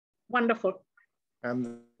Wonderful.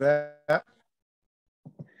 And that.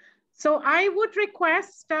 So I would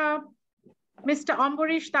request Mr.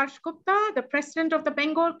 Ambarish Dasgupta, the president of the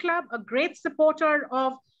Bengal Club, a great supporter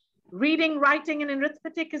of reading, writing, and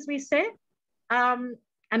arithmetic, as we say, and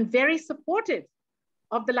very supportive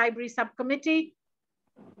of the library subcommittee.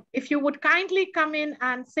 If you would kindly come in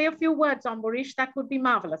and say a few words, Ambarish, that would be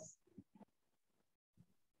marvelous.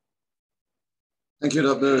 Thank you,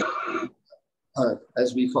 Dr.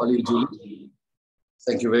 As we call you, Julie.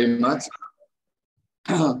 Thank you very much.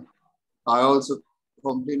 I also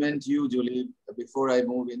compliment you, Julie. Before I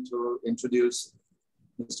move into introduce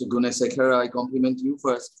Mr. Gunesekera, I compliment you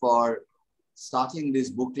first for starting this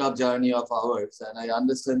book club journey of ours. And I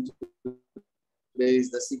understand today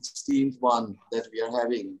is the 16th one that we are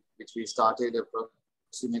having, which we started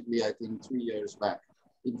approximately, I think, 3 years back.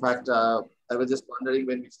 In fact, I was just wondering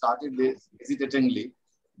when we started this hesitatingly,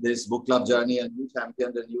 this book club journey, and you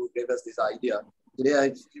championed and you gave us this idea. Today, I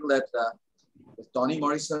feel that Toni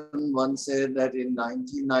Morrison once said that in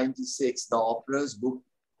 1996, the Opera's book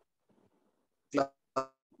club,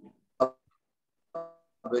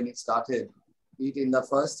 when it started, in the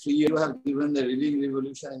first 3 years, you have given the reading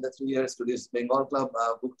revolution in the 3 years to this Bengal Club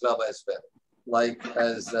book club as well, like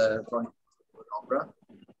as Opera.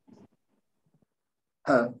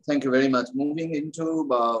 Thank you very much. Moving into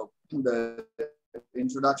the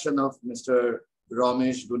introduction of Mr.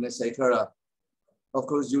 Romesh Gunesekera. Of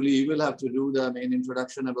course, Julie, you will have to do the main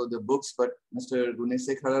introduction about the books, but Mr.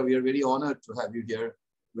 Gunesekera, we are very honored to have you here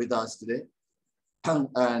with us today.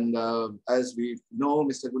 And as we know,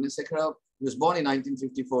 Mr. Gunesekera was born in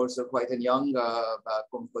 1954, so quite a young,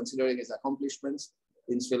 considering his accomplishments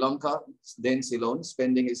in Sri Lanka, then Ceylon,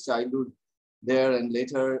 spending his childhood there and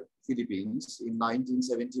later Philippines. In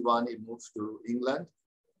 1971, he moved to England,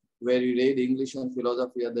 where he read English and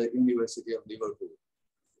philosophy at the University of Liverpool.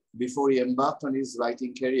 Before he embarked on his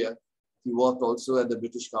writing career, he worked also at the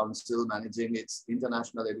British Council, managing its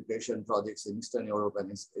international education projects in Eastern Europe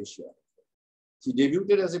and East Asia. He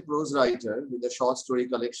debuted as a prose writer with the short story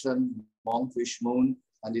collection Monkfish Moon,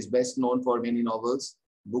 and is best known for many novels.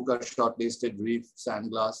 Booker shortlisted Reef,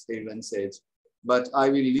 Sandglass, Haven Sage. But I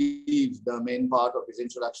will leave the main part of his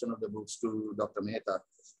introduction of the books to Dr. Mehta.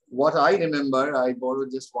 What I remember, I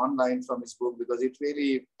borrowed just one line from his book because it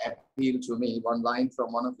really appealed to me, one line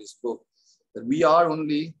from one of his books, that we are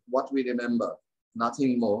only what we remember,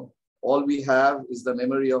 nothing more. All we have is the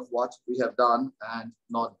memory of what we have done and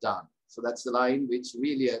not done. So that's the line which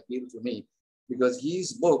really appealed to me, because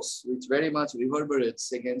his books, which very much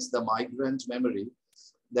reverberates against the migrant memory,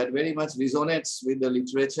 that very much resonates with the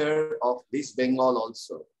literature of this Bengal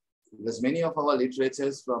also. Because many of our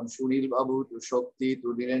literatures, from Sunil Babu to Shakti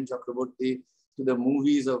to Dhiren Chakraborty to the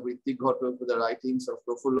movies of Ritwik Ghatak to the writings of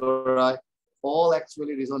Prafulla Rai, all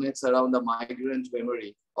actually resonates around the migrant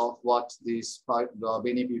memory of what these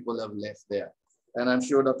many people have left there. And I'm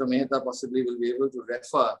sure Dr. Mehta possibly will be able to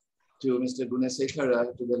refer to Mr.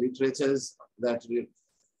 Gunesekera to the literatures that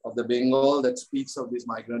of the Bengal that speaks of this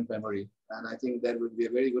migrant memory. And I think there would be a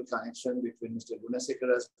very good connection between Mr.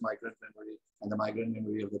 Gunesekera's migrant memory and the migrant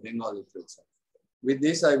memory of the Bengal literature. With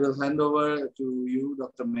this, I will hand over to you,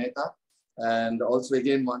 Dr. Mehta. And also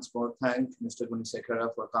again, once more, thank Mr.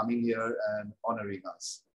 Gunesekera for coming here and honoring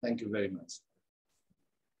us. Thank you very much.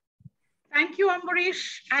 Thank you,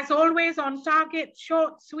 Ambarish. As always, on target,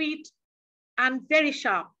 short, sweet, and very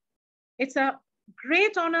sharp. It's a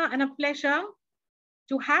great honor and a pleasure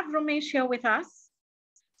to have Romesh here with us.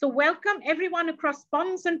 So welcome everyone across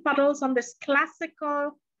ponds and puddles on this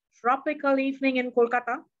classical tropical evening in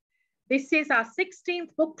Kolkata. This is our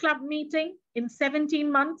 16th book club meeting in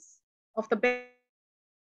 17 months of the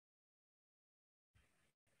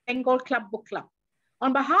Bengal Club Book Club.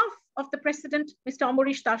 On behalf of the President, Mr.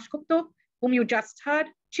 Ambarish Dasgupta, whom you just heard,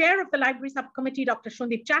 Chair of the Library Subcommittee, Dr.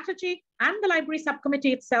 Sundip Chatterjee, and the Library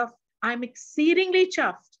Subcommittee itself, I'm exceedingly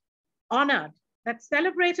chuffed, honored, that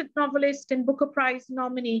celebrated novelist and Booker Prize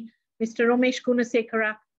nominee, Mr. Romesh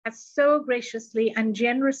Gunesekera, has so graciously and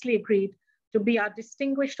generously agreed to be our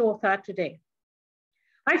distinguished author today.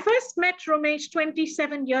 I first met Romesh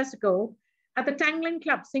 27 years ago at the Tanglin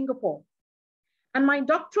Club, Singapore. And my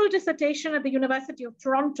doctoral dissertation at the University of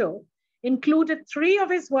Toronto included 3 of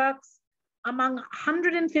his works among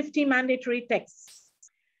 150 mandatory texts.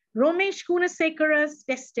 Romesh Gunesekera's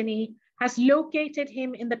destiny has located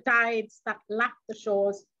him in the tides that lap the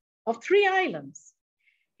shores of 3 islands.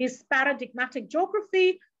 His paradigmatic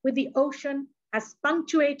geography with the ocean has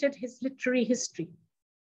punctuated his literary history.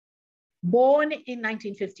 Born in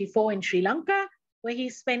 1954 in Sri Lanka, where he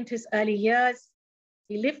spent his early years,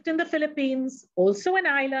 he lived in the Philippines, also an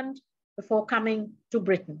island, before coming to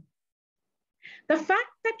Britain. The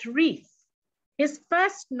fact that Reef, his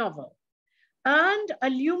first novel, earned a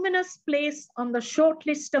luminous place on the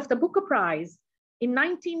shortlist of the Booker Prize in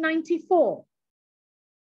 1994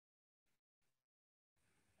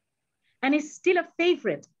 and is still a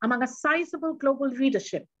favorite among a sizable global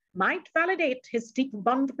readership might validate his deep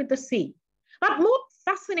bond with the sea. But more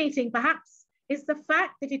fascinating, perhaps, is the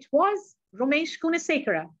fact that it was Romesh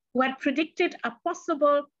Gunesekera who had predicted a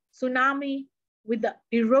possible tsunami with the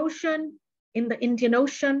erosion in the Indian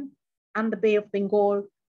Ocean and the Bay of Bengal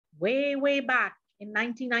way, way back in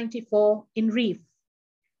 1994 in Reef,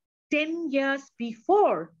 10 years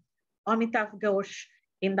before Amitav Ghosh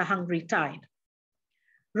in The Hungry Tide.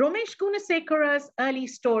 Romesh Gunesekera's early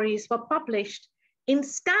stories were published in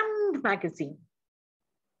Stand magazine,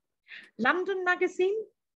 London Magazine,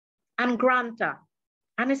 and Granta,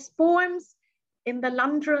 and his poems in the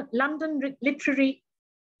London Literary,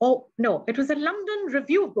 oh no, it was a London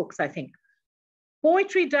Review of Books, I think,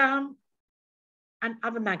 Poetry Down, and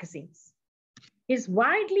other magazines. His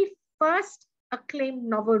widely first acclaimed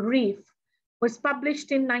novel, Reef, was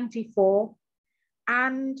published in '94,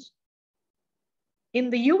 and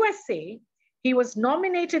in the USA, he was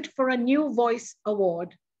nominated for a New Voice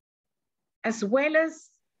Award, as well as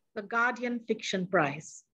the Guardian Fiction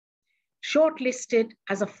Prize, shortlisted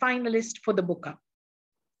as a finalist for the Booker.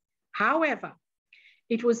 However,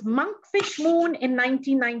 it was Monkfish Moon in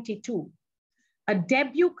 1992, a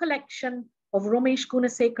debut collection of Romesh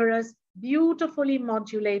Gunesekera's beautifully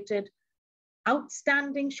modulated,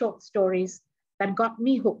 outstanding short stories that got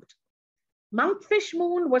me hooked. Monkfish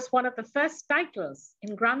Moon was one of the first titles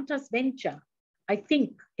in Granta's venture, I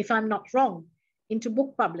think, if I'm not wrong, into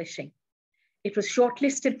book publishing. It was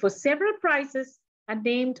shortlisted for several prizes and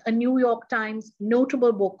named a New York Times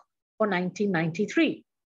notable book for 1993.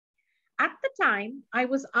 At the time, I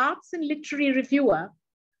was arts and literary reviewer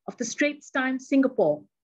of the Straits Times Singapore.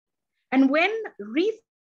 And when Reef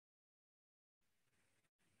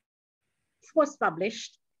was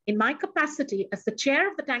published, in my capacity as the chair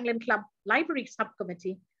of the Tanglen Club Library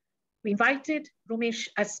Subcommittee, we invited Romesh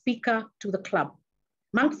as speaker to the club.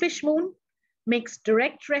 Monkfish Moon makes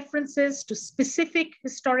direct references to specific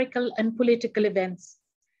historical and political events,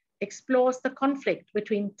 explores the conflict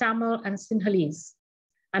between Tamil and Sinhalese,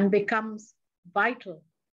 and becomes vital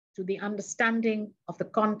to the understanding of the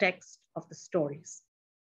context of the stories.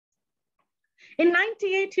 In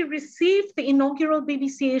 '98, he received the inaugural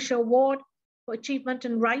BBC Asia Award for achievement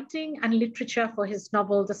in writing and literature for his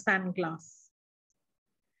novel, The Sandglass.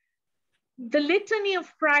 The litany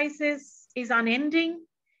of prizes is unending.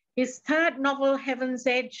 His third novel, Heaven's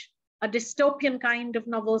Edge, a dystopian kind of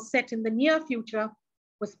novel set in the near future,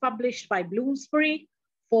 was published by Bloomsbury.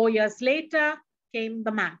 4 years later came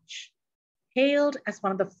The Match, hailed as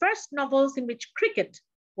one of the first novels in which cricket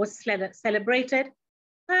was celebrated,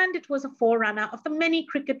 and it was a forerunner of the many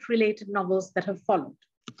cricket-related novels that have followed.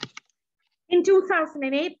 In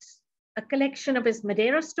 2008, a collection of his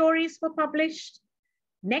Madeira stories were published.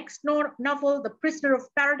 Next novel, The Prisoner of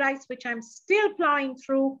Paradise, which I'm still plowing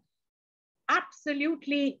through,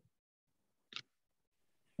 absolutely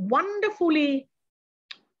wonderfully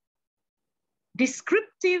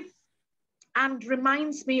descriptive and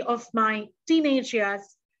reminds me of my teenage years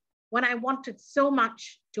when I wanted so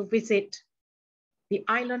much to visit the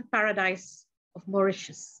island paradise of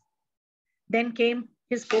Mauritius. Then came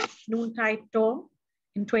his book, Noontide Tour,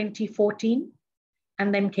 in 2014,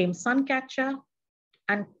 and then came Suncatcher.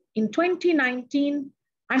 And in 2019,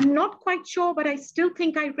 I'm not quite sure, but I still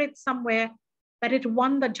think I read somewhere that it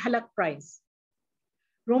won the Jhalak Prize.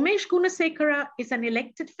 Romesh Gunesekera is an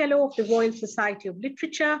elected fellow of the Royal Society of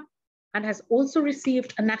Literature and has also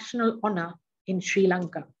received a national honor in Sri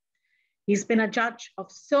Lanka. He's been a judge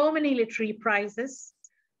of so many literary prizes.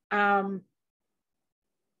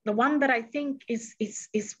 The one that I think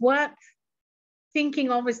is worth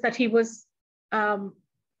thinking of is that he was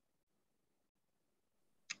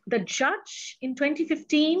the judge in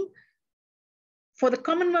 2015 for the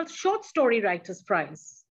Commonwealth Short Story Writers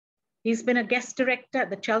Prize. He's been a guest director at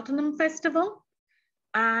the Cheltenham Festival.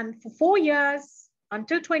 And for 4 years,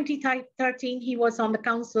 until 2013, he was on the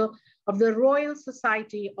Council of the Royal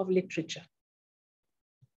Society of Literature.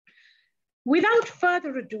 Without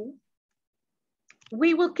further ado,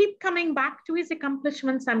 we will keep coming back to his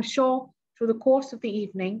accomplishments, I'm sure, through the course of the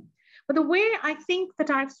evening. But the way I think that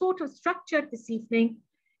I've sort of structured this evening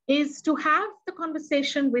is to have the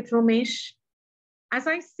conversation with Romesh. As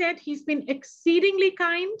I said, he's been exceedingly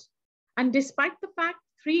kind. And despite the fact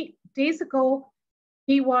 3 days ago,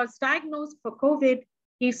 he was diagnosed for COVID,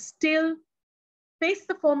 he still faced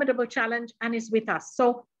the formidable challenge and is with us.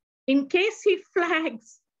 So in case he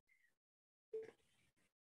flags,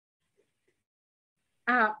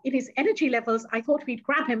 in his energy levels, I thought we'd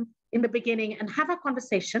grab him in the beginning and have a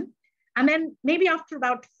conversation. And then maybe after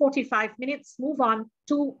about 45 minutes, move on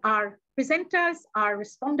to our presenters, our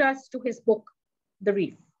responders to his book, The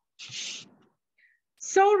Reef.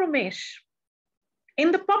 So Romesh,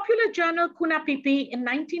 in the popular journal Kuna Pipi in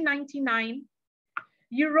 1999,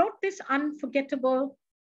 you wrote this unforgettable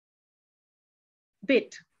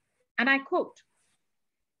bit, and I quote,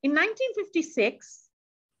 "In 1956,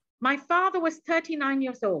 my father was 39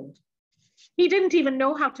 years old. He didn't even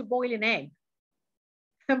know how to boil an egg.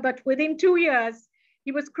 But within 2 years,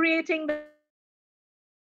 he was creating the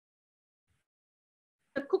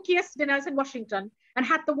cookiest dinners in Washington and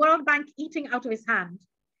had the World Bank eating out of his hand.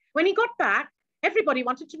 When he got back, everybody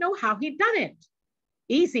wanted to know how he'd done it.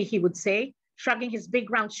 Easy, he would say, shrugging his big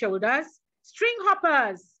round shoulders. String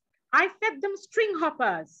hoppers. I fed them string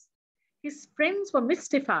hoppers." His friends were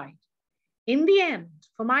mystified. In the end,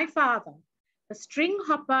 for my father, the string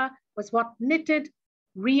hopper was what knitted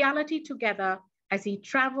reality together as he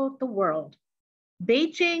traveled the world.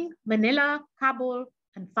 Beijing, Manila, Kabul,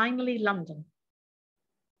 and finally London.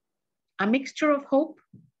 A mixture of hope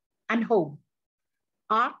and home,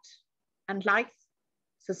 art and life,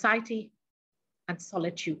 society and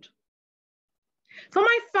solitude. For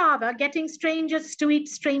my father, getting strangers to eat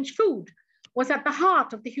strange food was at the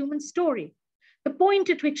heart of the human story, the point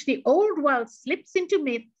at which the old world slips into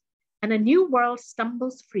myth and a new world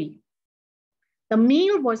stumbles free. The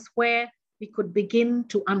meal was where we could begin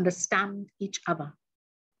to understand each other.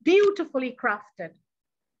 Beautifully crafted,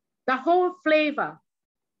 the whole flavor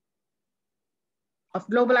of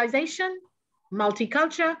globalization,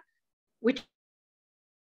 multicultural, which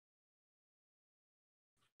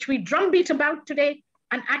we drumbeat about today,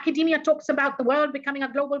 and academia talks about the world becoming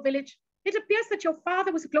a global village. It appears that your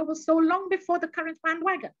father was a global soul long before the current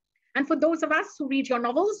bandwagon. And for those of us who read your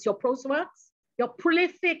novels, your prose works, your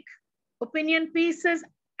prolific opinion pieces,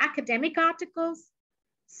 academic articles,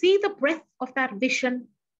 see the breadth of that vision,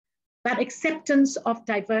 that acceptance of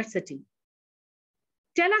diversity.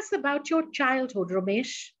 Tell us about your childhood,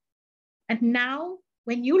 Romesh. And now,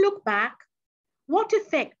 when you look back, what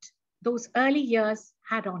effect those early years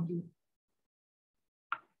had on you?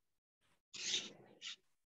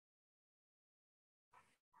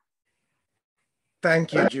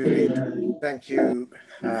 Thank you, Julie. Thank you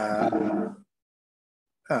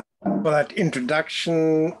for that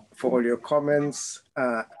introduction, for all your comments,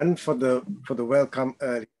 and for the welcome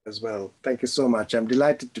earlier as well. Thank you so much. I'm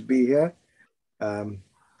delighted to be here. I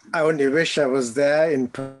only wish I was there in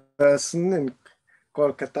person in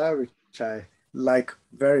Kolkata, which I like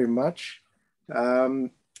very much.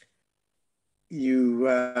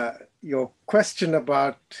 Your question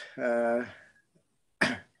about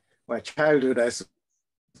my childhood, I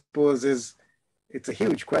suppose, it's a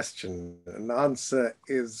huge question. An answer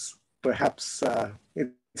is perhaps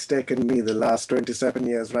it's taken me the last 27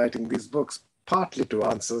 years writing these books partly to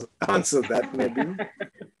answer that maybe.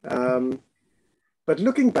 But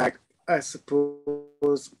looking back, I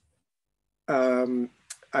suppose I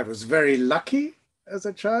was very lucky as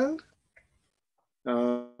a child,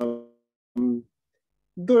 though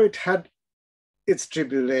it had its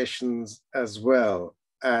tribulations as well.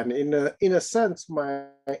 And in a sense,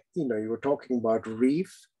 you were talking about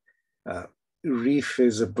Reef. Reef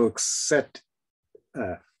is a book set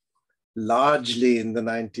largely in the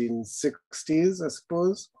 1960s, I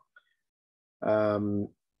suppose,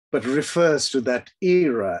 but refers to that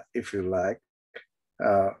era, if you like,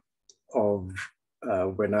 of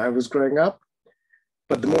when I was growing up.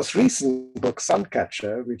 But the most recent book,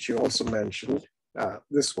 Suncatcher, which you also mentioned,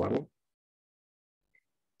 this one,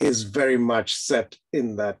 is very much set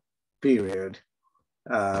in that period,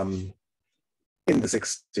 in the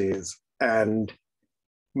 60s, and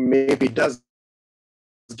maybe does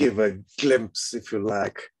give a glimpse, if you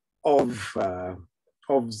like, of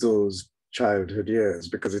those childhood years,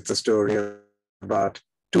 because it's a story about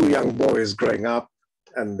two young boys growing up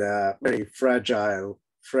and their very fragile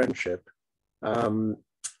friendship. And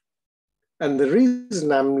the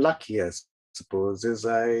reason I'm lucky, I suppose, is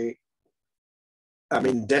I'm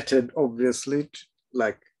indebted, obviously,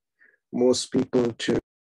 like most people, to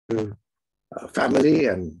family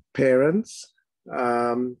and parents.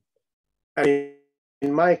 And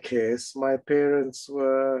in my case, my parents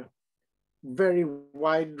were very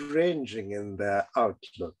wide-ranging in their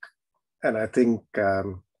outlook. And I think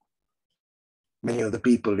many of the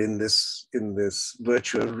people in this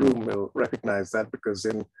virtual room will recognize that, because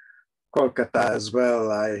in Kolkata as well,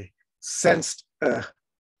 I sensed a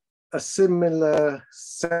similar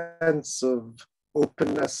sense of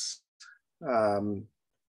openness and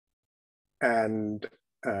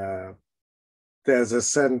there's a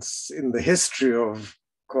sense in the history of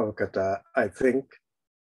Kolkata, I think,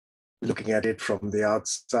 looking at it from the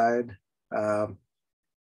outside,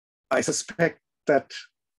 I suspect that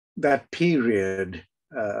that period,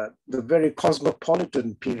 the very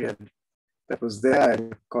cosmopolitan period that was there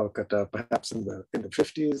in Kolkata, perhaps in the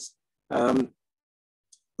 50s,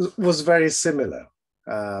 was very similar.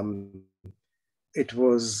 It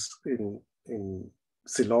was in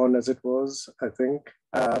Ceylon as it was, I think.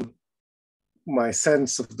 My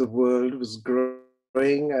sense of the world was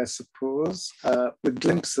growing, I suppose, with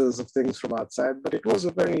glimpses of things from outside, but it was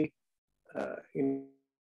a very, in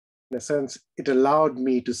a sense, it allowed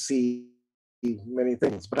me to see many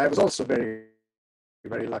things. But I was also very,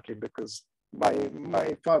 very lucky because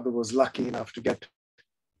my father was lucky enough to get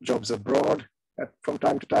jobs abroad from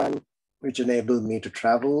time to time, which enabled me to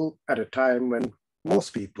travel at a time when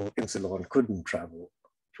most people in Ceylon couldn't travel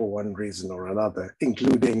for one reason or another,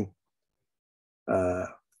 including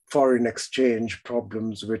foreign exchange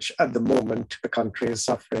problems, which at the moment the country is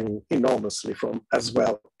suffering enormously from as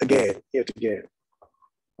well, yet again.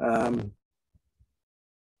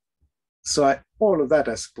 So all of that,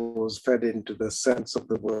 I suppose, fed into the sense of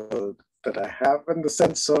the world that I have and the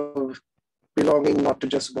sense of belonging not to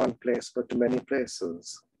just one place, but to many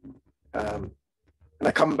places. And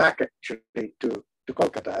I come back actually to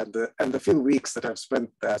Kolkata, and the few weeks that I've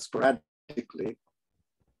spent there sporadically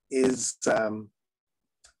is,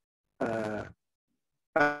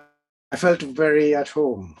 I felt very at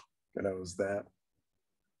home when I was there,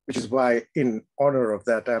 which is why in honor of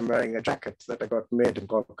that, I'm wearing a jacket that I got made in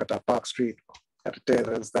Kolkata, Park Street at a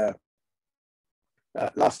tailor's there.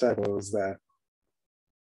 Last time I was there.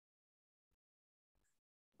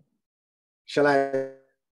 Shall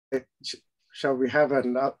we have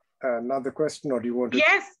another question, or do you want to,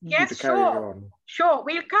 yes, carry on? Sure,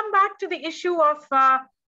 we'll come back to the issue of the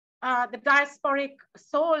diasporic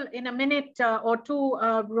soul in a minute or two,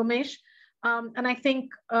 Romesh. And I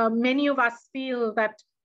think many of us feel that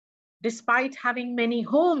despite having many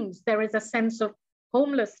homes, there is a sense of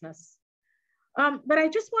homelessness. But I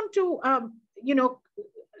just want to,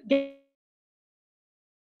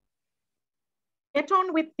 get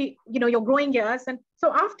on with your growing years. And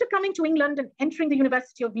so after coming to England and entering the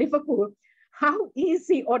University of Liverpool, how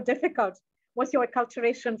easy or difficult was your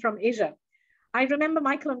acculturation from Asia? I remember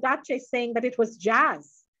Michael Ondaatje saying that it was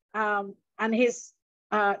jazz and his,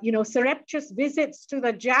 surreptitious visits to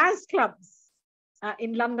the jazz clubs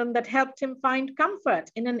in London that helped him find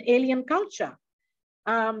comfort in an alien culture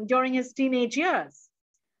during his teenage years.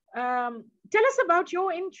 Tell us about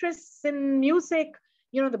your interests in music.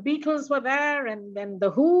 The Beatles were there, and then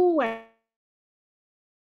the Who.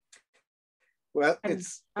 Well,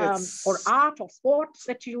 it's or art or sports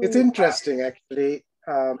that you. It's interesting, actually.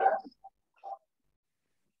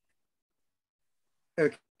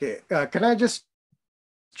 Okay, can I just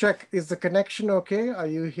check? Is the connection okay? Are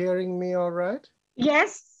you hearing me all right?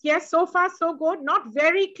 Yes. So far, so good. Not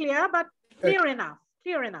very clear, but clear enough.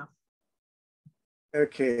 Clear enough.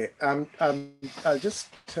 Okay. I'll just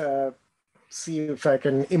see if I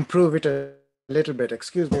can improve it a little bit.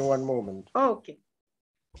 Excuse me one moment. Okay.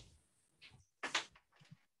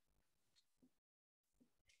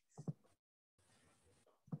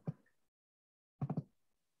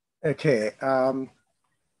 Okay.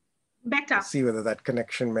 Better. Let's see whether that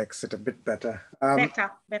connection makes it a bit better.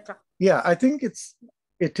 Better. Yeah, I think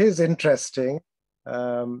it is interesting.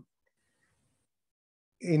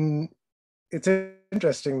 It's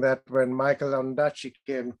interesting that when Michael Ondaatje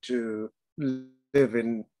came to live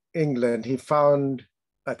in England, he found,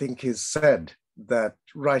 I think he said, that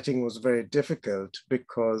writing was very difficult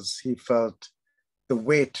because he felt the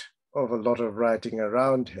weight of a lot of writing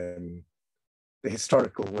around him, the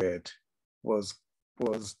historical weight, was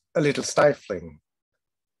a little stifling.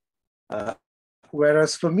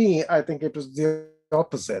 Whereas for me, I think it was the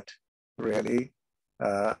opposite, really.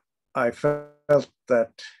 I felt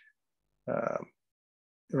that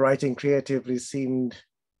writing creatively seemed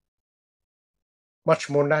much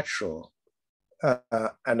more natural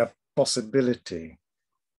and a possibility.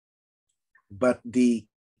 But the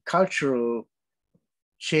cultural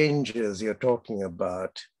changes you're talking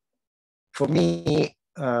about, for me,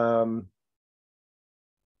 there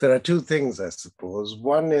are two things, I suppose.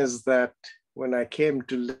 One is that when I came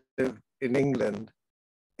to live in England,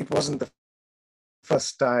 it wasn't the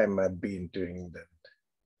first time I'd been to England.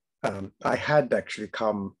 I had actually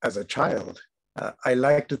come as a child. I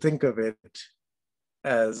like to think of it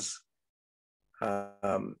as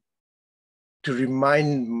to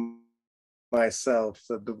remind myself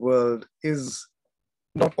that the world is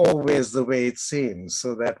not always the way it seems,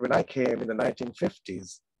 so that when I came in the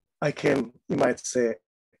 1950s, I came, you might say,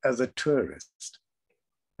 as a tourist.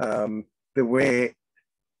 The way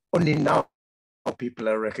only now people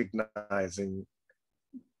are recognizing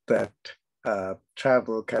that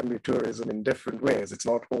travel can be tourism in different ways. It's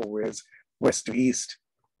not always west to east,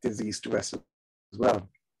 it's east to west as well.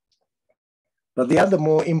 But the other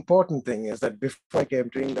more important thing is that before I came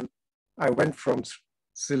to England, I went from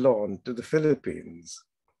Ceylon to the Philippines.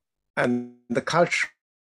 And the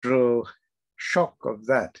cultural shock of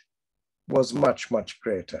that was much, much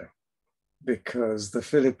greater, because the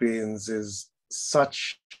Philippines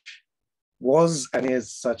was and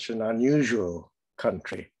is such an unusual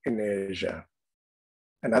country in Asia.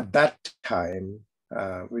 And at that time,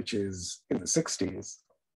 which is in the 60s,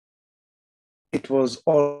 it was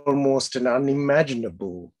almost an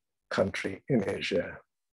unimaginable country in Asia.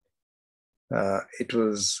 It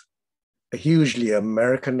was a hugely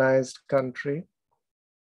Americanized country.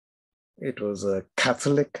 It was a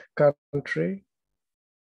Catholic country.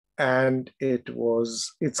 And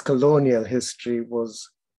its colonial history was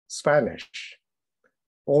Spanish.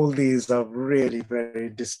 All these are really very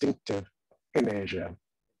distinctive in Asia.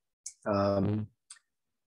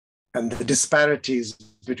 And the disparities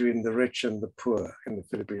between the rich and the poor in the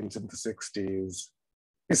Philippines in the 60s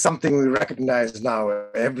is something we recognize now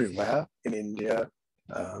everywhere, in India,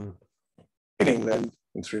 in England,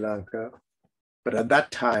 in Sri Lanka. But at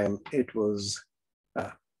that time, it was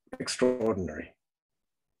extraordinary.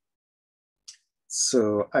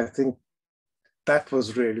 So I think that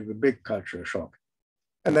was really the big cultural shock.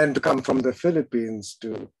 And then to come from the Philippines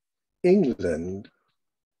to England,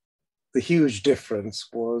 the huge difference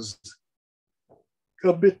was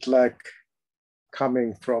a bit like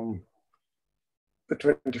coming from the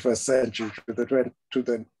 21st century to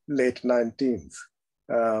the late 19th.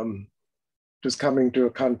 It was coming to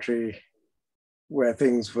a country where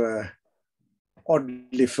things were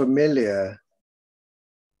oddly familiar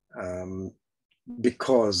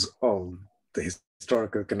because of the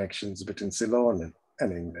historical connections between Ceylon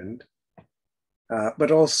and England,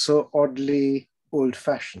 but also oddly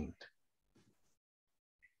old-fashioned.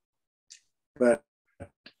 But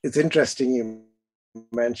it's interesting you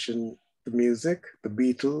mentioned the music, the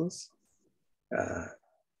Beatles.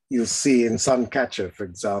 You'll see in Suncatcher, for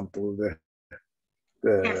example,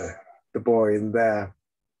 the boy in there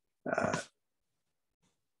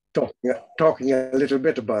talking a little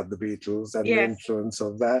bit about the Beatles and the influence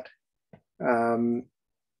of that. And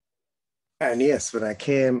yes, when I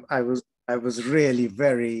came, I was really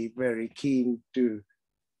very, very keen to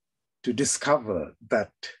discover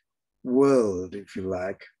that world, if you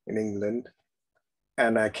like, in England.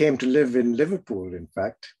 And I came to live in Liverpool, in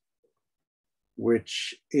fact,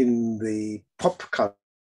 which in the pop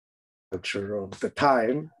culture of the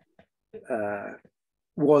time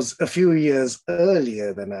was a few years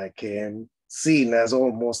earlier than I came, seen as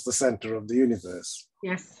almost the center of the universe.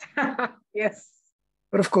 Yes, yes.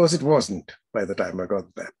 But of course it wasn't by the time I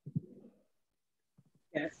got there.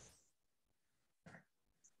 Yes.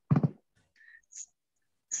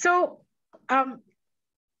 So,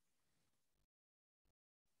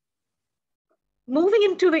 moving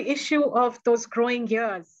into the issue of those growing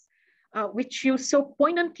years, which you so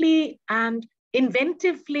poignantly and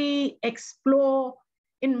inventively explore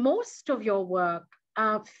in most of your work,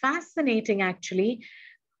 fascinating actually,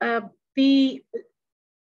 the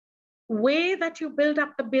way that you build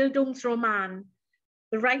up the Bildungsroman,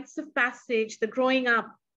 the rites of passage, the growing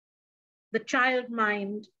up, the child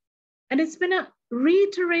mind, and it's been a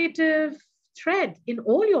reiterative thread in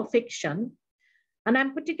all your fiction. And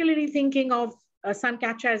I'm particularly thinking of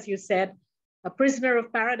Suncatcher, as you said, A Prisoner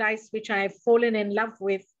of Paradise, which I've fallen in love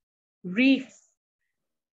with, Reef.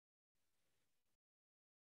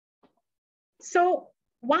 So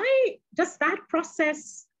why does that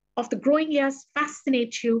process of the growing years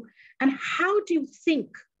fascinate you? And how do you think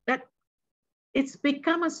that it's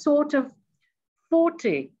become a sort of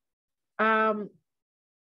forte in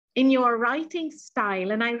your writing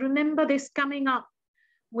style? And I remember this coming up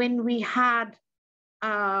when we had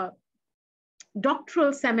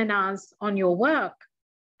doctoral seminars on your work.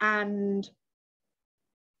 And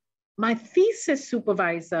my thesis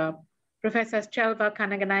supervisor, Professor Chelva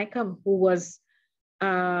Kanaganaikam, who was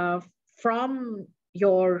from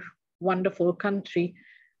your wonderful country,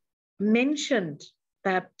 mentioned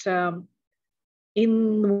that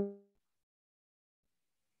in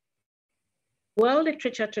world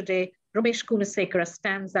literature today, Romesh Gunesekera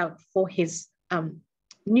stands out for his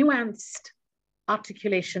nuanced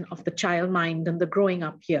articulation of the child mind and the growing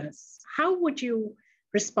up years. How would you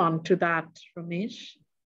respond to that, Romesh?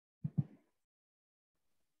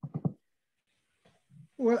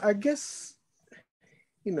 Well, I guess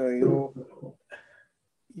you know,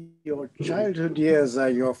 your childhood years are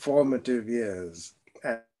your formative years,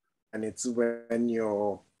 and it's when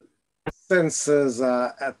your senses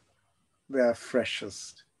are at their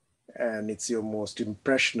freshest, and it's your most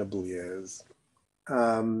impressionable years.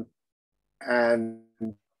 And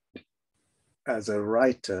as a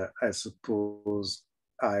writer, I suppose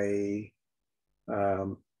I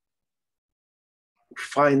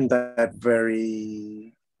find that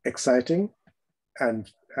very exciting and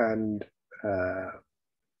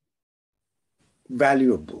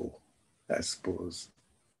valuable, I suppose.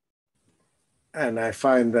 And I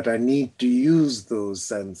find that I need to use those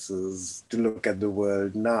senses to look at the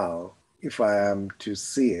world now if I am to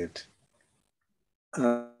see it.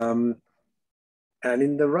 And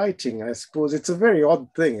in the writing, I suppose it's a very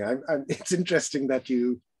odd thing. It's interesting that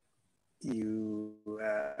you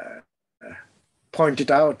point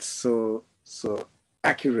it out so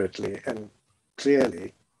accurately and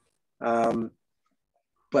clearly.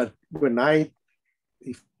 But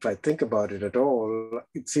if I think about it at all,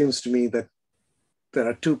 it seems to me that there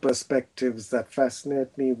are two perspectives that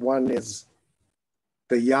fascinate me. One is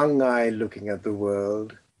the young eye looking at the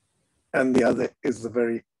world, and the other is the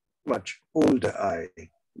very much older eye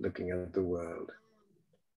looking at the world.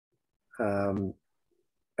 And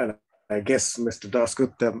I guess Mr.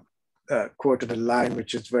 Dasgupta quoted a line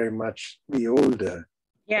which is very much the older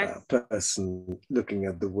person looking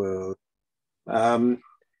at the world. And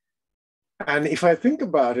if I think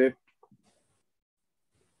about it,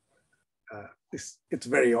 it's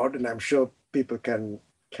very odd, and I'm sure people can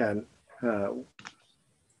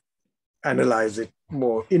analyze it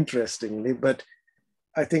more interestingly. But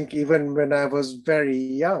I think even when I was very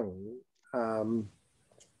young,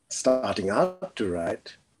 starting out to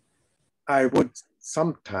write, I would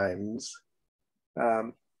sometimes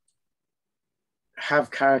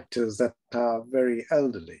have characters that are very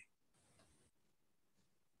elderly.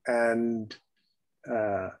 And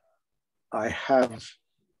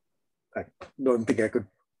I don't think I could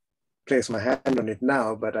place my hand on it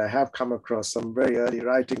now, but I have come across some very early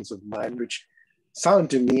writings of mine which sound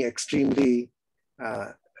to me extremely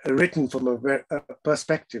written from a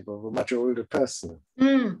perspective of a much older person.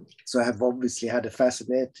 So I have obviously had a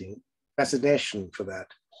fascination for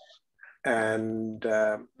that. And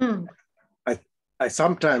I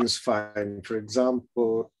sometimes find, for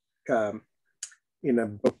example, in a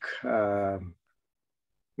book,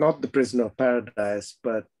 not The Prisoner of Paradise,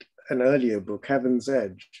 but an earlier book, Heaven's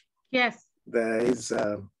Edge. Yes. There is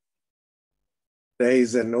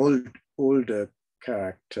an older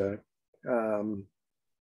character. I'm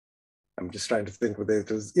just trying to think whether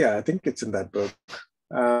it was, I think it's in that book,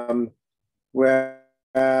 where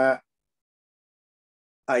I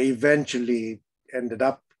eventually ended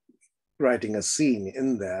up writing a scene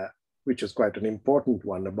in there, which was quite an important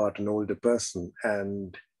one, about an older person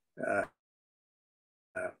and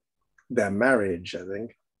their marriage, I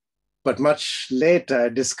think. But much later, I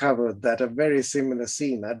discovered that I'd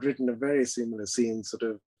written a very similar scene sort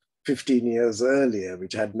of 15 years earlier,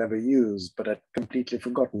 which I'd never used, but I'd completely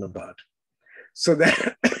forgotten about. So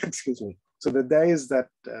that, excuse me, so that there is that,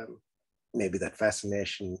 maybe that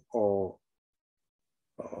fascination or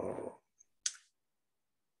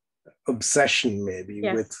obsession maybe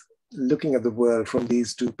with looking at the world from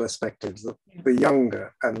these two perspectives, the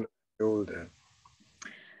younger and the older.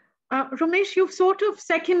 Romesh, you've sort of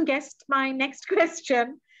second-guessed my next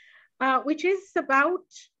question, which is about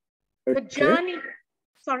the journey.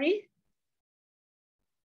 Sorry?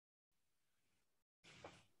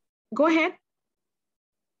 Go ahead.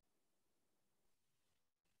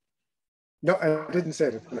 No, I didn't say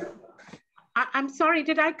it. No. I'm sorry,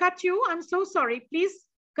 did I cut you? I'm so sorry. Please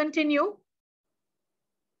continue.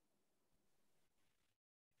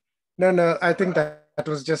 No, I think that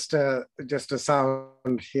was just a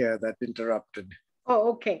sound here that interrupted.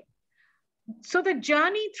 Oh, okay. So the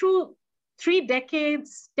journey through 3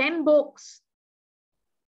 decades, 10 books,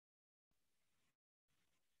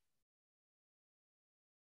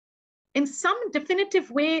 in some definitive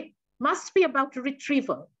way must be about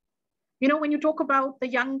retrieval. You know, when you talk about the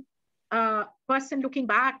young person looking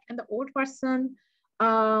back and the old person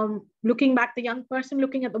looking back, the young person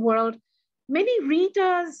looking at the world, many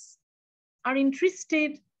readers are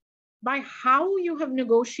interested by how you have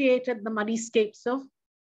negotiated the muddy-scapes of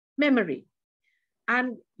memory.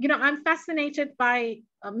 And, you know, I'm fascinated by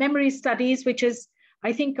memory studies, which is,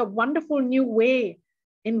 I think, a wonderful new way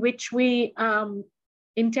in which we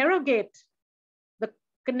interrogate the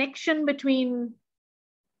connection between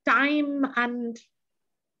time and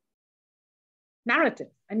narrative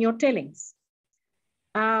and your tellings.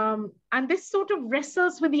 And this sort of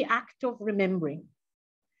wrestles with the act of remembering.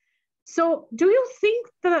 So do you think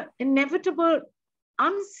the inevitable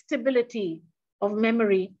instability of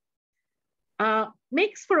memory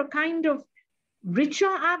makes for a kind of richer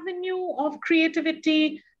avenue of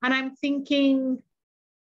creativity? And I'm thinking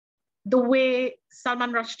the way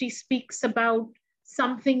Salman Rushdie speaks about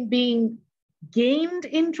something being gained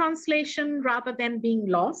in translation rather than being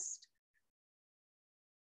lost.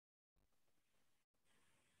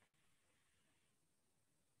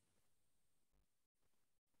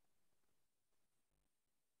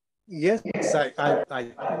 Yes,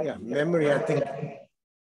 yeah, memory, I think.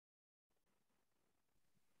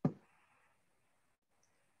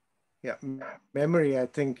 Yeah, memory, I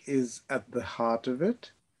think, is at the heart of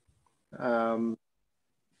it.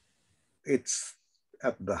 It's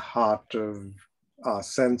at the heart of our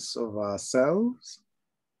sense of ourselves.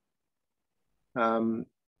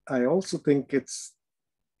 I also think it's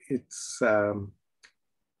the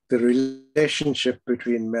relationship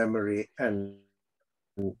between memory and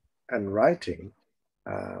writing,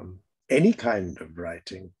 any kind of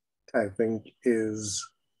writing, I think, is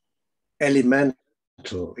elemental.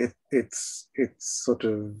 It's sort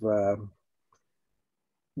of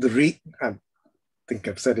I think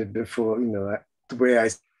I've said it before. The way I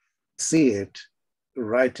see it,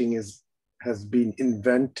 writing has been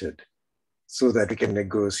invented so that we can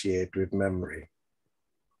negotiate with memory,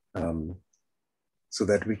 so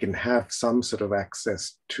that we can have some sort of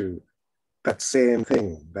access to that same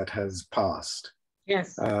thing that has passed.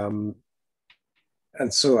 Yes. And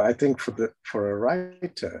so I think for a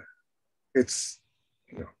writer, it's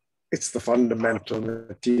the fundamental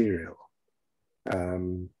material,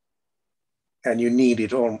 and you need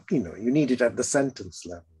it all. You need it at the sentence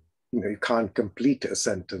level. You can't complete a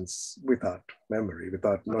sentence without memory,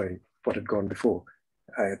 without knowing what had gone before.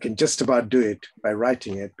 I can just about do it by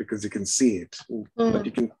writing it because you can see it, but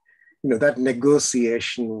you can, that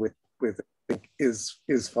negotiation with is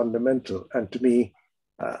fundamental. And to me,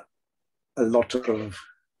 a lot of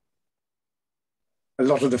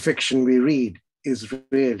the fiction we read is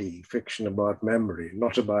really fiction about memory,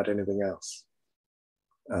 not about anything else.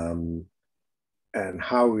 And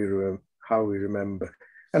how we remember.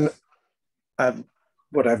 And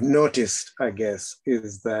what I've noticed, I guess,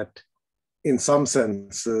 is that in some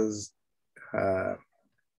senses, I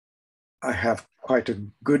have quite a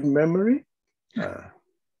good memory.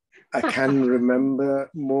 I can remember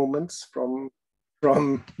moments from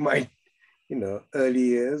my early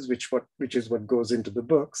years, which is what goes into the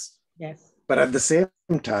books. Yes. But at the same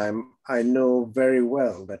time, I know very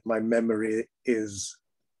well that my memory is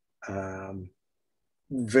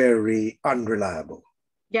very unreliable.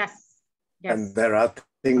 Yes. Yes. And there are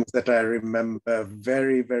things that I remember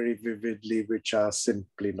very, very vividly, which are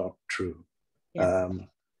simply not true. Yes.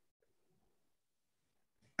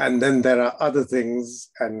 And then there are other things,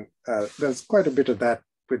 and there's quite a bit of that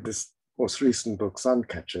with this most recent book,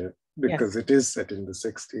 Suncatcher, because it is set in the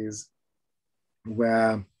 60s,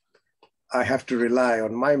 where I have to rely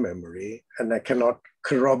on my memory and I cannot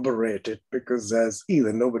corroborate it because there's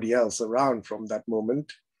either nobody else around from that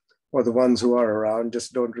moment, or the ones who are around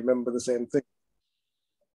just don't remember the same thing.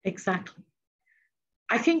 Exactly.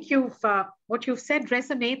 I think what you've said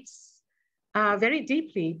resonates very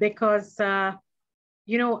deeply because,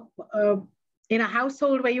 in a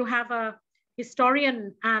household where you have a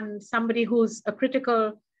historian and somebody who's a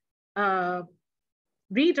critical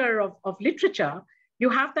reader of literature, you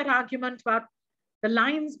have that argument about the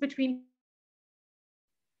lines between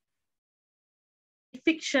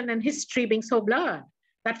fiction and history being so blurred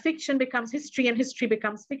that fiction becomes history and history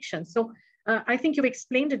becomes fiction. So I think you've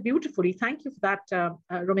explained it beautifully. Thank you for that,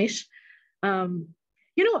 Romesh. In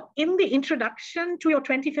the introduction to your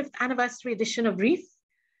 25th anniversary edition of Reef,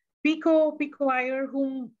 Pico Iyer,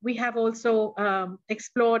 whom we have also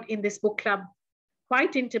explored in this book club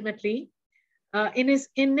quite intimately, in his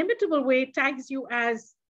inimitable way tags you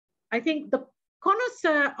as, I think, the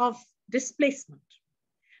connoisseur of displacement.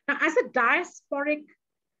 Now, as a diasporic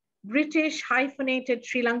British hyphenated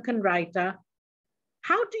Sri Lankan writer,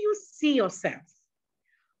 how do you see yourself?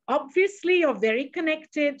 Obviously, you're very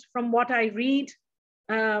connected from what I read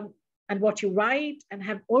and what you write, and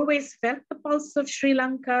have always felt the pulse of Sri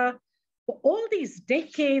Lanka. For all these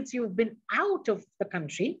decades, you've been out of the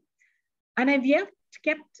country, and have yet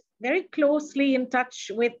kept very closely in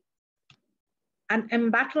touch with an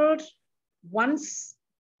embattled once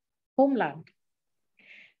homeland.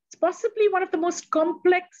 It's possibly one of the most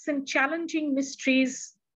complex and challenging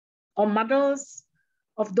mysteries or muddles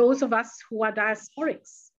of those of us who are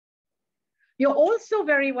diasporics. You're also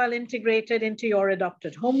very well integrated into your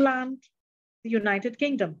adopted homeland, the United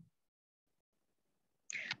Kingdom.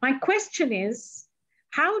 My question is,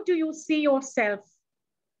 How do you see yourself?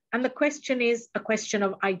 And the question is a question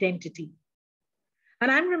of identity.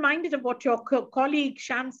 And I'm reminded of what your colleague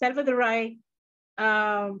Shyam Selvadurai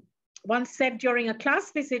once said during a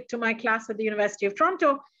class visit to my class at the University of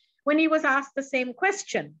Toronto, when he was asked the same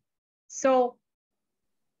question. So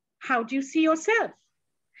how do you see yourself?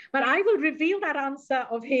 But I will reveal that answer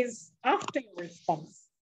of his after your response.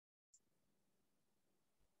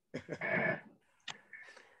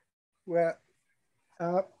 Well,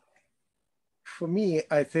 for me,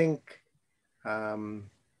 I think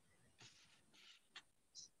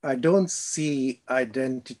I don't see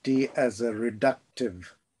identity as a reductive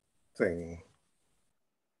thing.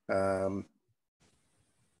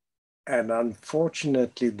 And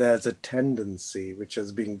unfortunately, there's a tendency, which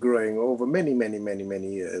has been growing over many, many, many,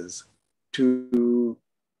 many years, to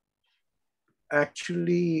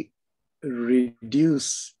actually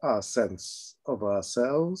reduce our sense of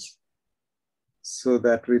ourselves so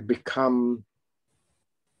that we become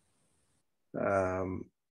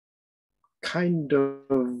kind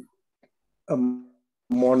of a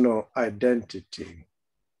mono identity.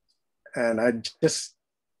 And I just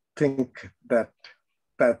think that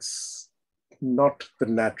that's not the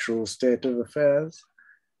natural state of affairs,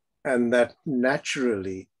 and that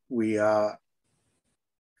naturally we are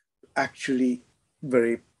actually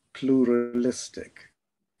very pluralistic.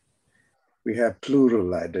 We have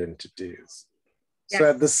plural identities. Yes. So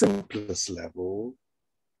at the simplest level,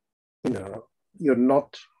 you know, you're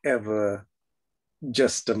not ever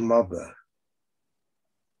just a mother.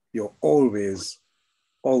 You're always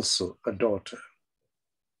also a daughter.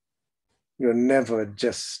 You're never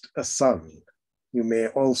just a son. You may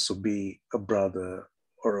also be a brother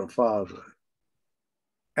or a father.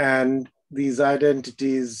 And these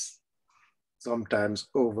identities sometimes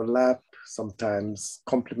overlap, sometimes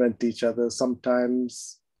complement each other,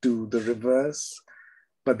 sometimes do the reverse,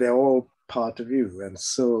 but they're all part of you. And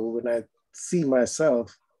so when I see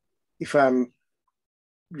myself, if I'm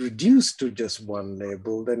reduced to just one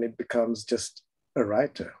label, then it becomes just a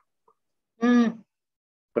writer.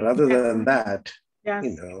 But other than that,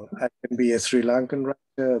 you know, I can be a Sri Lankan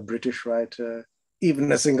writer, a British writer, even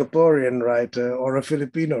a Singaporean writer or a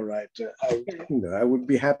Filipino writer. I would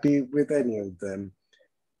be happy with any of them.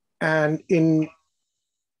 And in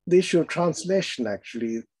the issue of translation,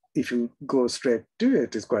 actually, if you go straight to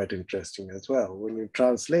it, is quite interesting as well. When you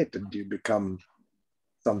translate it, you become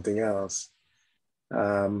something else.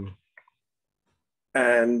 And,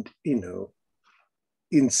 you know,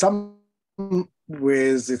 in some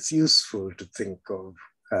ways, it's useful to think of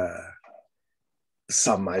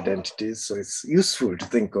some identities. So it's useful to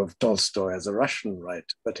think of Tolstoy as a Russian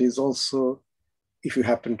writer, but he's also, if you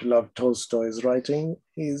happen to love Tolstoy's writing,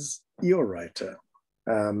 he's your writer.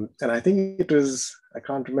 And I think it was, I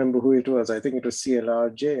can't remember who it was, I think it was C.L.R.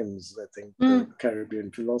 James, I think, the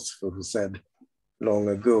Caribbean philosopher, who said long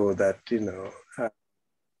ago that, you know,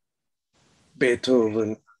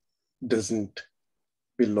 Beethoven doesn't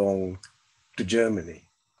belong to Germany.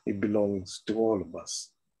 It belongs to all of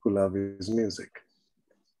us who love his music.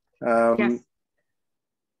 So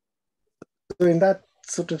in that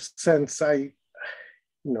sort of sense, I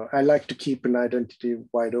like to keep an identity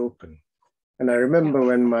wide open. And I remember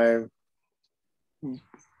when one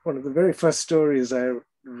of the very first stories I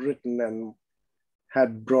written and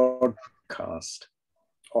had broadcast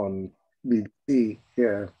on BBC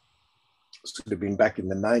here, should have been back in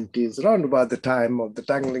the 90s, around about the time of the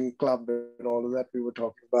Tangling Club and all of that we were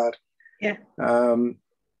talking about.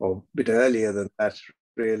 Or a bit earlier than that,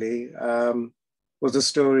 really, was a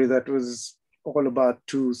story that was all about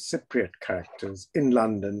two Cypriot characters in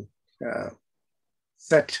London,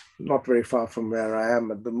 set not very far from where I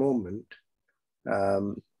am at the moment.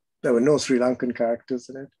 There were no Sri Lankan characters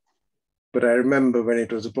in it. But I remember when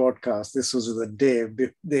it was broadcast, this was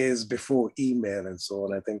the days before email and so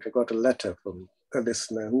on. I think I got a letter from a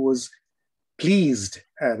listener who was pleased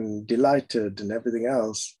and delighted and everything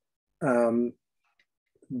else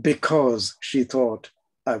because she thought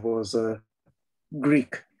I was a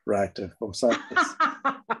Greek writer from Cyprus.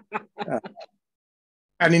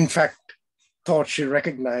 And in fact, thought she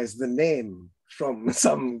recognized the name from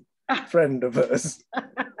some friend of hers.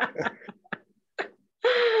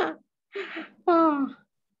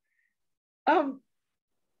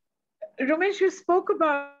 Romesh, you spoke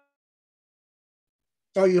about...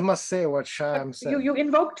 Oh, you must say what Shyam said. You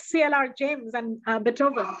invoked C.L.R. James and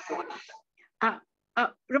Beethoven.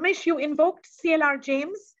 Romesh, you invoked C.L.R.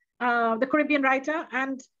 James, the Caribbean writer,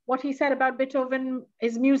 and what he said about Beethoven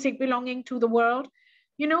is music belonging to the world.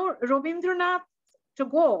 You know, Rabindranath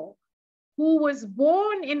Tagore, who was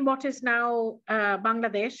born in what is now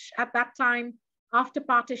Bangladesh, at that time after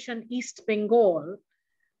partition East Bengal,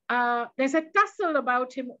 there's a tussle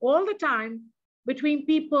about him all the time between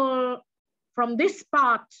people from this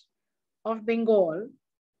part of Bengal,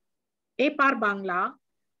 Epar Bangla,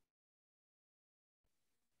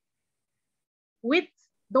 with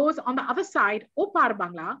those on the other side, Opar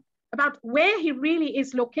Bangla, about where he really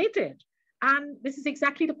is located. And this is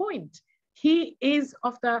exactly the point. He is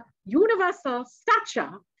of the universal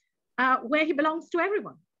stature where he belongs to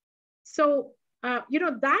everyone. So,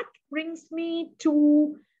 that brings me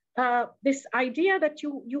to this idea that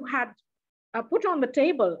you had put on the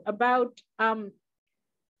table about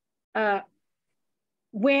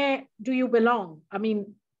where do you belong? I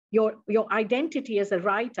mean, your identity as a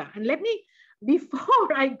writer. And let me,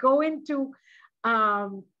 before I go into,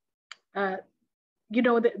 the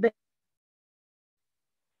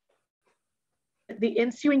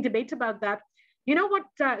ensuing debate about that, you know what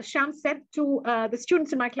Sham said to the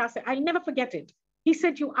students in my class? I'll never forget it. He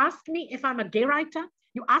said, you asked me if I'm a gay writer.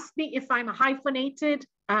 You asked me if I'm a hyphenated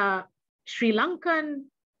Sri Lankan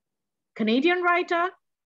Canadian writer.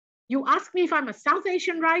 You asked me if I'm a South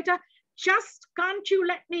Asian writer. Just can't you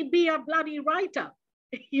let me be a bloody writer?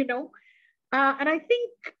 And I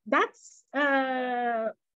think that's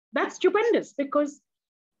stupendous, because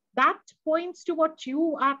that points to what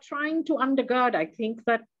you are trying to undergird. I think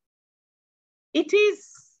that it is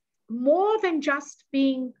more than just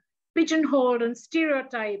being pigeonholed and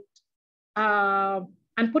stereotyped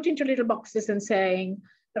and put into little boxes and saying,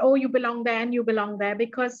 oh, you belong there and you belong there,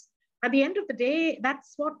 because at the end of the day,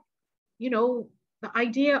 that's what, the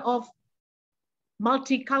idea of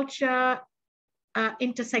multicultural,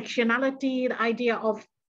 intersectionality, the idea of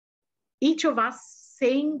each of us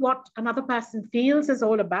saying what another person feels is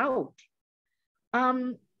all about.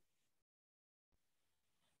 And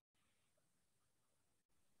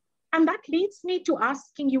that leads me to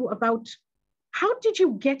asking you about, how did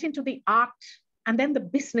you get into the art and then the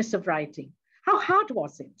business of writing? How hard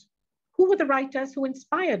was it? Who were the writers who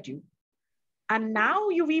inspired you? And now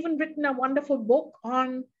you've even written a wonderful book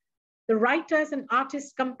on the writers and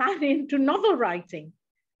artists companion to novel writing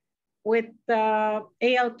with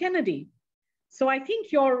A.L. Kennedy. So I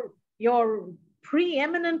think you're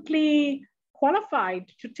preeminently qualified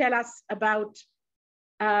to tell us about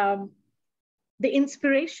the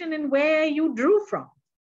inspiration and where you drew from.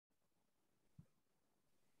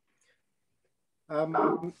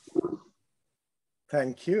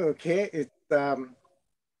 Thank you. Okay, it's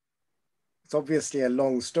obviously a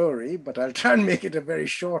long story, but I'll try and make it a very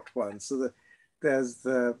short one. So there's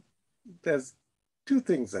two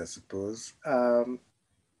things, I suppose.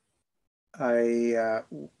 I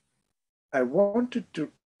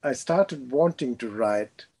started wanting to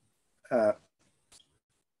write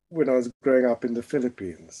when I was growing up in the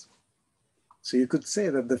Philippines. So you could say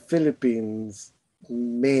that the Philippines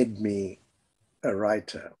made me a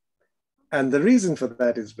writer. And the reason for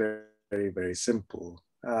that is very, very, very simple.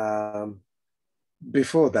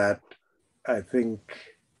 Before that, I think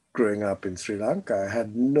growing up in Sri Lanka, I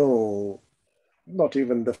had not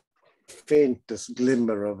even the faintest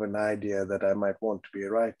glimmer of an idea that I might want to be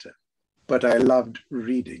a writer. But I loved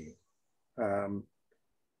reading. And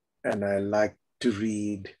I liked to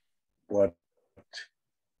read what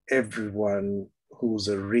everyone who's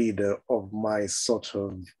a reader of my sort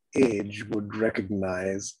of age would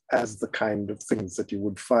recognize as the kind of things that you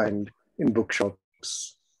would find in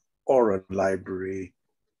bookshops or a library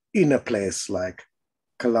in a place like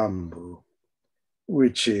Colombo,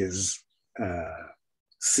 which is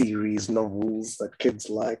series novels that kids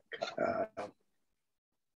like,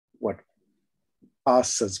 what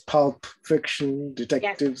us as pulp fiction,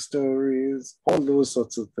 detective stories, all those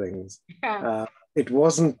sorts of things. Yeah. It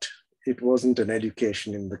wasn't an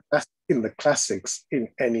education in the classics in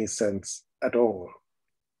any sense at all.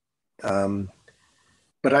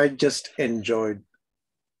 But I just enjoyed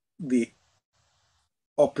the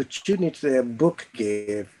opportunity a book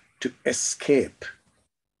gave to escape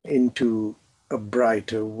into a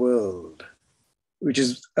brighter world, which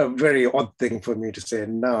is a very odd thing for me to say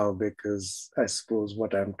now, because I suppose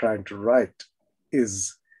what I'm trying to write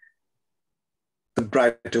is the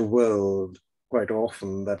brighter world quite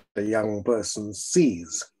often that a young person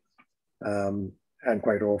sees. And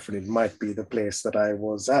quite often it might be the place that I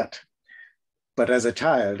was at. But as a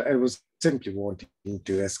child, I was simply wanting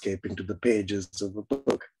to escape into the pages of a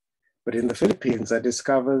book. But in the Philippines, I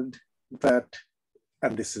discovered that,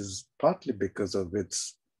 and this is partly because of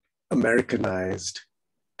its Americanized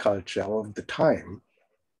culture of the time,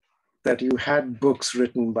 that you had books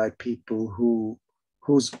written by people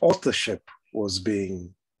whose authorship was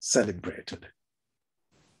being celebrated.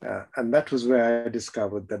 And that was where I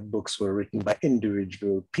discovered that books were written by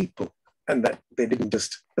individual people and that they didn't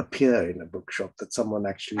just appear in a bookshop, that someone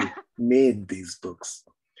actually made these books.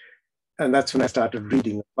 And that's when I started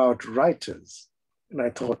reading about writers. And I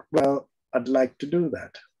thought, well, I'd like to do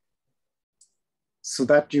that. So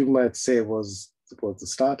that, you might say, was the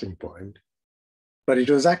starting point. But it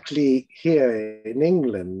was actually here in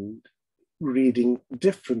England reading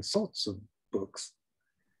different sorts of books,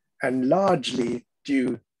 and largely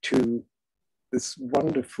due to this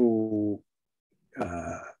wonderful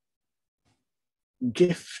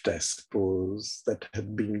gift, I suppose, that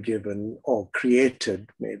had been given or created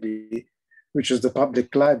maybe, which was the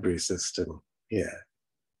public library system here,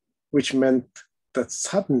 which meant that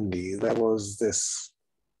suddenly there was this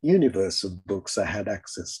universe of books I had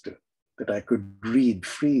access to that I could read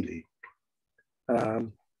freely.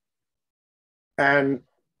 And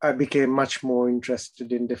I became much more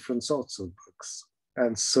interested in different sorts of books.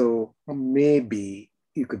 And so maybe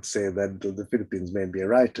you could say that the Philippines made me a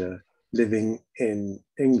writer. Living in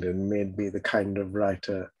England made me the kind of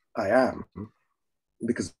writer I am,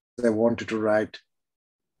 because I wanted to write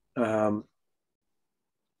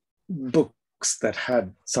books that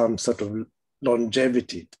had some sort of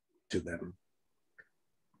longevity to them.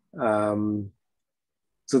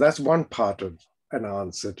 So that's one part of an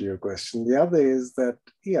answer to your question. The other is that,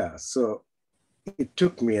 yeah, so it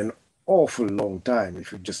took me an awful long time,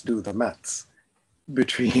 if you just do the maths,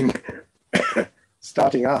 between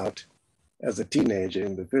starting out as a teenager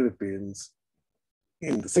in the Philippines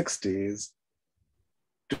in the 60s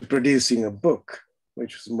to producing a book,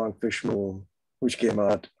 which was Monkfish Moon, which came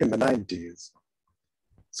out in the 90s.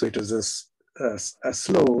 So it was a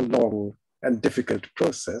slow, long, and difficult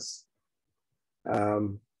process.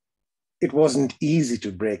 It wasn't easy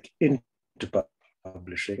to break into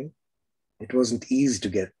publishing. It wasn't easy to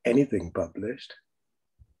get anything published.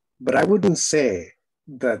 But I wouldn't say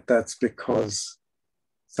that that's because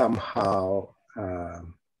somehow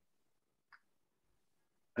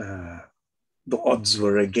the odds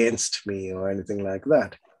were against me or anything like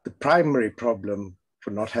that. The primary problem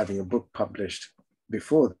for not having a book published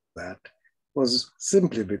before that was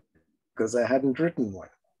simply because I hadn't written one.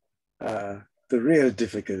 The real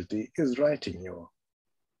difficulty is writing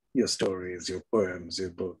your stories, your poems, your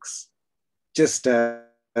books. Just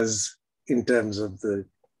as in terms of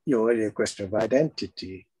your earlier question of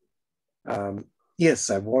identity, yes,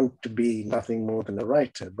 I want to be nothing more than a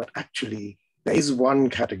writer, but actually there is one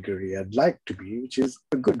category I'd like to be, which is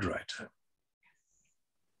a good writer.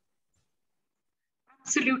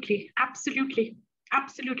 Absolutely, absolutely,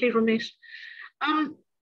 absolutely, Romesh.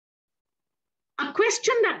 A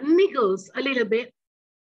question that niggles a little bit,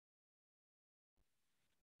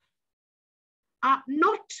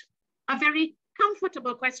 not a very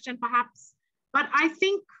comfortable question perhaps, but I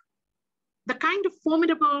think the kind of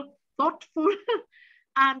formidable, thoughtful,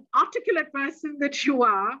 and articulate person that you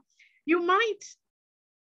are, you might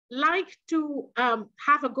like to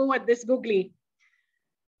have a go at this googly.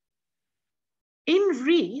 In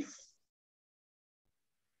Reef,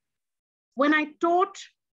 when I taught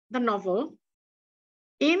the novel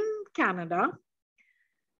in Canada,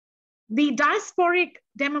 the diasporic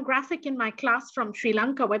demographic in my class from Sri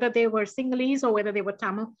Lanka, whether they were Sinhalese or whether they were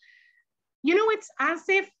Tamil, you know, it's as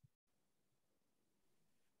if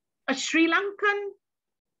a Sri Lankan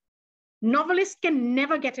novelist can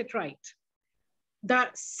never get it right. The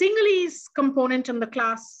Sinhalese component in the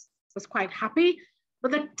class was quite happy,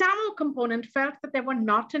 but the Tamil component felt that there were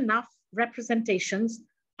not enough representations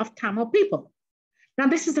of Tamil people. Now,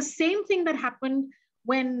 this is the same thing that happened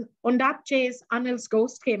when Ondaatje's Anil's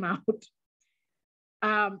Ghost came out.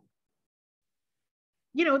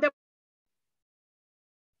 You know,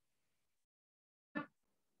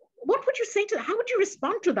 what would you say to that? How would you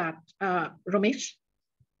respond to that, Romesh?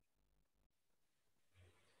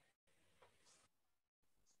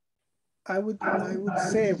 I would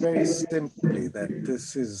say very simply that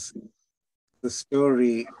the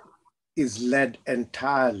story is led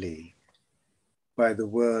entirely by the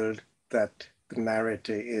world that the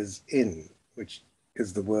narrator is in, which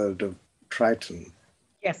is the world of Triton.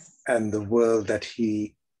 Yes. And the world that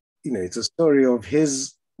he, you know, it's a story of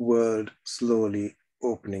his world slowly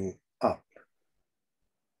opening up.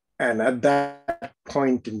 And at that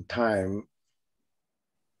point in time,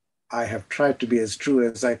 I have tried to be as true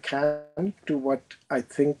as I can to what I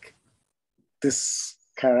think this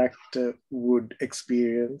character would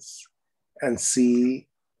experience and see,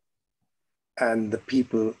 and the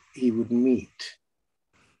people he would meet.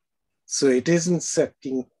 So it isn't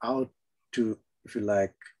setting out to, if you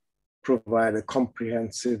like, provide a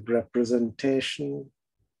comprehensive representation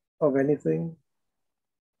of anything.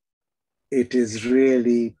 it is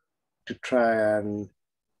really to try and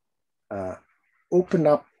open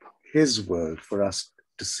up his world for us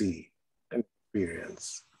to see and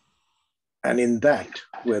experience. And in that,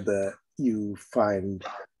 whether you find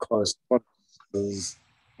correspondences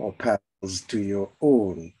or parallels to your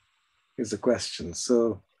own is a question.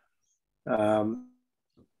 So I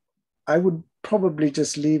would probably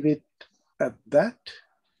just leave it at that.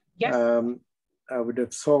 Yes. I would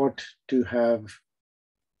have thought to have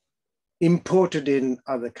imported in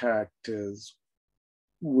other characters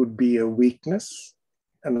would be a weakness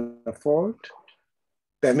and a fault.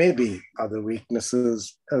 There may be other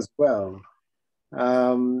weaknesses as well.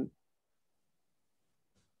 And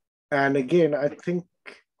again, I think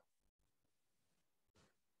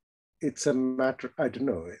it's a matter, I don't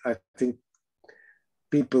know, I think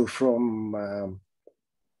people from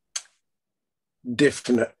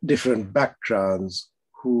different backgrounds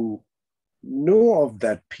who know of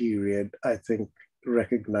that period, I think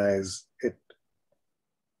recognize it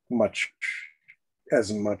much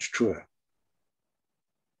truer.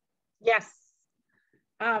 Yes.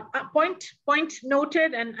 Point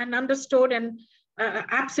noted and understood, and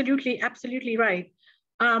absolutely right.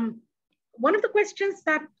 One of the questions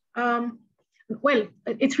that, well,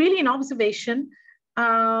 it's really an observation,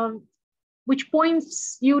 which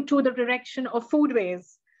points you to the direction of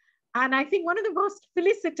foodways. And I think one of the most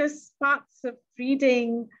felicitous parts of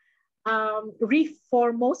reading Reef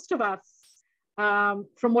for most of us,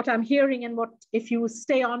 from what I'm hearing and what, if you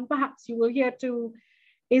stay on, perhaps you will hear too,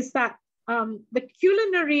 is that the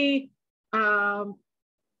culinary,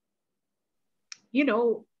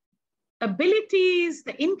 abilities,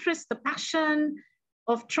 the interest, the passion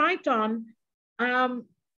of Triton,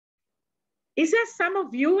 is there some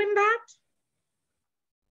of you in that?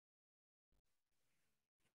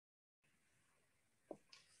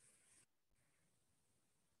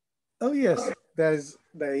 Oh yes, there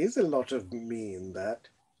is a lot of me in that.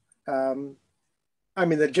 I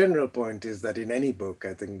mean, the general point is that in any book,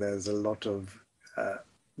 I think there's a lot of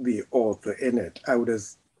the author in it. I would have,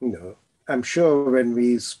 I'm sure when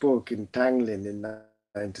we spoke in Tanglin in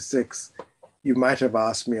 '96, you might have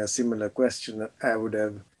asked me a similar question. I would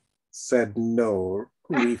have said, no,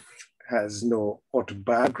 Reef has no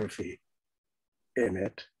autobiography in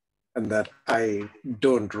it, and that I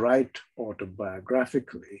don't write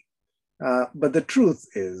autobiographically. But the truth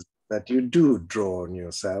is that you do draw on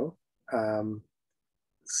yourself.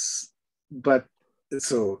 But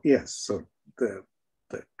so, yes, so the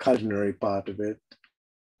culinary part of it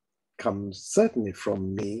comes certainly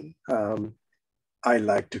from me. I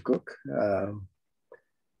like to cook.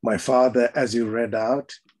 My father, as you read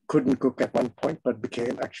out, couldn't cook at one point, but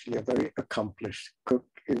became actually a very accomplished cook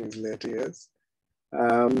in his later years.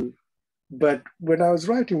 But when I was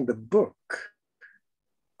writing the book,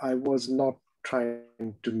 I was not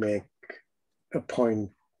trying to make a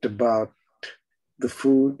point about the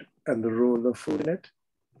food and the role of food in it.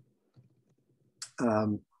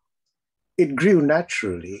 It grew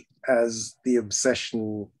naturally as the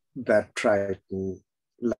obsession that Triton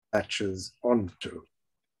latches onto.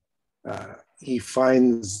 He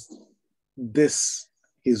finds this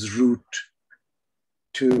his route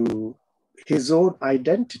to his own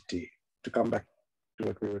identity, to come back to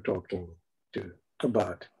what we were talking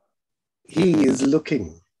about. He is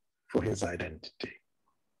looking for his identity,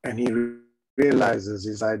 and he realizes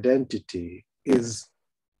his identity is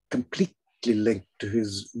completely linked to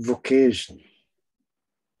his vocation.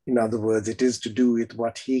 In other words, it is to do with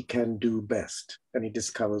what he can do best, and he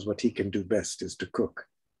discovers what he can do best is to cook.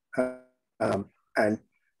 And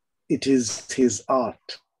it is his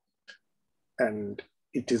art, and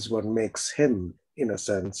it is what makes him, in a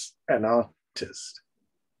sense, an artist.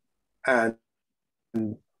 And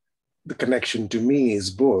the connection to me is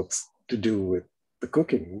both to do with the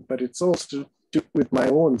cooking, but it's also to do with my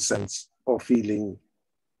own sense of feeling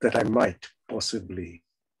that I might possibly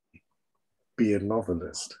be a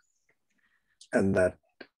novelist, and that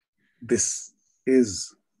this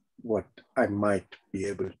is what I might be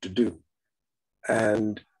able to do.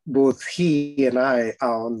 And both he and I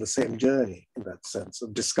are on the same journey in that sense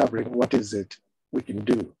of discovering what is it we can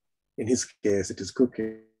do. In his case, it is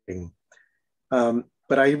cooking.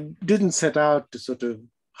 But I didn't set out to sort of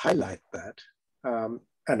highlight that.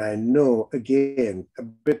 And I know, again, a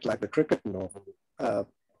bit like the cricket novel,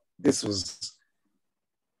 this was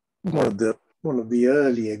one of the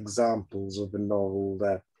early examples of a novel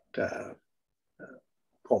that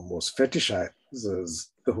almost fetishizes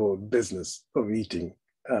the whole business of eating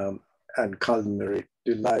and culinary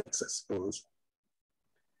delights, I suppose.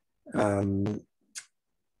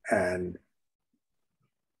 And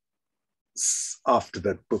after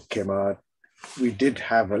that book came out, we did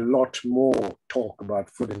have a lot more talk about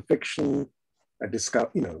food and fiction. I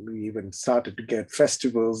discovered, we even started to get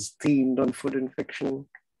festivals themed on food and fiction.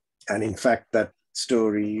 And in fact, that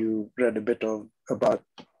story you read a bit of about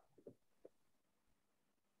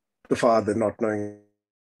the father not knowing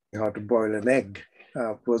how to boil an egg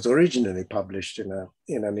was originally published in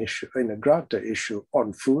a Granta issue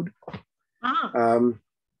on food.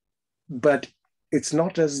 But it's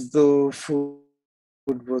not as though food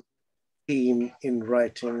was theme in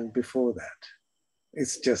writing before that.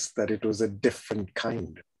 It's just that it was a different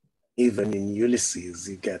kind. Even in Ulysses,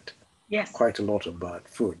 you get quite a lot about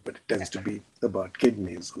food, but it tends to be about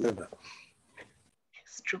kidneys, liver.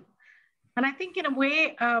 It's true. And I think in a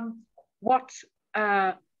way, what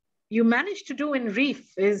you managed to do in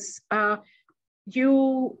Reef is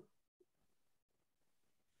you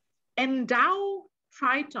endow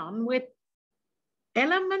Triton with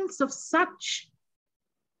elements of such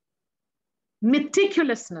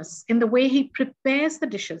meticulousness in the way he prepares the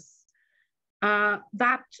dishes,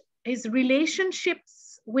 that his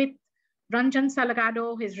relationships with Ranjan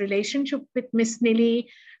Salgado, his relationship with Miss Nili,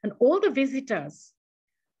 and all the visitors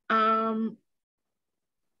are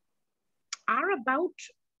about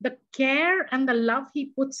the care and the love he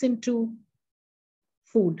puts into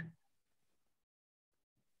food.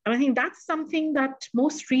 And I think that's something that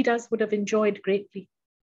most readers would have enjoyed greatly.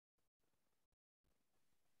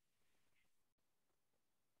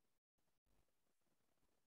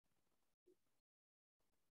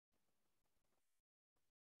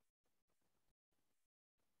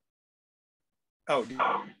 Oh,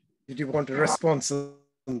 did you want a response on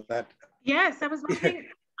that? Yes, I was wondering.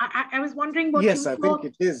 I was wondering what. Yes, I think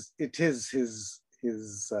it is. It is his.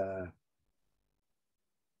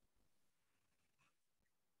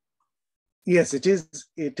 Yes, it is.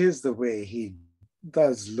 It is the way he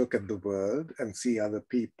does look at the world and see other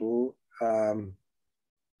people. But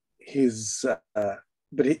his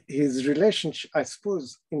relationship, I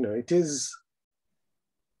suppose, it is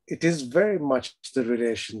very much the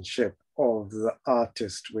relationship of the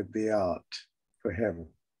artist with the art for him,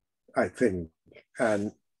 I think.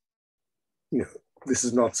 And, this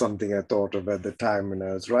is not something I thought of at the time when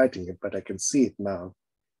I was writing it, but I can see it now.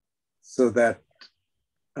 So that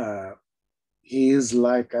he is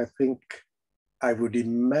like, I think, I would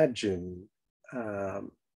imagine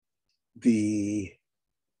the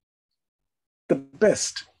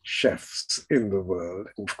best chefs in the world.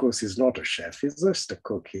 And of course, he's not a chef, he's just a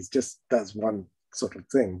cook. He just does one sort of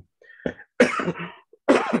thing.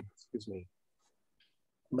 Excuse me.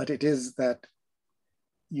 But it is that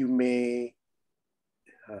you may,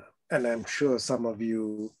 and I'm sure some of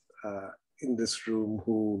you in this room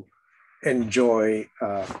who enjoy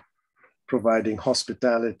providing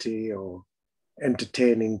hospitality or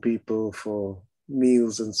entertaining people for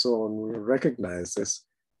meals and so on will recognize this.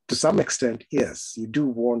 To some extent, yes, you do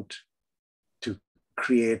want to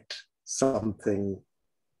create something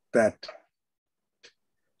that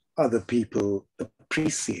other people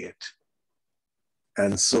appreciate.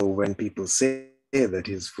 And so when people say that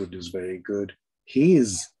his food is very good, he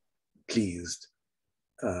is pleased.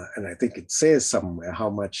 And I think it says somewhere how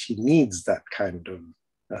much he needs that kind of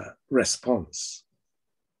response.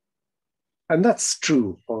 And that's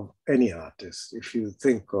true of any artist. If you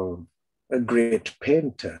think of a great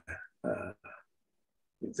painter,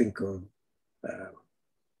 you think of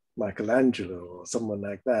Michelangelo or someone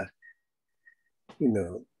like that,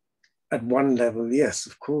 at one level, yes,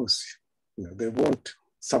 of course, they want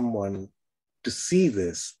someone to see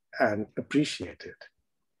this and appreciate it.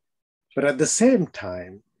 But at the same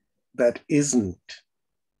time, that isn't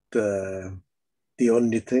the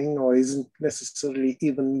only thing, or isn't necessarily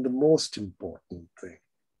even the most important thing.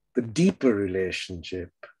 The deeper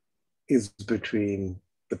relationship is between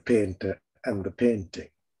the painter and the painting,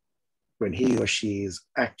 when he or she is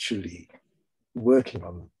actually working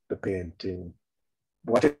on the painting.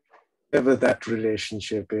 Whatever that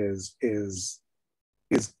relationship is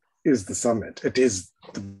the summit. It is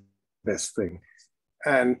the best thing.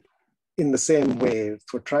 And in the same way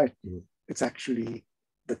for Triton, it's actually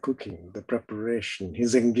the cooking, the preparation,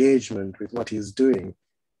 his engagement with what he's doing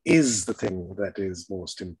is the thing that is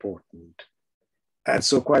most important. And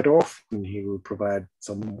so quite often he will provide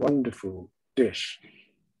some wonderful dish,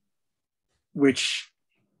 which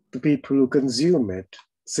the people who consume it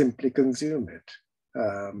simply consume it.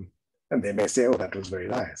 And they may say, oh, that was very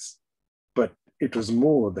nice. But it was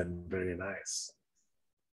more than very nice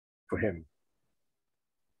for him.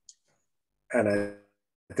 And I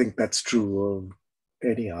think that's true of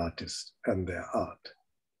any artist and their art.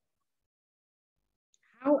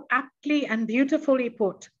 How aptly and beautifully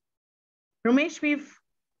put. Romesh, we've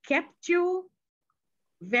kept you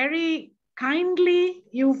very kindly.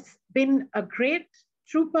 You've been a great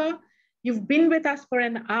trooper. You've been with us for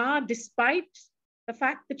an hour, despite the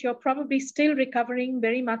fact that you're probably still recovering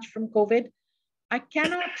very much from COVID. I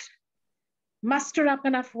cannot muster up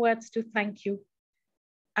enough words to thank you.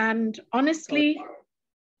 And honestly,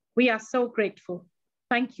 we are so grateful.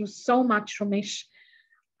 Thank you so much, Romesh.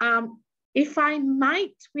 If I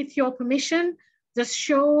might, with your permission, just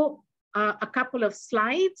show a couple of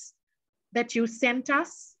slides that you sent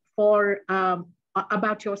us for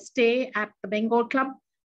about your stay at the Bengal Club.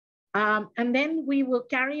 And then we will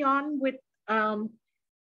carry on with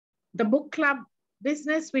the book club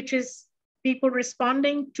business, which is people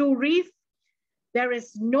responding to Reef. There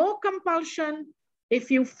is no compulsion. If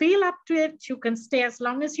you feel up to it, you can stay as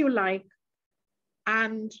long as you like.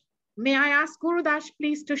 And may I ask Gurudash,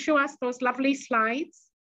 please, to show us those lovely slides?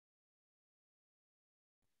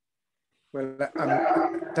 Well,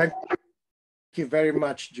 thank you very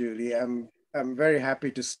much, Julie. I'm very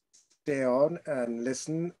happy to stay on and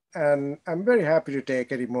listen. And I'm very happy to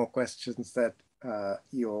take any more questions that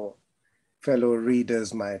your fellow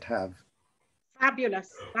readers might have.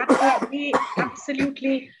 Fabulous. That would be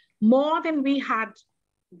absolutely more than we had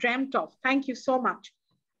dreamt of. Thank you so much.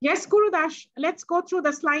 Yes, Gurudash, let's go through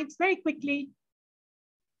the slides very quickly.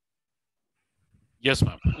 Yes,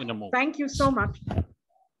 ma'am, in a moment. Thank you so much.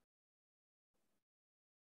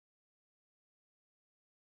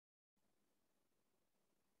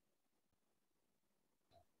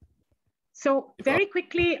 So very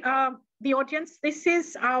quickly, the audience, this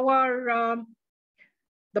is our,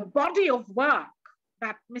 the body of work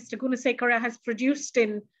that Mr. Gunesekera has produced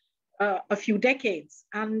in a few decades.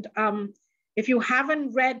 And if you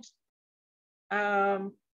haven't read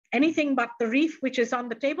anything but The Reef, which is on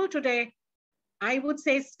the table today, I would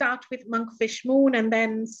say start with Monkfish Moon and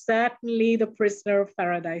then certainly The Prisoner of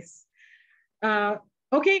Paradise.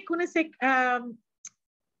 Okay,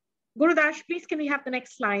 Gurudash, please can we have the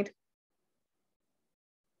next slide?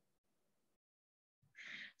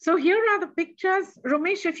 So here are the pictures.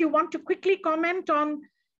 Romesh, if you want to quickly comment on,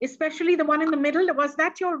 especially the one in the middle, was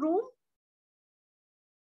that your room?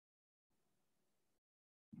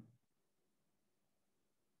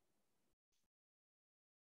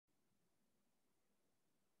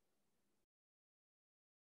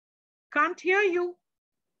 Can't hear you.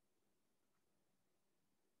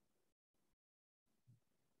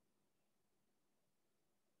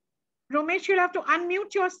 Romesh, you'll have to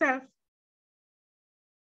unmute yourself.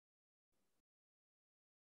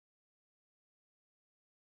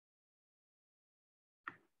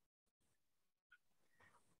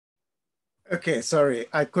 Okay, sorry,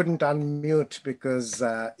 I couldn't unmute because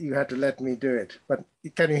you had to let me do it. But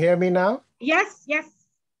can you hear me now? Yes, yes.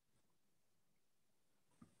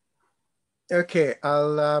 Okay,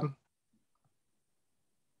 I'll,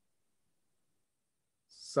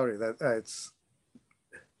 sorry, it's,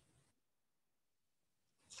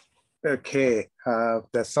 okay,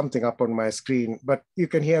 there's something up on my screen, but you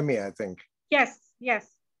can hear me, I think. Yes, yes.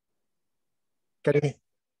 Can you?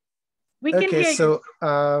 We can hear so,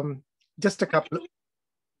 you. just a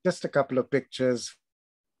couple of pictures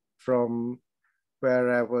from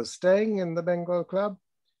where I was staying in the Bengal Club.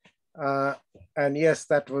 And yes,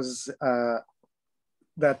 that was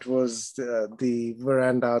the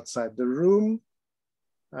veranda outside the room.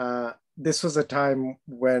 This was a time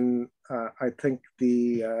when I think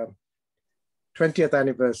the 20th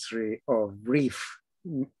anniversary of Reef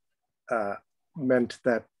meant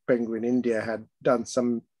that Penguin India had done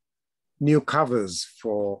some new covers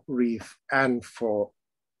for Reef and for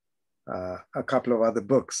a couple of other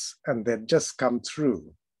books, and they'd just come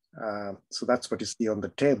through. So that's what you see on the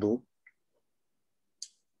table.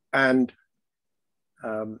 And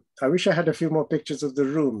I wish I had a few more pictures of the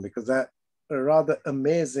room, because that rather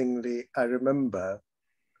amazingly, I remember,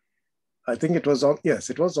 I think it was on, yes,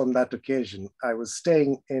 it was on that occasion. I was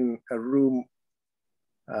staying in a room,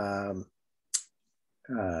 I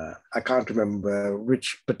can't remember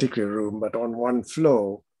which particular room, but on one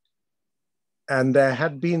floor. And there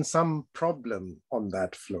had been some problem on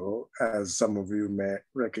that floor, as some of you may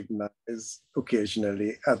recognize.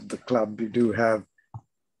 Occasionally at the club, we do have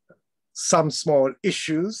some small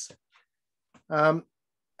issues.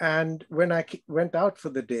 And when I went out for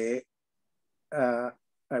the day, I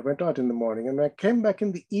went out in the morning, and when I came back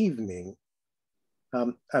in the evening,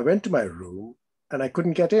 I went to my room and I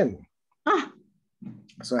couldn't get in. Ah.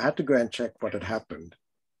 So I had to go and check what had happened.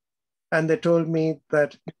 And they told me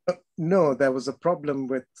that, no, there was a problem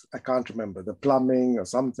with, I can't remember, the plumbing or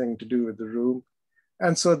something to do with the room.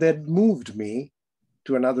 And so they'd moved me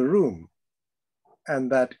to another room.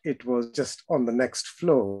 and that it was just on the next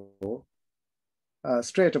floor,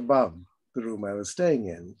 straight above the room I was staying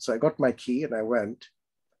in. So I got my key and I went,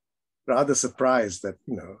 rather surprised that,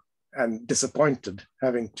 and disappointed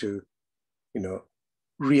having to,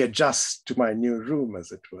 readjust to my new room,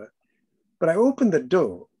 as it were. But I opened the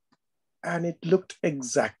door and it looked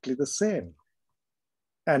exactly the same.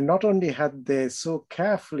 And not only had they so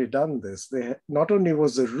carefully done this, not only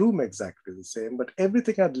was the room exactly the same, but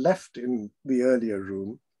everything I'd left in the earlier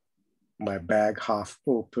room, my bag half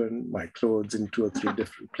open, my clothes in 2 or 3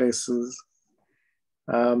 different places,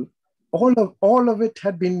 all of it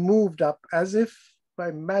had been moved up as if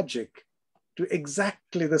by magic to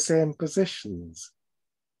exactly the same positions.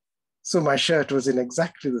 So my shirt was in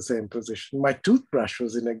exactly the same position. My toothbrush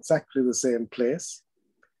was in exactly the same place,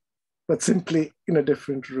 but simply in a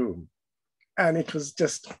different room. And it was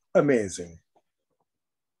just amazing.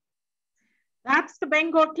 That's the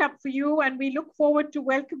Bengal Club for you. And we look forward to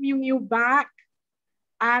welcoming you back.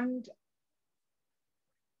 And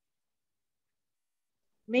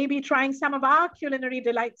maybe trying some of our culinary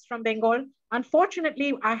delights from Bengal.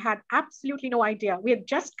 Unfortunately, I had absolutely no idea. We had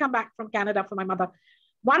just come back from Canada for my mother.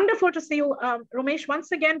 Wonderful to see you, Romesh.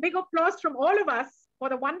 Once again, big applause from all of us for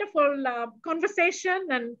the wonderful conversation.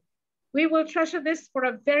 And we will treasure this for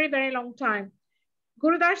a very, very long time.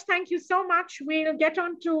 Gurudas, thank you so much. We'll get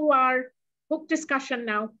on to our book discussion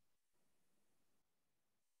now.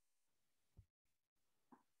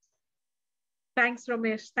 Thanks,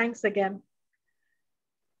 Romesh. Thanks again.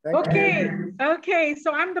 Okay,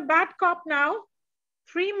 so I'm the bad cop now.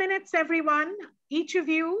 3 minutes, everyone, each of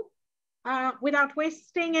you. Without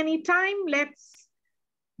wasting any time, let's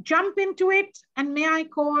jump into it. And may I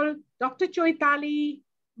call Dr. Choitali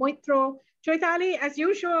Moitro. Choitali, as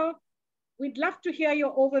usual, we'd love to hear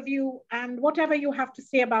your overview and whatever you have to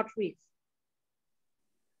say about Reef.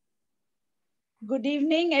 Good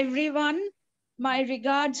evening, everyone. My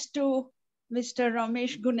regards to Mr.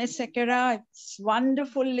 Romesh Gunesekera. It's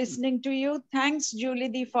wonderful listening to you. Thanks,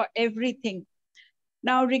 Julie, for everything.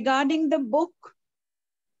 Now, regarding the book,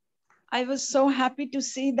 I was so happy to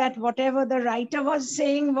see that whatever the writer was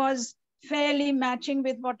saying was fairly matching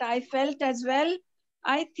with what I felt as well.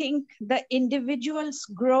 I think the individual's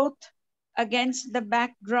growth against the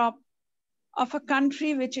backdrop of a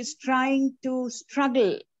country which is trying to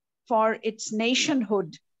struggle for its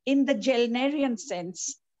nationhood in the Gelnerian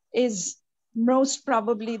sense is most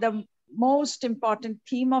probably the most important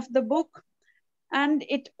theme of the book. And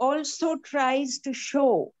it also tries to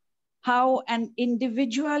show how an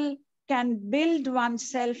individual can build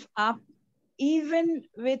oneself up even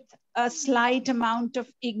with a slight amount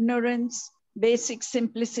of ignorance, basic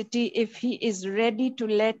simplicity, if he is ready to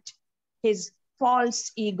let his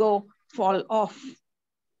false ego fall off.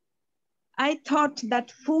 I thought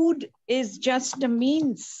that food is just a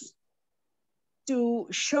means to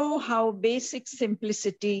show how basic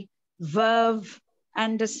simplicity, verve,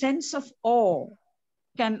 and a sense of awe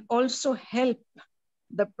can also help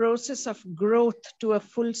the process of growth to a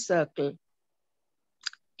full circle.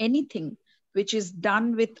 Anything which is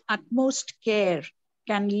done with utmost care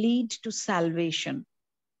can lead to salvation.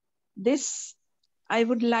 This I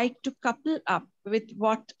would like to couple up with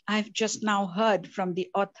what I've just now heard from the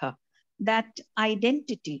author, that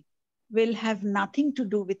identity will have nothing to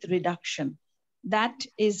do with reduction. That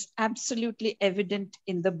is absolutely evident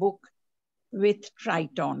in the book with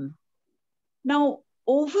Triton. Now,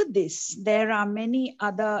 over this, there are many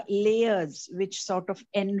other layers which sort of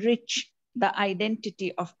enrich the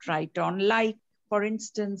identity of Triton, like, for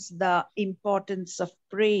instance, the importance of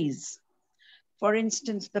praise, for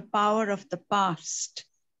instance, the power of the past,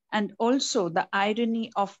 and also the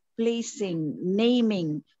irony of placing,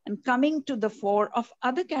 naming, and coming to the fore of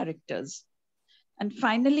other characters. And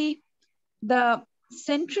finally, the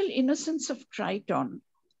central innocence of Triton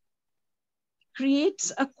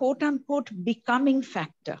creates a quote-unquote becoming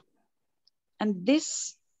factor. And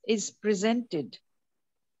this is presented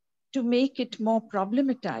to make it more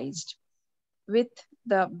problematized with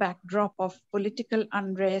the backdrop of political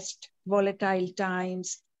unrest, volatile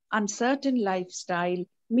times, uncertain lifestyle,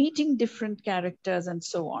 meeting different characters, and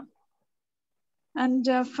so on. And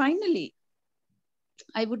finally,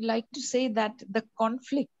 I would like to say that the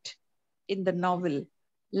conflict in the novel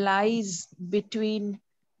lies between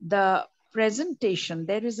the presentation.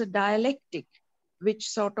 There is a dialectic which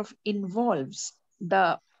sort of involves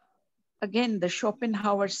again, the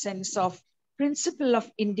Schopenhauer sense of principle of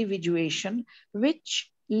individuation,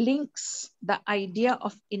 which links the idea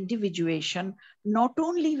of individuation not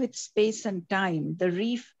only with space and time. The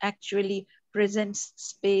Reef actually presents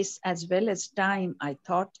space as well as time, I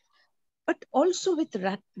thought, but also with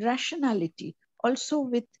rationality also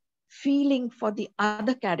with feeling for the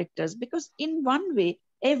other characters, because in one way,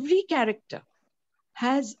 every character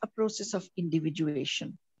has a process of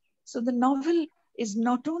individuation. So the novel is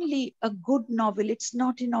not only a good novel, it's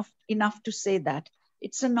not enough to say that.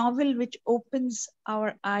 It's a novel which opens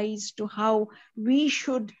our eyes to how we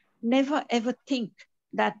should never ever think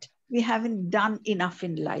that we haven't done enough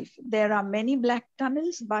in life. There are many black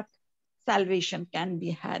tunnels, but salvation can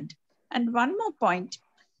be had. And one more point,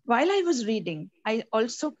 while I was reading, I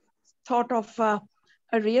also thought of a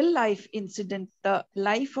real life incident, the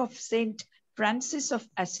life of Saint Francis of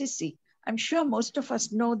Assisi. I'm sure most of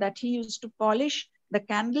us know that he used to polish the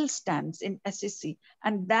candle stands in Assisi,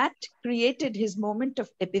 and that created his moment of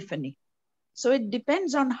epiphany. So it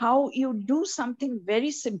depends on how you do something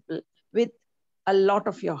very simple with a lot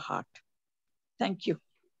of your heart. Thank you.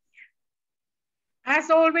 As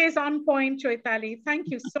always, on point, Choitali. Thank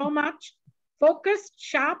you so much. Focused,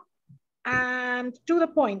 sharp, and to the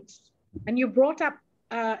point. And you brought up,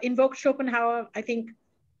 invoked Schopenhauer, I think,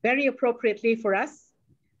 very appropriately for us.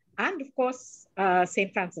 And of course,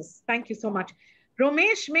 St. Francis. Thank you so much.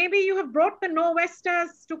 Romesh, maybe you have brought the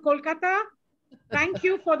no-westers to Kolkata. Thank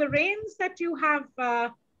you for the rains that you have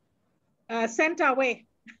sent our way.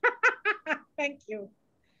 Thank you.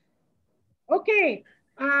 Okay,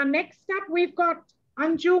 next up we've got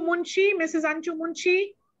Anju Munshi, Mrs. Anju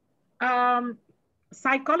Munshi,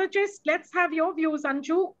 psychologist. Let's have your views,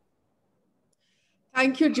 Anju.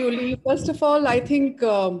 Thank you, Julie. First of all, I think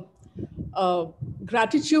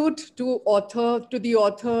gratitude to the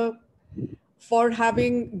author for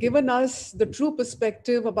having given us the true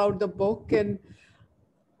perspective about the book. And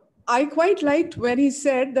I quite liked when he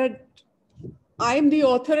said that I'm the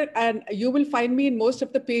author and you will find me in most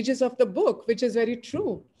of the pages of the book, which is very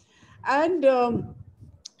true. And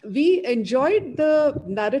we enjoyed the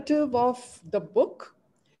narrative of the book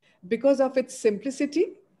because of its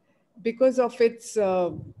simplicity, because of its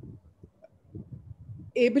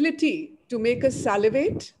ability to make us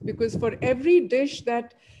salivate, because for every dish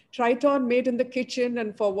that Triton made in the kitchen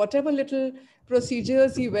and for whatever little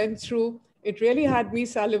procedures he went through, it really had me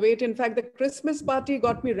salivate. In fact, the Christmas party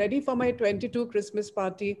got me ready for my 22 Christmas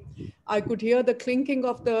party. I could hear the clinking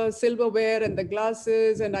of the silverware and the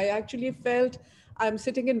glasses, and I actually felt I'm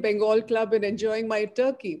sitting in Bengal Club and enjoying my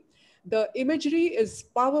turkey. The imagery is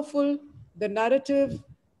powerful. The narrative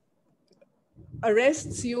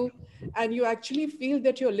arrests you, and you actually feel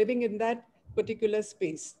that you're living in that particular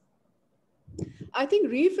space. I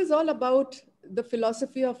think Reef is all about the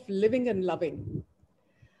philosophy of living and loving,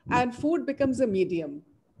 and food becomes a medium.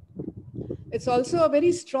 It's also a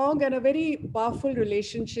very strong and a very powerful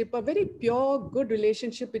relationship, a very pure, good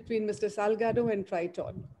relationship between Mr. Salgado and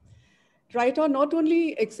Triton. Triton not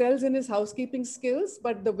only excels in his housekeeping skills,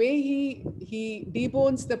 but the way he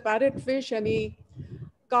debones the parrotfish and he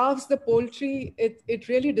carves the poultry, it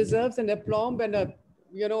really deserves an aplomb and a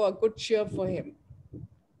good cheer for him.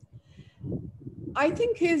 I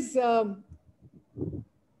think his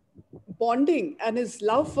bonding and his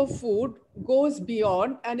love for food goes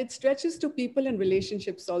beyond, and it stretches to people and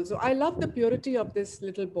relationships also. I love the purity of this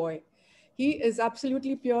little boy. He is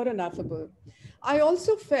absolutely pure and affable. I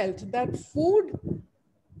also felt that food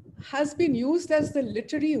has been used as the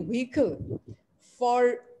literary vehicle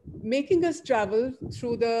for making us travel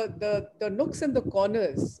through the nooks and the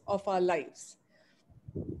corners of our lives.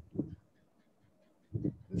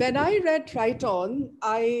 When I read Triton,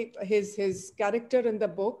 his character in the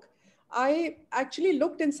book, I actually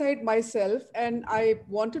looked inside myself and I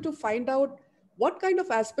wanted to find out what kind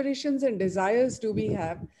of aspirations and desires do we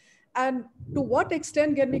have, and to what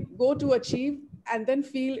extent can we go to achieve and then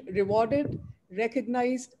feel rewarded,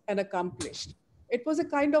 recognized, and accomplished. It was a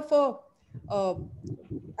kind of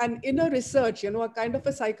an inner research, a kind of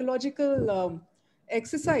a psychological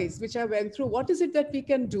exercise which I went through. What is it that we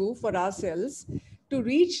can do for ourselves to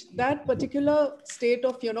reach that particular state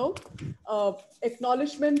of,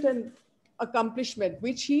 acknowledgement and accomplishment,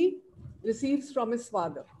 which he receives from his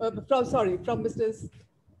father, from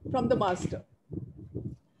the master.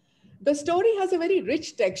 The story has a very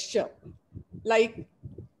rich texture, like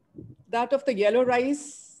that of the yellow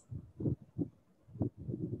rice.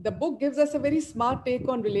 The book gives us a very smart take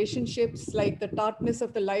on relationships, like the tartness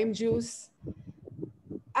of the lime juice.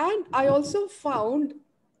 And I also found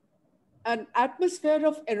an atmosphere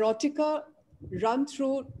of erotica run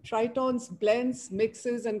through Triton's blends,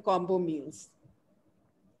 mixes, and combo meals.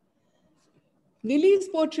 Nili's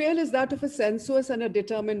portrayal is that of a sensuous and a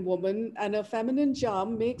determined woman, and a feminine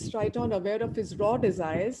charm makes Triton aware of his raw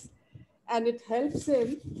desires, and it helps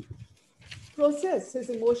him process his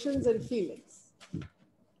emotions and feelings.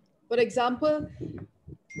 For example,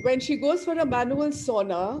 When she goes for a manual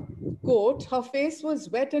sauna, quote, her face was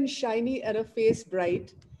wet and shiny and her face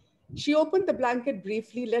bright. She opened the blanket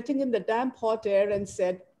briefly, letting in the damp hot air and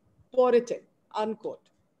said, pour it in, unquote.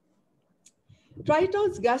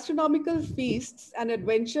 Triton's gastronomical feasts and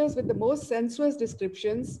adventures with the most sensuous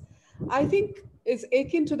descriptions, I think, is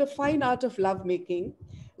akin to the fine art of lovemaking,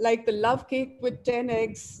 like the love cake with 10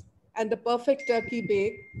 eggs and the perfect turkey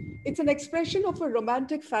bake. It's an expression of a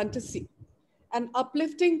romantic fantasy, an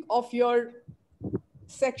uplifting of your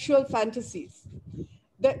sexual fantasies.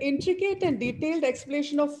 The intricate and detailed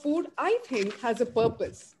explanation of food, I think, has a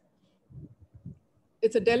purpose.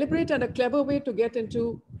 It's a deliberate and a clever way to get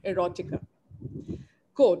into erotica.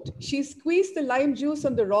 Quote, she squeezed the lime juice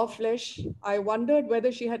on the raw flesh. I wondered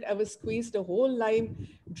whether she had ever squeezed a whole lime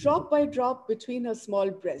drop by drop between her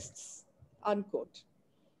small breasts, unquote.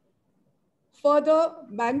 Further,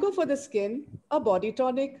 mango for the skin, a body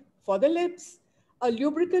tonic for the lips, a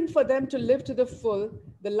lubricant for them to live to the full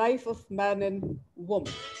the life of man and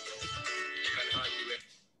woman.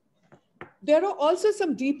 There are also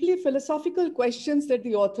some deeply philosophical questions that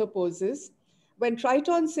the author poses. When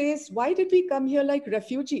Triton says, why did we come here like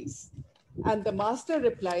refugees? And the master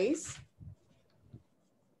replies,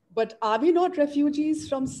 but are we not refugees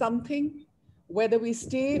from something? Whether we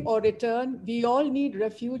stay or return, we all need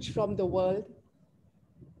refuge from the world.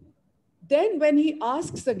 Then when he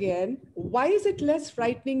asks again, why is it less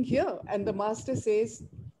frightening here? And the master says,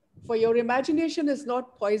 for your imagination is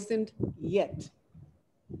not poisoned yet.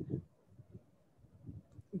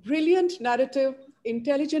 Brilliant narrative,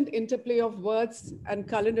 intelligent interplay of words and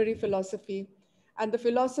culinary philosophy, and the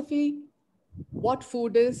philosophy, what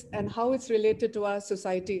food is and how it's related to our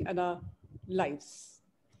society and our lives.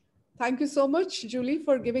 Thank you so much, Julie,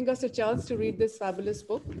 for giving us a chance to read this fabulous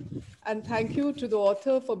book. And thank you to the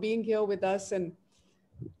author for being here with us and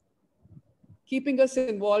keeping us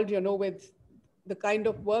involved, you know, with the kind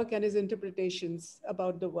of work and his interpretations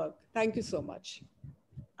about the work. Thank you so much.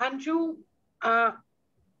 Anju,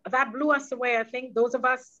 that blew us away. I think those of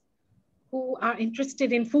us who are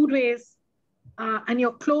interested in foodways and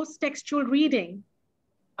your close textual reading,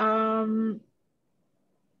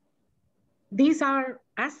 these are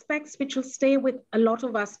aspects which will stay with a lot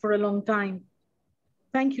of us for a long time.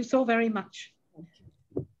 Thank you so very much.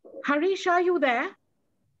 Harish, are you there?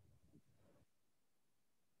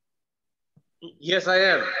 Yes, I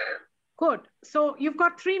am. Good. So you've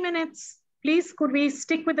got 3 minutes. Please, could we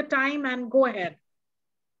stick with the time and go ahead?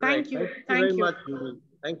 Thank you. Thank you very much, Julie.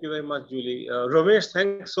 Thank you very much, Julie. Romesh,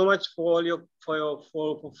 thanks so much for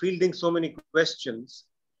for fielding so many questions.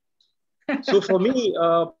 So for me,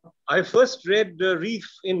 I first read Reef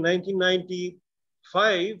in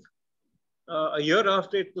 1995, a year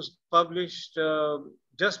after it was published,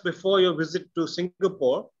 just before your visit to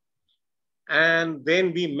Singapore. And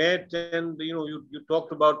then we met and you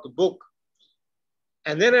talked about the book.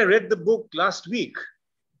 And then I read the book last week.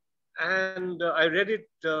 And I read it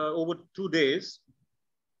over 2 days.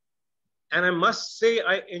 And I must say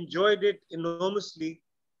I enjoyed it enormously.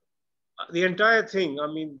 The entire thing, I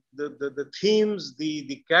mean, the themes,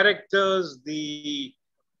 the characters, the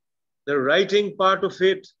writing part of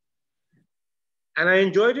it. And I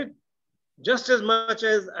enjoyed it just as much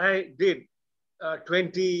as I did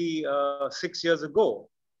 26 years ago.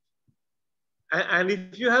 And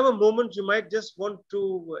if you have a moment, you might just want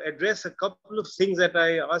to address a couple of things that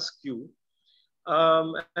I ask you.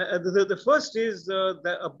 The first is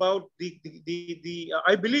about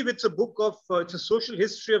I believe it's a book of, it's a social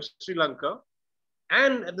history of Sri Lanka,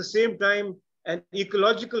 and at the same time, an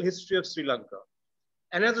ecological history of Sri Lanka.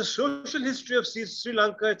 And as a social history of Sri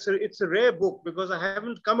Lanka, it's a rare book because I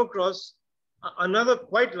haven't come across another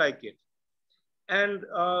quite like it. And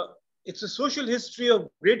it's a social history of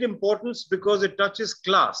great importance because it touches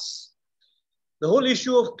class. The whole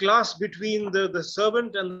issue of class between the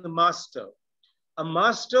servant and the master. A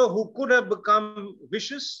master who could have become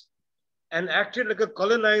vicious and acted like a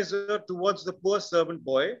colonizer towards the poor servant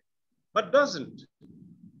boy, but doesn't.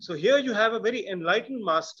 So here you have a very enlightened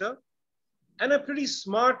master and a pretty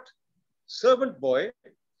smart servant boy.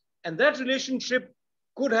 And that relationship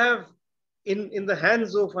could have, in the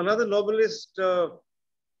hands of another novelist,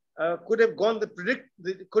 could have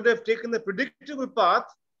taken the predictable path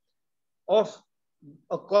of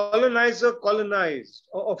a colonizer colonized,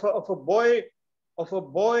 of a boy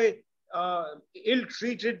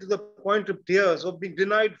ill-treated to the point of tears, or being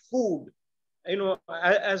denied food,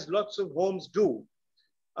 as lots of homes do.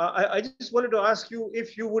 I just wanted to ask you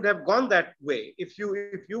if you would have gone that way, if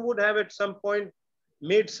you would have at some point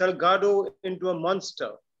made Salgado into a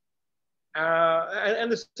monster,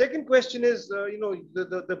 And the second question is,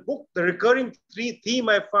 the book, the recurring theme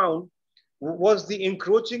I found was the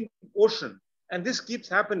encroaching ocean. And this keeps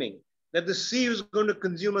happening, that the sea is going to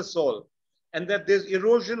consume us all, and that there's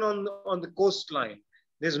erosion on the coastline.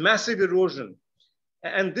 There's massive erosion.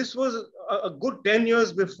 And this was a good 10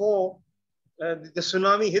 years before the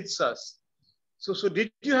tsunami hits us. So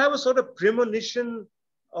did you have a sort of premonition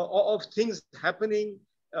of things happening?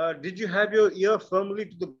 Did you have your ear firmly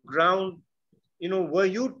to the ground? Were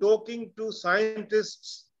you talking to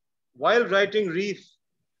scientists while writing Reef?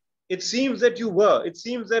 It seems that you were. It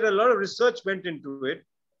seems that a lot of research went into it,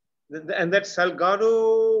 and that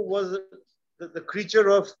Salgado was the creature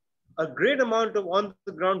of a great amount of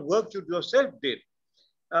on-the-ground work you yourself did.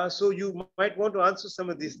 So you might want to answer some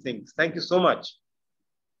of these things. Thank you so much.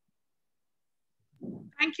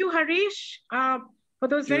 Thank you, Harish, for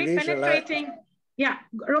those very penetrating. Yeah,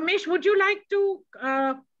 Romesh, would you like to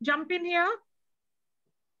jump in here?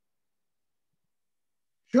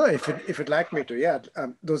 Sure, if you'd like me to, yeah.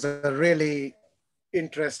 Those are really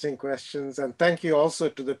interesting questions. And thank you also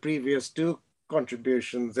to the previous two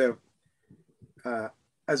contributions.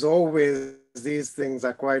 As always, these things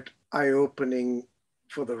are quite eye-opening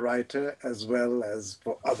for the writer as well as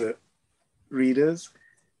for other readers.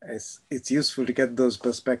 It's useful to get those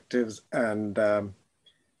perspectives, and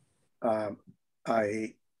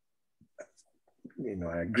I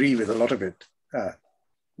agree with a lot of it.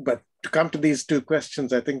 But to come to these two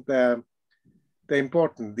questions, I think they're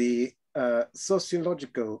important. The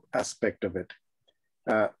sociological aspect of it.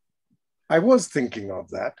 I was thinking of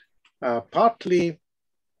that. Partly,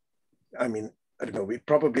 I mean, I don't know, we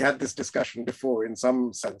probably had this discussion before in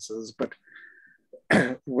some senses, but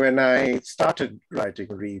when I started writing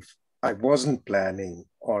Reef, I wasn't planning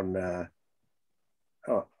on a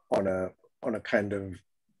kind of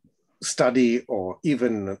study or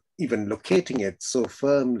even locating it so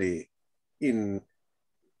firmly in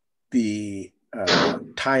the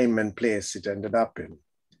time and place it ended up in.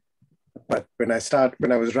 But when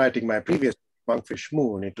I was writing my previous Monkfish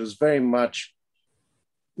Moon, it was very much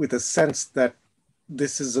with a sense that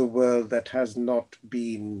this is a world that has not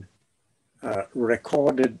been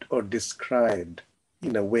recorded or described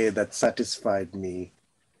in a way that satisfied me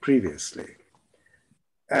previously.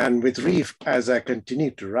 And with Reef, as I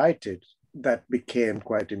continued to write it, that became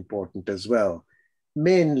quite important as well.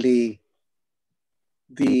 Mainly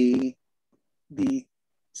the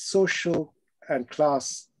social and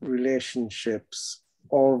class relationships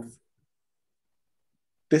of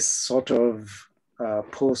this sort of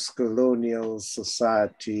post-colonial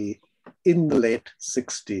society in the late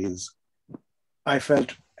 60s, I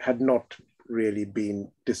felt had not really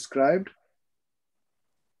been described.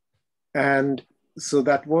 And so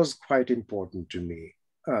that was quite important to me.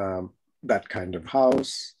 That kind of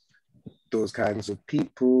house, those kinds of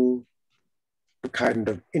people, the kind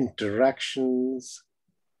of interactions,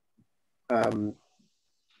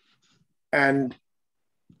 and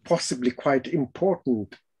possibly quite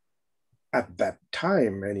important at that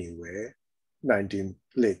time anyway, mid to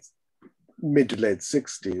late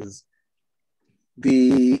 60s,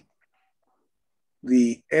 the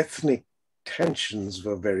ethnic tensions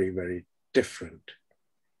were very, very different.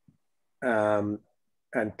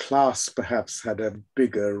 And class perhaps had a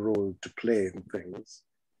bigger role to play in things,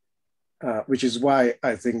 which is why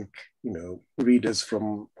I think, readers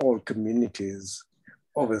from all communities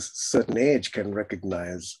of a certain age can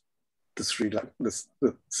recognize the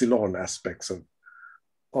Ceylon aspects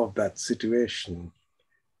of that situation.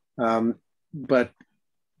 But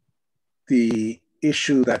the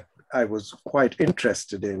issue that I was quite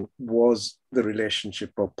interested in was the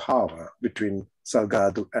relationship of power between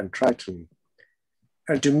Salgado and Triton.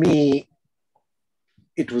 And to me,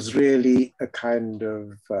 it was really a kind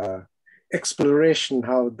of exploration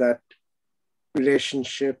how that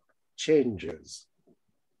relationship changes.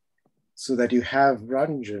 So that you have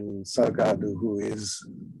Ranjan Salgado, who is,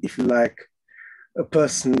 if you like, a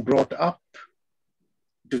person brought up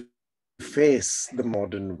to face the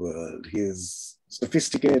modern world. He is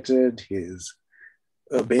sophisticated, he is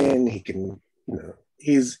urbane, he can,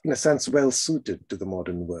 he's in a sense well-suited to the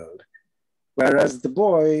modern world. Whereas the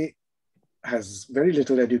boy has very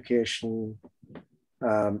little education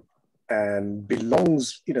and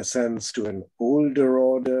belongs, in a sense, to an older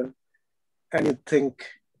order. And you think,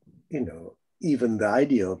 even the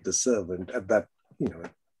idea of the servant at that,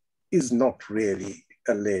 is not really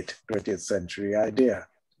a late 20th century idea,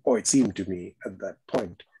 or it seemed to me at that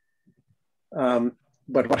point.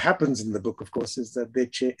 But what happens in the book, of course, is that they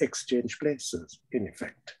exchange places, in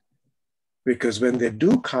effect. Because when they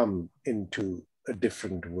do come into a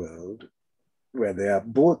different world, where they are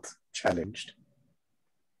both challenged.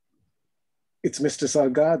 It's Mr.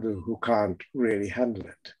 Salgado who can't really handle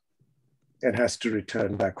it and has to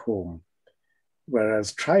return back home.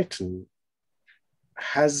 Whereas Triton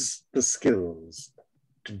has the skills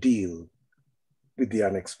to deal with the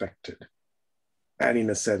unexpected and in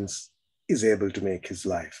a sense is able to make his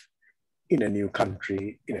life in a new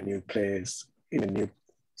country, in a new place, in a new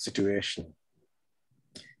situation.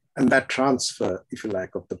 And that transfer, if you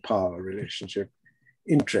like, of the power relationship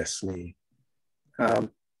interests me.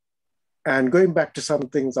 And going back to some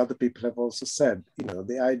things other people have also said, you know,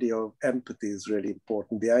 the idea of empathy is really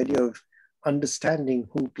important. The idea of understanding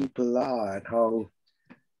who people are and how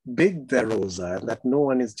big their roles are, and that no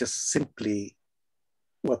one is just simply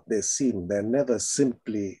what they seem. They're never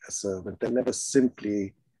simply a servant. They're never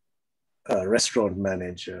simply a restaurant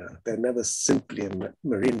manager. They're never simply a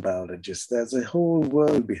marine biologist. There's a whole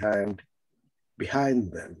world behind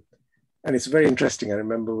them. And it's very interesting. I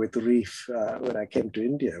remember with Reef, when I came to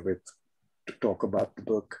India to talk about the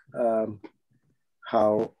book,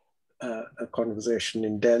 how a conversation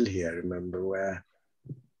in Delhi, I remember, where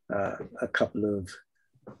a couple of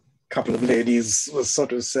ladies was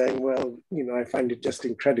sort of saying, well, you know, I find it just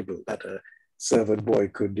incredible that a servant boy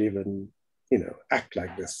could even, you know, act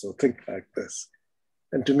like this or think like this.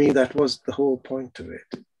 And to me, that was the whole point of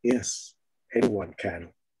it. Yes, anyone can.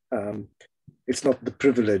 It's not the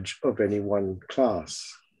privilege of any one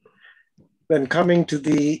class. Then coming to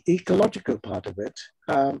the ecological part of it,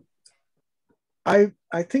 I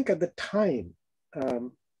think at the time,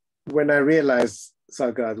 when I realized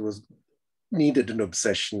Salgado needed an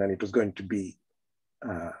obsession and it was going to be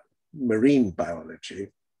marine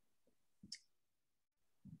biology,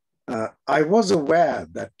 I was aware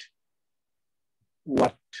that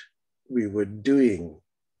what we were doing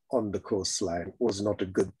on the coastline was not a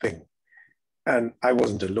good thing. And I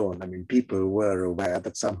wasn't alone. I mean, people were aware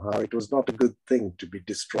that somehow it was not a good thing to be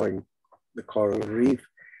destroying the coral reef.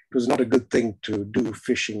 It was not a good thing to do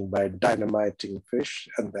fishing by dynamiting fish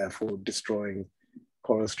and therefore destroying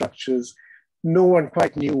coral structures. No one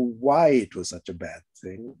quite knew why it was such a bad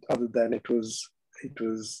thing, other than it was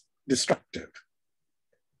destructive.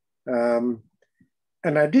 And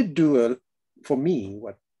I did do, for me,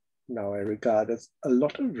 what now I regard as a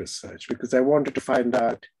lot of research, because I wanted to find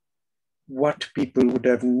out what people would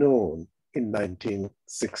have known in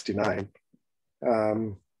 1969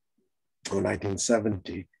 or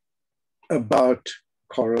 1970 about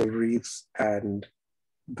coral reefs and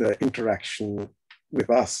the interaction with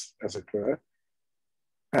us, as it were.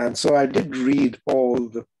 And so I did read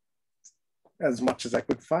as much as I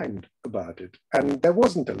could find about it. And there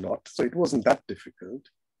wasn't a lot, so it wasn't that difficult.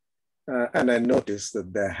 And I noticed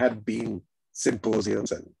that there had been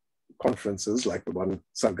symposiums and conferences like the one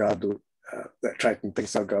Salgado, that Triton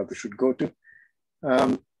thinks Salgado should go to,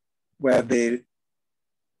 where they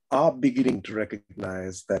are beginning to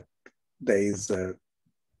recognize that there is a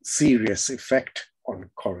serious effect on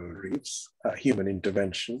coral reefs, human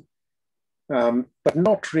intervention, but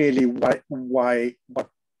not really what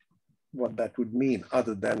that would mean,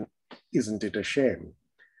 other than, isn't it a shame?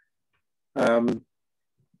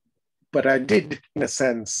 But I did, in a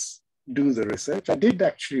sense, do the research. I did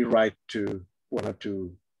actually write to one or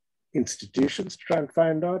two institutions to try and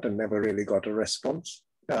find out, and never really got a response.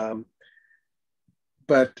 I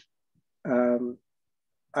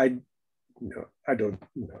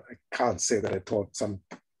can't say that I thought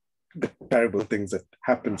the terrible things that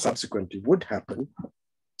happened subsequently would happen,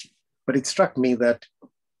 but it struck me that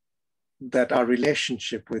our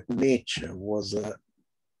relationship with nature was a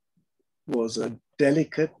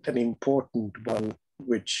delicate and important one,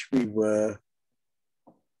 which we were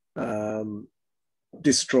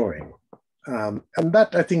destroying. And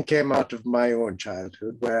that, I think, came out of my own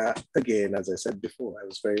childhood, where, again, as I said before, I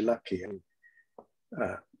was very lucky. And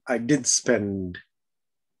I did spend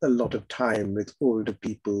a lot of time with older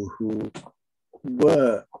people who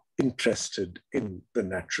were interested in the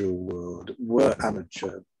natural world, were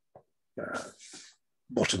amateur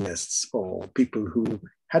botanists or people who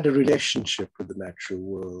had a relationship with the natural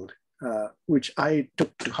world, which I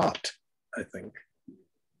took to heart, I think.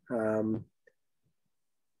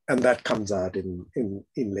 And that comes out in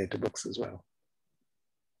later books as well.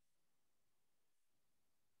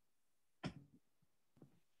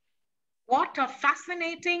 What a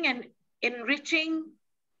fascinating and enriching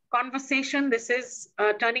conversation this is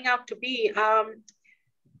turning out to be.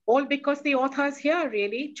 All because the author's here,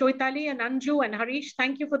 really. Choitali and Anju and Harish,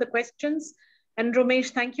 thank you for the questions. And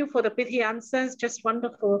Romesh, thank you for the pithy answers, just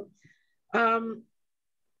wonderful. Anusuya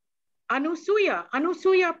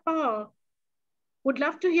Pa, would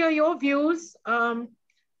love to hear your views.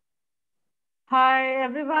 Hi,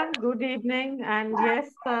 everyone. Good evening. And yes,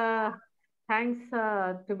 thanks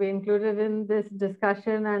to be included in this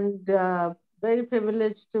discussion and very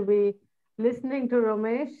privileged to be listening to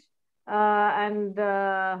Romesh and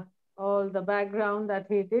all the background that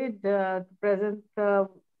he did to present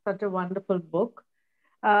such a wonderful book.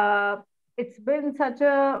 It's been such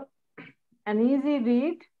an easy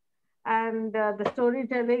read, and the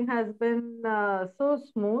storytelling has been so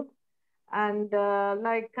smooth. And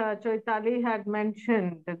like Choitali had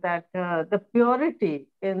mentioned, that the purity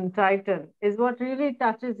in Triton is what really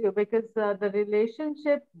touches you, because the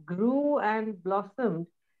relationship grew and blossomed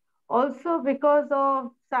also because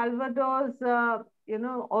of Salvador's,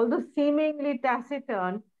 although seemingly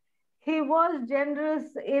taciturn, he was generous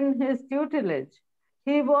in his tutelage.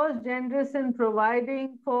 He was generous in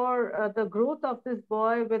providing for the growth of this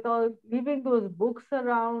boy, with all leaving those books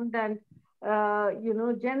around, and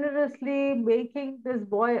generously making this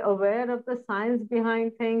boy aware of the science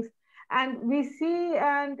behind things. And we see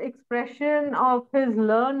an expression of his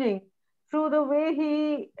learning through the way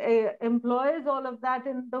he employs all of that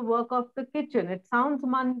in the work of the kitchen. It sounds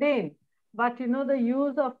mundane, but the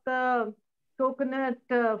use of the coconut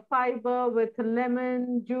fiber with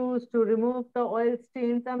lemon juice to remove the oil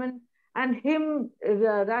stains. I mean, and him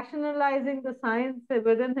rationalizing the science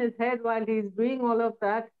within his head while he's doing all of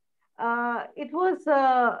that. It was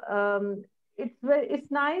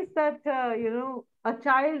it's nice that a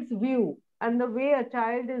child's view and the way a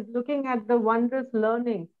child is looking at the wondrous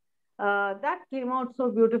learning that came out so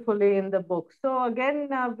beautifully in the book. So again,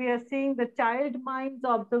 we are seeing the child mind's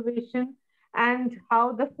observation and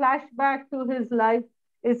how the flashback to his life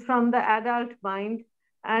is from the adult mind,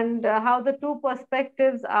 and how the two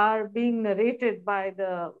perspectives are being narrated by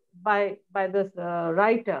this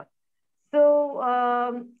writer. So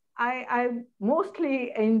I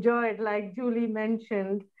mostly enjoyed, like Julie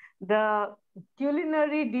mentioned, the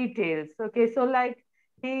culinary details. Okay, so like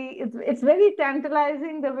it's very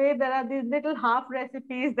tantalizing the way there are these little half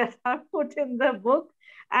recipes that are put in the book,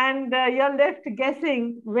 and you're left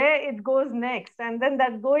guessing where it goes next, and then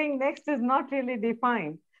that going next is not really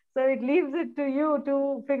defined. So it leaves it to you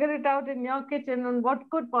to figure it out in your kitchen on what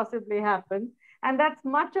could possibly happen, and that's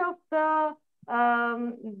much of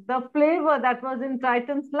the flavor that was in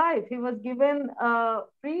Triton's life. He was given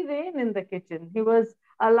free rein in the kitchen. He was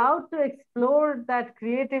allowed to explore that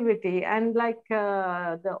creativity. And like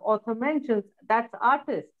the author mentions, that's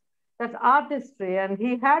artistry. And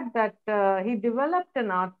he had that, he developed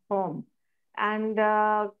an art form. And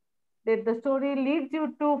the story leads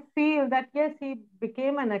you to feel that, yes, he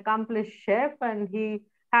became an accomplished chef and he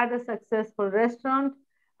had a successful restaurant.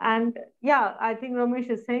 And yeah, I think Romesh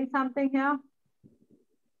is saying something here.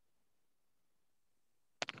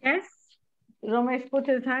 Yes. Romesh put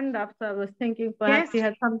his hand up, so I was thinking perhaps he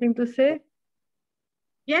had something to say.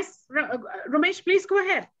 Yes, Romesh, please go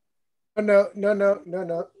ahead. No.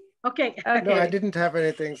 Okay. No, I didn't have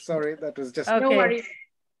anything. Sorry, that was just... Okay. No worries.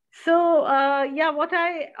 So, yeah, what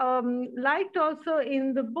I liked also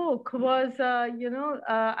in the book was,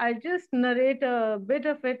 I just narrate a bit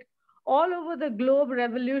of it. All over the globe,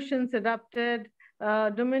 revolutions erupted,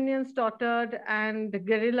 dominions tottered, and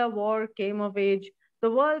guerrilla war came of age. The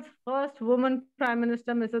world's first woman prime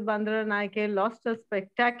minister, Mrs. Bandaranaike, lost a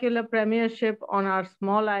spectacular premiership on our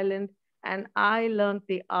small island, and I learned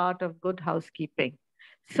the art of good housekeeping.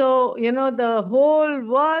 So, the whole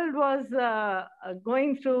world was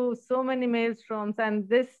going through so many maelstroms, and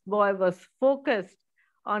this boy was focused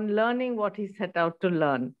on learning what he set out to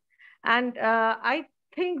learn. And I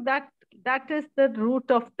think that is the root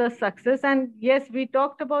of the success. And yes, we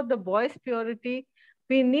talked about the boy's purity.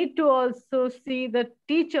 We need to also see the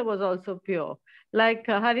teacher was also pure. Like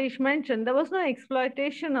Harish mentioned, there was no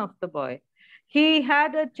exploitation of the boy. He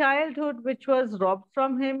had a childhood which was robbed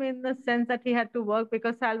from him, in the sense that he had to work,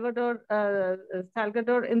 because Salvador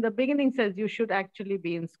in the beginning says you should actually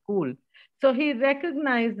be in school. So he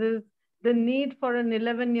recognizes the need for an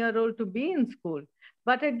 11-year-old to be in school.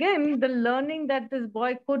 But again, the learning that this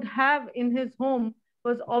boy could have in his home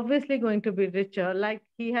was obviously going to be richer. Like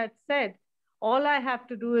he had said, all I have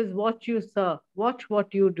to do is watch you, sir, watch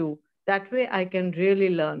what you do. That way I can really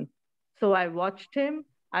learn. So I watched him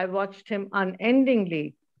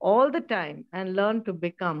unendingly all the time and learned to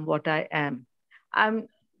become what I am. I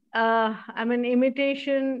mean,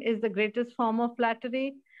 imitation is the greatest form of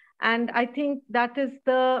flattery. And I think that is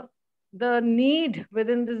the need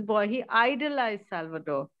within this boy. He idolized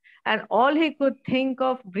Salvador, and all he could think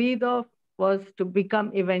of, breathe of, was to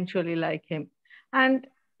become eventually like him. And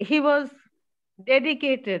he was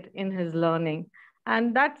dedicated in his learning.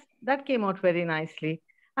 And that came out very nicely.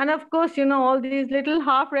 And of course, you know, all these little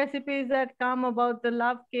half recipes that come about the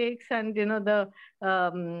love cakes, and, you know, those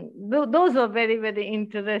were very, very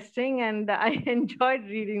interesting, and I enjoyed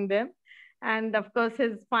reading them. And of course,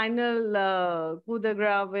 his final coup de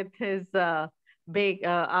grace with his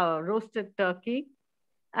roasted turkey.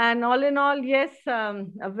 And all in all, yes, a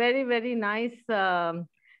very, very nice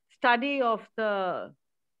study of the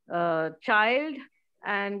child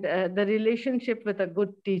and the relationship with a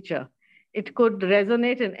good teacher. It could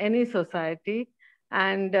resonate in any society,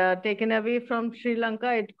 and taken away from Sri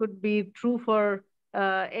Lanka, it could be true for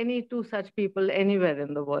any two such people anywhere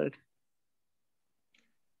in the world.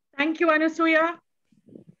 Thank you, Anasuya.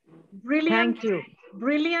 Brilliant. Thank you.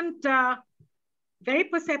 Brilliant, very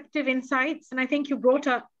perceptive insights. And I think you brought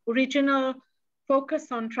a original focus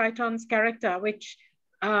on Triton's character, which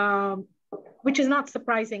is not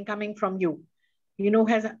surprising coming from you, you know,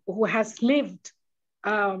 who has lived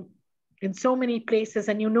in so many places,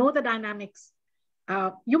 and you know the dynamics.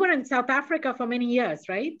 You were in South Africa for many years,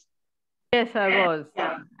 right? Yes, I was.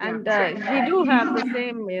 Yeah. And we do have the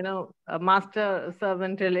same, you know,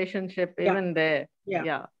 master-servant relationship even there.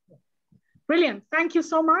 Yeah. Brilliant. Thank you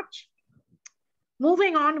so much.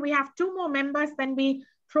 Moving on, we have two more members, then we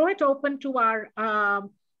throw it open to our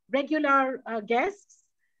regular guests.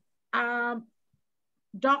 Dr.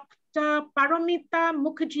 Paramita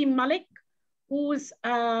Mukherjee Malik, who's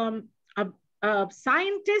a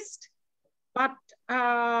scientist, but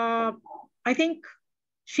I think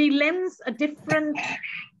she lends a different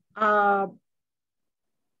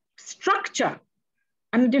structure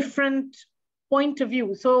and a different point of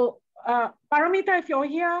view. So Paramita, if you're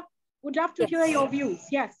here, would love to hear your views.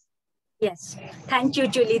 Yes. Yes, thank you,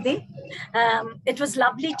 Julie. It was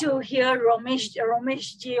lovely to hear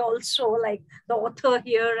Romesh ji also, like the author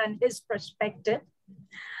here, and his perspective.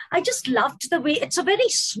 I just loved the way, it's a very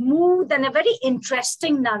smooth and a very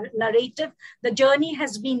interesting narrative. The journey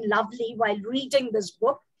has been lovely while reading this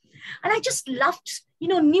book. And I just loved, you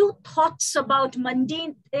know, new thoughts about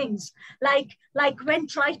mundane things, like when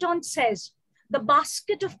Triton says, the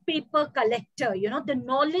basket of paper collector, you know, the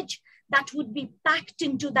knowledge that would be packed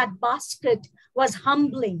into that basket was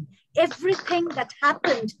humbling. Everything that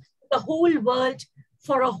happened, the whole world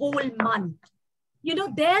for a whole month. You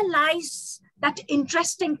know, there lies that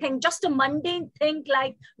interesting thing, just a mundane thing,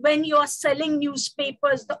 like when you're selling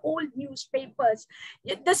newspapers, the old newspapers,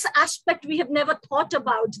 this aspect we have never thought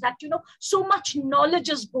about, that, you know, so much knowledge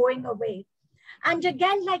is going away. And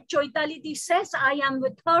again, like Choitalidi says, I am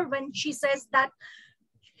with her when she says that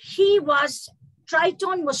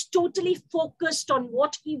Triton was totally focused on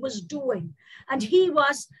what he was doing. And he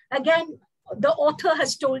was, again, the author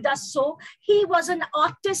has told us so, he was an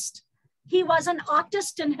artist. He was an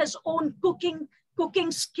artist in his own cooking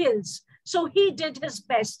skills. So he did his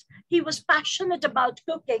best. He was passionate about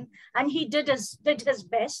cooking, and he did his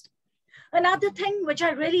best. Another thing which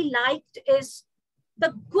I really liked is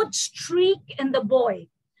the good streak in the boy.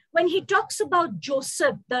 When he talks about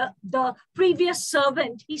Joseph, the previous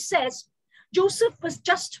servant, he says, Joseph was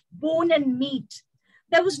just bone and meat.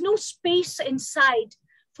 There was no space inside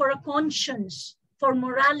for a conscience, for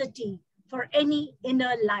morality, for any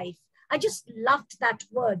inner life. I just loved that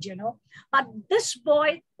word, you know. But this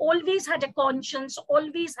boy always had a conscience,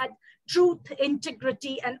 always had truth,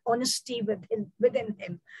 integrity, and honesty within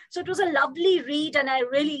him. So it was a lovely read, and I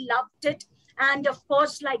really loved it. And of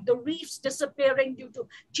course, like the reefs disappearing due to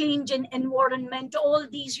change in environment, all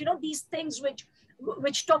these, you know, these things which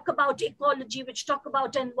talk about ecology, which talk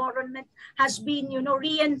about environment, has been, you know,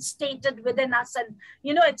 reinstated within us. And,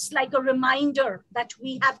 you know, it's like a reminder that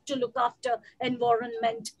we have to look after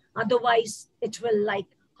environment, otherwise it will like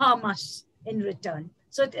harm us in return.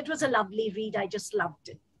 So it was a lovely read. I just loved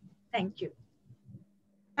it. Thank you.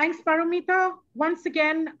 Thanks, Paramita. Once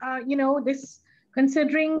again, you know, this,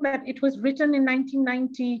 considering that it was written in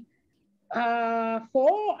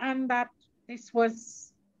 1994 and that this was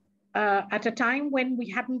at a time when we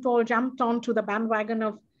hadn't all jumped onto the bandwagon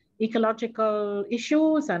of ecological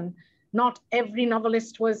issues, and not every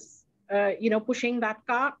novelist was, you know, pushing that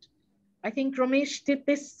cart. I think Romesh did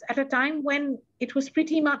this at a time when it was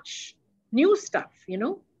pretty much new stuff, you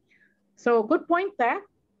know. So good point there.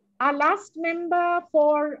 Our last member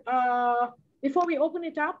for, before we open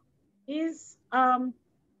it up, is Urmi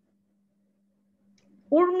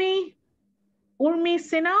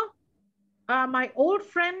Sinha. My old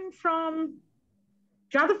friend from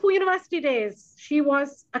Jadavpur University days. She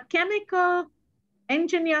was a chemical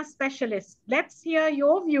engineer specialist. Let's hear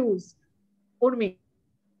your views, Urmi.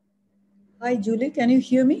 Hi, Julie. Can you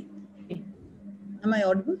hear me? Am I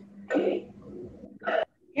audible?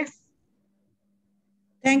 Yes.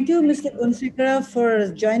 Thank you, Mr. Gunesekera,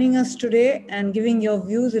 for joining us today and giving your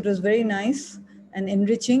views. It was very nice and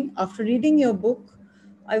enriching. After reading your book,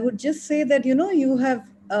 I would just say that, you know, you have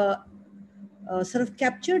sort of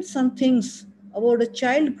captured some things about a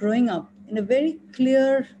child growing up in a very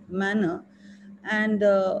clear manner. And,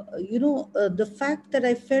 the fact that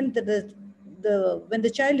I felt that when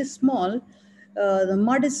the child is small, the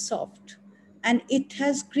mud is soft. And it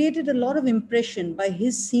has created a lot of impression by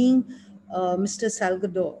his seeing Mr.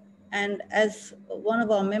 Salvador. And as one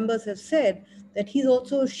of our members have said, that he's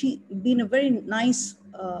also been a very nice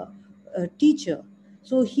teacher.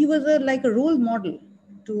 So he was like a role model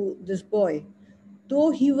to this boy.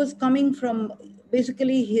 Though he was coming from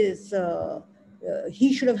basically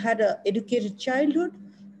he should have had an educated childhood,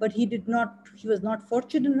 but he was not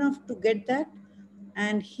fortunate enough to get that.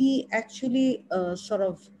 And he actually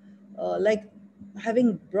like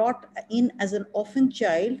having brought in as an orphan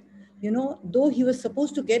child, you know, though he was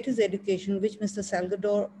supposed to get his education, which Mr.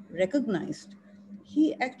 Salvador recognized,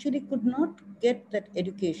 he actually could not get that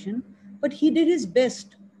education, but he did his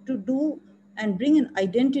best to do and bring an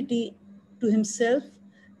identity to himself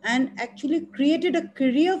and actually created a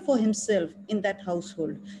career for himself in that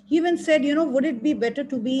household. He even said, you know, would it be better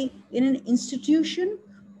to be in an institution,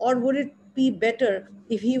 or would it be better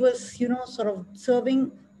if he was, you know, sort of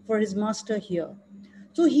serving for his master here?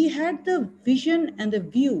 So he had the vision and the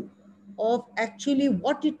view of actually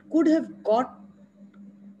what it could have got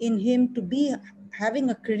in him to be having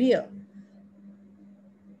a career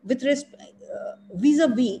with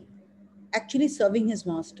vis-a-vis actually serving his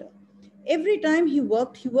master. Every time he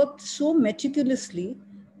worked so meticulously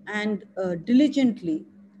and diligently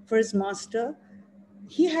for his master.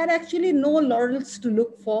 He had actually no laurels to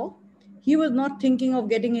look for. He was not thinking of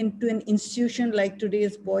getting into an institution like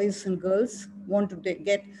today's boys and girls want to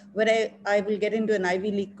get, where I will get into an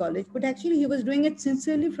Ivy League college, but actually he was doing it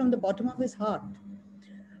sincerely from the bottom of his heart.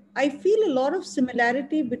 I feel a lot of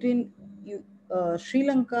similarity between Sri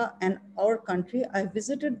Lanka and our country. I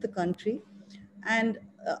visited the country, and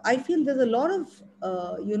I feel there's a lot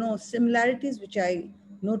of similarities which I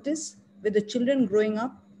notice with the children growing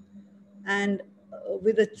up, and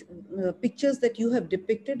with the pictures that you have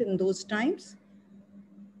depicted in those times.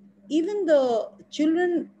 Even the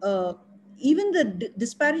children, even the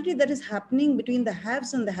disparity that is happening between the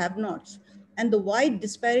haves and the have-nots, and the wide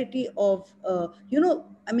disparity of,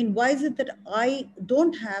 why is it that I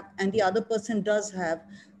don't have and the other person does have?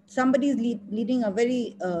 Somebody is leading a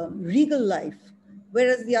very regal life,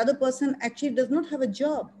 whereas the other person actually does not have a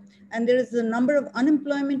job, and there is the number of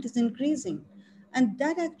unemployment is increasing. And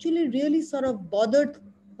that actually really sort of bothered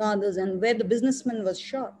fathers, and where the businessman was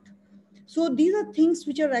shot. So these are things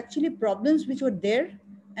which are actually problems which were there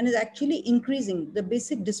and is actually increasing the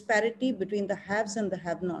basic disparity between the haves and the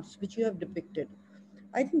have-nots, which you have depicted.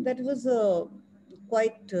 I think that was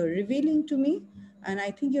quite revealing to me. And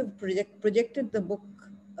I think you have projected the book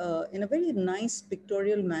in a very nice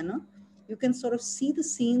pictorial manner. You can sort of see the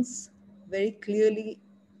scenes very clearly,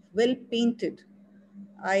 well painted.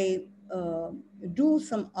 I do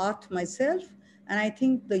some art myself, and I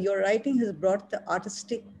think your writing has brought the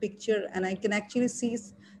artistic picture, and I can actually see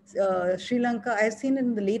Sri Lanka. I've seen it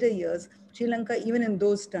in the later years, Sri Lanka, even in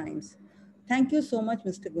those times. Thank you so much,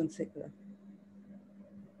 Mr. Gunesekera.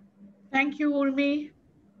 Thank you, Urmi.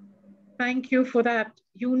 Thank you for that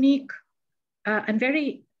unique and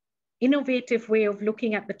very innovative way of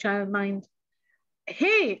looking at the child mind.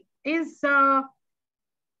 Hey, is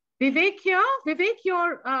Vivek here? Vivek,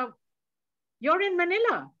 you're in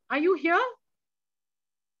Manila. Are you here?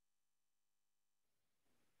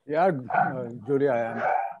 Yeah, Julie, I am.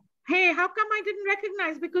 Hey, how come I didn't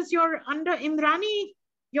recognize? Because you're under Indrani,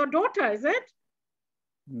 your daughter, is it?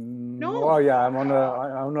 No. Oh yeah, I'm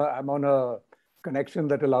on a connection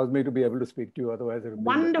that allows me to be able to speak to you. Otherwise, it would be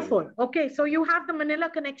wonderful. Okay, so you have the Manila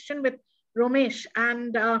connection with Romesh,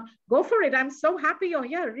 and go for it. I'm so happy you're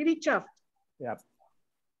here. Really chuffed. Yeah.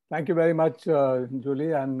 Thank you very much,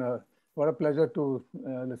 Julie, and what a pleasure to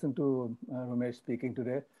listen to Romesh speaking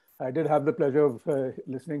today. I did have the pleasure of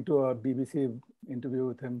listening to a BBC interview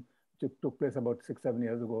with him, which took place about 6-7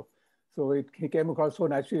 years ago. So he came across so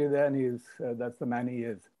naturally there, and that's the man he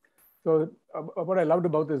is. So what I loved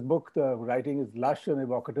about this book, the writing is lush and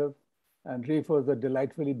evocative, and Reef was a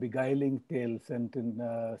delightfully beguiling tale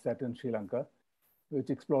set in Sri Lanka, which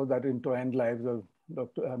explores that entwined lives of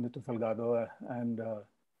Mr. Salgado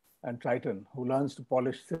and Triton, who learns to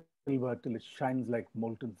polish silver till it shines like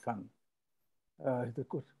molten sun.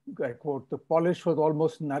 I quote, "The polish was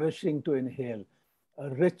almost nourishing to inhale, a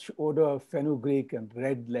rich odor of fenugreek and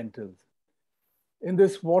red lentils." In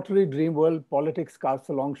this watery dream world, politics casts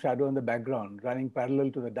a long shadow in the background, running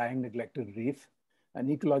parallel to the dying, neglected reef, an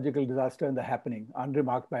ecological disaster in the happening,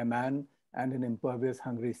 unremarked by man and an impervious,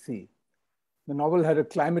 hungry sea. The novel had a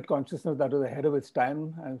climate consciousness that was ahead of its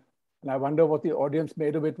time, and I wonder what the audience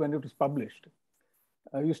made of it when it was published.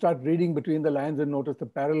 You start reading between the lines and notice the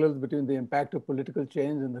parallels between the impact of political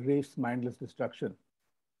change and the reef's mindless destruction.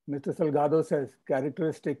 Mr. Salgado says,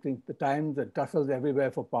 characteristic in the times and tussles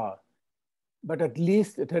everywhere for power. But at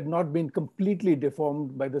least it had not been completely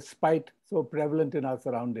deformed by the spite so prevalent in our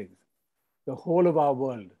surroundings. The whole of our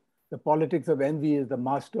world, the politics of envy, is the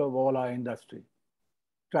master of all our industry.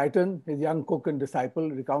 Triton, his young cook and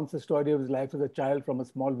disciple, recounts the story of his life as a child from a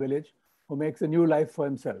small village who makes a new life for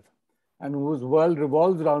himself and whose world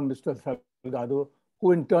revolves around Mr. Salgado,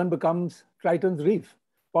 who in turn becomes Triton's reef,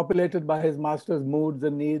 populated by his master's moods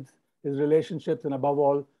and needs, his relationships, and above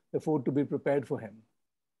all, the food to be prepared for him.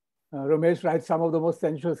 Romesh writes some of the most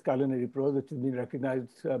sensuous culinary prose, which has been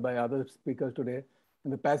recognized by other speakers today.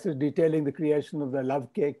 In the passage detailing the creation of the love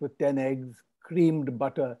cake with 10 eggs, creamed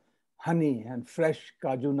butter, honey, and fresh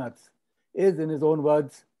cashew nuts is, in his own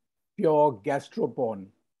words, pure gastroporn.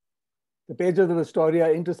 The pages of the story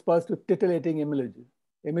are interspersed with titillating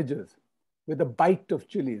images, with a bite of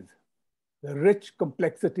chilies, the rich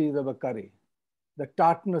complexities of a curry, the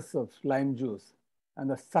tartness of lime juice, and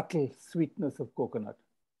the subtle sweetness of coconut.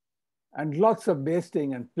 And lots of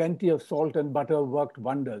basting and plenty of salt and butter worked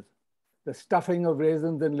wonders. The stuffing of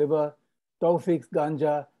raisins and liver, Tawfiq's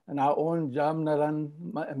ganja, and our own Jamnaran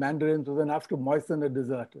mandarins was enough to moisten a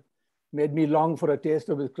dessert. Made me long for a taste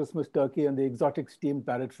of his Christmas turkey and the exotic steamed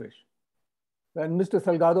parrotfish. When Mr.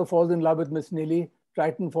 Salgado falls in love with Miss Neely,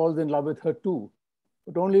 Triton falls in love with her too,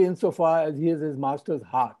 but only insofar as he is his master's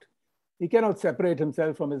heart. He cannot separate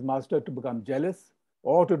himself from his master to become jealous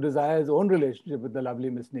or to desire his own relationship with the lovely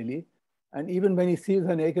Miss Neely. And even when he sees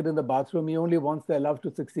her naked in the bathroom, he only wants their love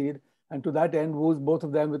to succeed, and to that end woos both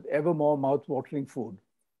of them with ever more mouth-watering food.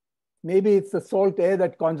 Maybe it's the salt air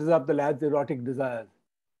that conjures up the lad's erotic desires.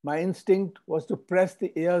 My instinct was to press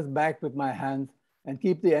the ears back with my hands and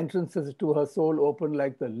keep the entrances to her soul open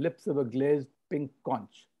like the lips of a glazed pink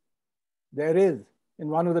conch. There is, in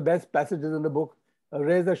one of the best passages in the book, a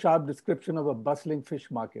razor-sharp description of a bustling fish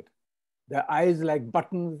market. Their eyes like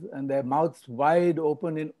buttons and their mouths wide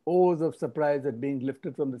open in O's of surprise at being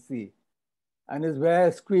lifted from the sea, and is where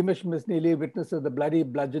squeamish Miss Neely witnesses the bloody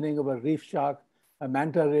bludgeoning of a reef shark, a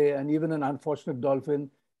manta ray, and even an unfortunate dolphin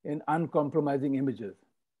in uncompromising images.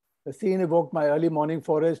 The scene evoked my early morning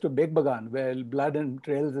forays to Begbagan, where blood and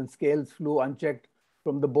trails and scales flew unchecked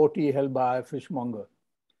from the boti held by a fishmonger.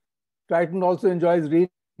 Triton also enjoys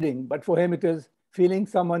reading, but for him it is feeling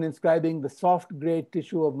someone inscribing the soft gray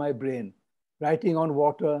tissue of my brain, writing on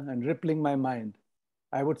water and rippling my mind.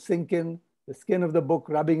 I would sink in, the skin of the book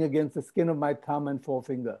rubbing against the skin of my thumb and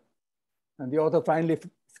forefinger. And the author finally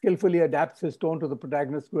skillfully adapts his tone to the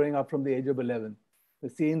protagonist growing up from the age of 11. The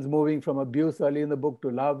scenes moving from abuse early in the book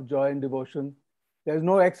to love, joy, and devotion. There's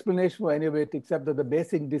no explanation for any of it except that the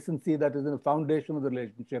basic decency that is in the foundation of the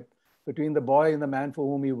relationship between the boy and the man for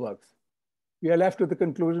whom he works. We are left with the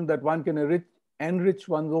conclusion that one can enrich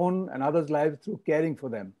one's own and others' lives through caring for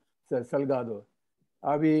them, says Salgado.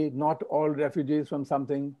 Are we not all refugees from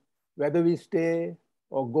something? Whether we stay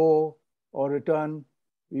or go or return,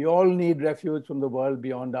 we all need refuge from the world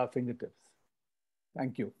beyond our fingertips.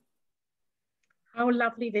 Thank you. How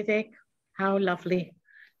lovely, Vivek. How lovely.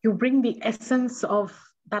 You bring the essence of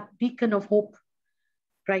that beacon of hope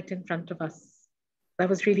right in front of us. That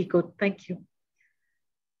was really good. Thank you.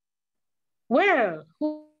 Well,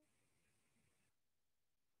 who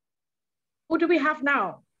do we have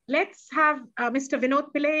now? Let's have Mr.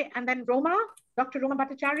 Vinod Pillai and then Roma, Dr. Roma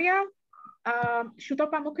Bhattacharya,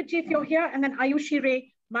 Shutopa Mukherjee, if you're here, and then Ayushi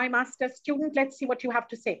Ray, my master's student. Let's see what you have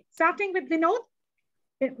to say. Starting with Vinod.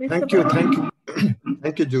 Thank you.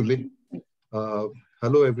 Thank you, Julie.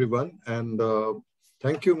 Hello, everyone. And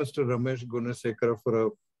thank you, Mr. Romesh Gunesekera, for a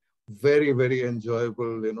very, very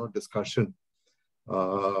enjoyable, discussion.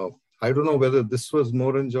 I don't know whether this was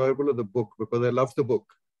more enjoyable or the book, because I love the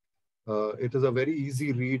book. It is a very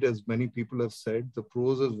easy read, as many people have said. The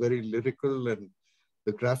prose is very lyrical, and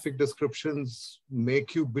the graphic descriptions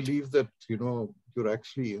make you believe that, you're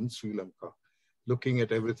actually in Sri Lanka, looking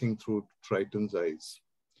at everything through Triton's eyes.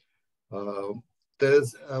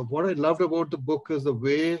 What I loved about the book is the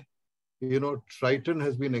way, Triton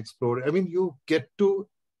has been explored. I mean, you get to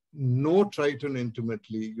know Triton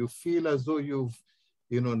intimately. You feel as though you've,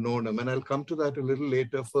 known him. And I'll come to that a little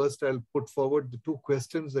later. First, I'll put forward the two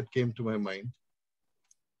questions that came to my mind.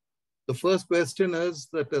 The first question is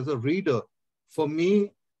that as a reader, for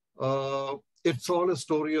me, it's all a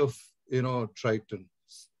story of, Triton,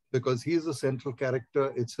 because he's the central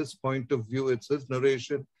character. It's his point of view. It's his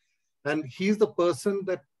narration. And he's the person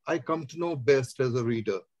that I come to know best as a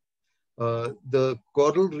reader. The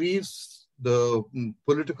coral reefs, the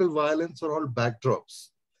political violence are all backdrops.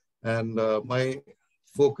 And my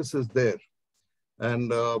focus is there.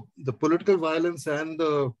 And the political violence and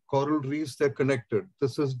the coral reefs, they're connected.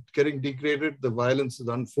 This is getting degraded. The violence is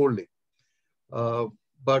unfolding.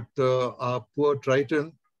 But our poor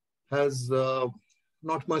Triton has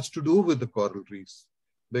not much to do with the coral reefs,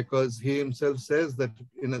 because he himself says that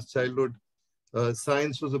in his childhood,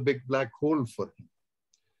 science was a big black hole for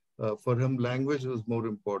him. For him, language was more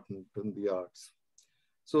important than the arts.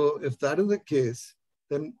 So if that is the case,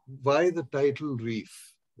 then why the title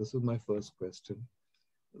Reef? This is my first question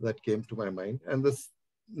that came to my mind. And this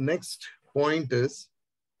next point is,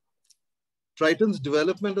 Triton's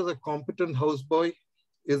development as a competent houseboy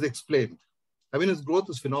is explained. I mean, his growth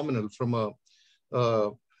is phenomenal, from a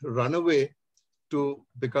runaway to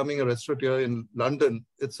becoming a restaurateur in London.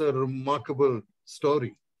 It's a remarkable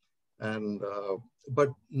story. And but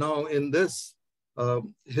now in this,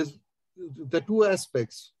 the two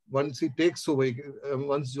aspects, once he takes away,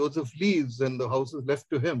 once Joseph leaves and the house is left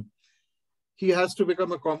to him, he has to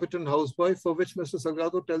become a competent houseboy, for which Mr.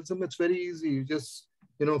 Salgado tells him it's very easy. You just,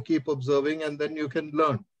 keep observing and then you can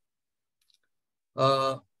learn.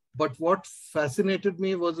 But what fascinated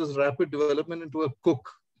me was his rapid development into a cook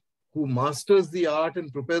who masters the art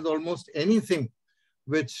and prepares almost anything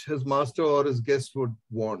which his master or his guest would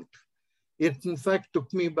want. It, in fact,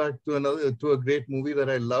 took me back to a great movie that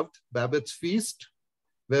I loved, Babbitt's Feast,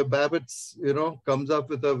 where Babbitt, comes up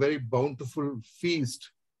with a very bountiful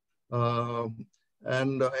feast,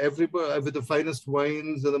 and everybody with the finest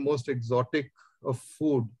wines and the most exotic of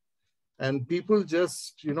food. And people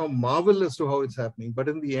just, marvel as to how it's happening. But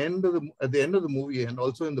at the end of the movie, and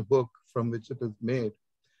also in the book from which it is made,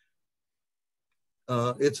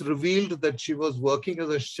 it's revealed that she was working as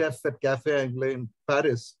a chef at Café Anglais in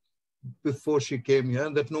Paris before she came here,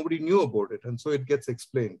 and that nobody knew about it. And so it gets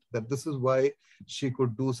explained that this is why she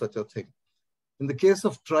could do such a thing. In the case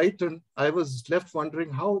of Triton, I was left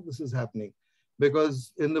wondering how this is happening,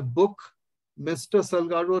 because in the book, Mr.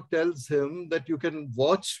 Salgado tells him that you can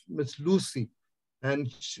watch Miss Lucy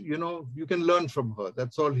and, you can learn from her.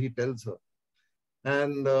 That's all he tells her.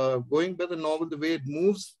 And going by the novel, the way it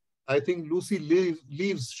moves, I think Lucy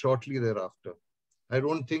leaves shortly thereafter. I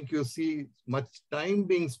don't think you see much time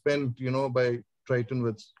being spent, by Triton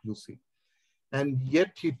with Lucy. And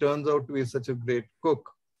yet he turns out to be such a great cook.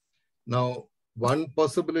 Now, one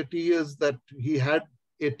possibility is that he had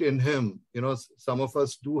it in him. Some of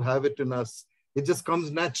us do have it in us. It just comes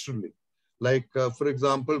naturally. Like, for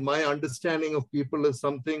example, my understanding of people is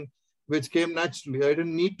something which came naturally. I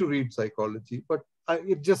didn't need to read psychology, but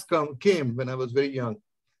it just came when I was very young.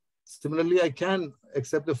 Similarly, I can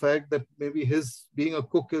accept the fact that maybe his being a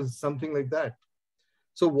cook is something like that.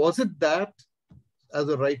 So was it that, as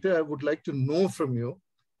a writer, I would like to know from you,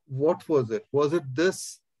 what was it? Was it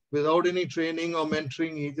this, without any training or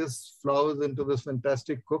mentoring, he just flowers into this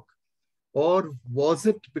fantastic cook? Or was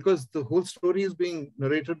it because the whole story is being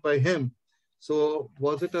narrated by him? So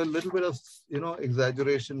was it a little bit of,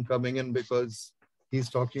 exaggeration coming in because he's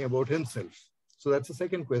talking about himself? So that's the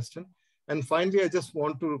second question. And finally, I just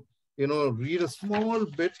want to, read a small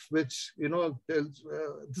bit, which, tells,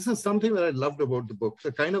 this is something that I loved about the book,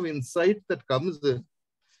 the kind of insight that comes in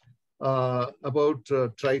about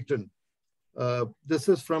Triton. This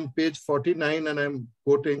is from page 49, and I'm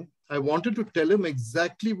quoting, "I wanted to tell him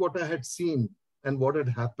exactly what I had seen and what had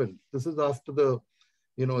happened." This is after the,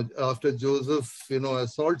 after Joseph,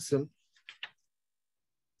 assaults him.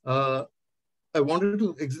 I wanted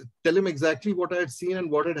to tell him exactly what I had seen and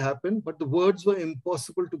what had happened, but the words were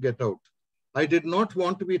impossible to get out. I did not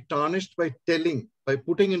want to be tarnished by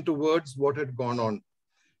putting into words what had gone on.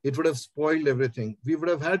 It would have spoiled everything. We would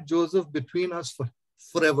have had Joseph between us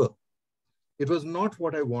forever. It was not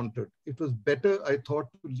what I wanted. It was better, I thought,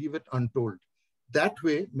 to leave it untold. That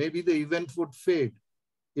way, maybe the event would fade.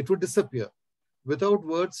 It would disappear. Without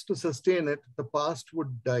words to sustain it, the past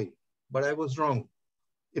would die. But I was wrong.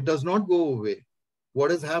 It does not go away. What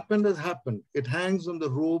has happened has happened. It hangs on the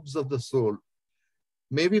robes of the soul.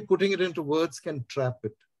 Maybe putting it into words can trap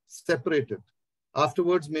it, separate it.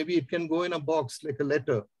 Afterwards, maybe it can go in a box like a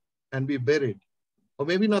letter and be buried. Or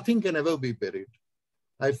maybe nothing can ever be buried.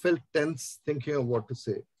 I felt tense thinking of what to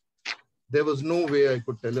say. There was no way I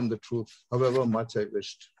could tell him the truth, however much I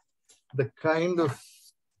wished. The kind of,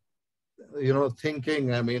 thinking,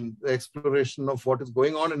 the exploration of what is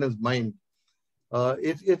going on in his mind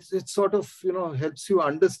it sort of, helps you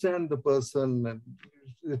understand the person. And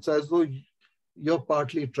it's as though you're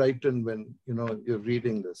partly Triton when, you're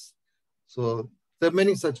reading this. So there are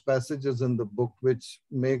many such passages in the book which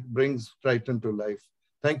brings Triton to life.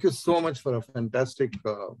 Thank you so much for a fantastic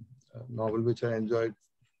novel, which I enjoyed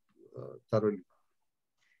thoroughly.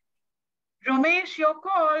 Romesh, your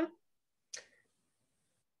call.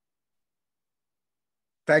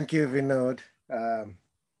 Thank you, Vinod. Can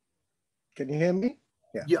you hear me?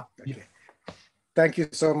 Yeah. Okay. Thank you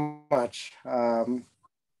so much.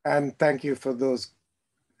 And thank you for those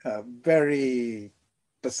very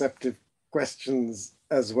perceptive questions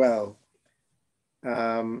as well.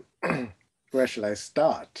 Where shall I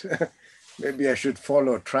start? Maybe I should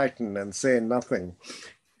follow Triton and say nothing.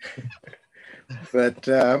 But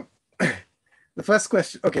the first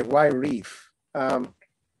question, okay, why Reef?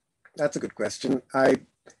 That's a good question.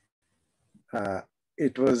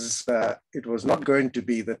 It was not going to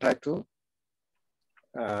be the title.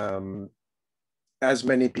 As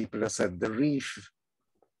many people have said, the Reef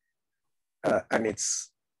and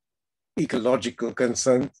its ecological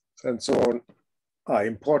concerns and so on are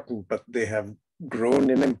important, but they have grown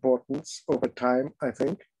in importance over time, I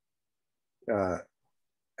think,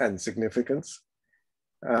 and significance.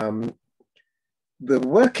 The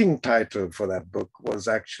working title for that book was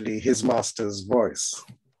actually His Master's Voice.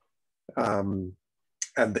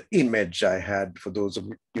 And the image I had, for those of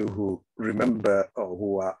you who remember or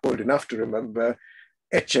who are old enough to remember,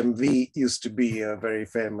 HMV used to be a very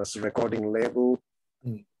famous recording label,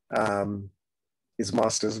 His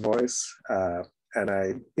Master's Voice. And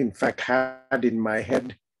I, in fact, had in my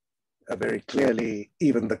head very clearly,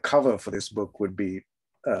 even the cover for this book would be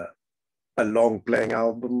a long playing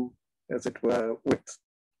album, as it were, with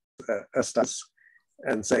a stars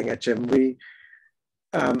and saying HMV.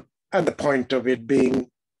 And the point of it being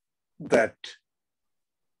that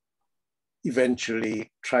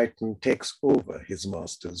eventually Triton takes over His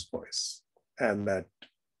Master's Voice. And that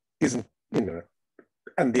isn't,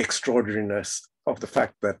 and the extraordinariness of the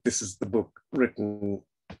fact that this is the book written,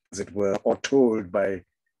 as it were, or told by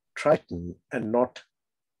Triton and not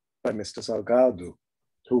by Mr. Salgado,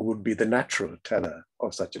 who would be the natural teller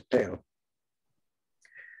of such a tale.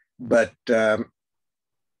 But I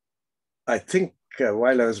think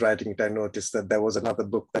while I was writing it, I noticed that there was another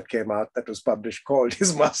book that came out that was published called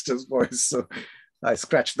His Master's Voice. So I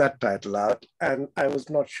scratched that title out, and I was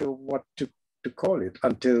not sure what to call it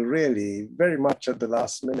until really very much at the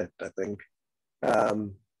last minute, I think.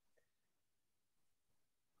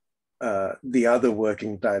 The other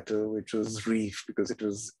working title, which was Reef,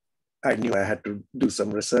 because I knew I had to do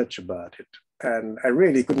some research about it. And I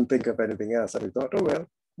really couldn't think of anything else. And I thought, oh, well,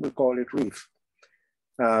 we'll call it Reef.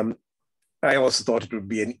 I also thought it would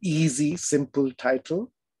be an easy, simple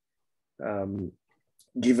title.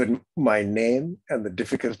 Given my name and the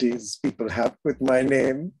difficulties people have with my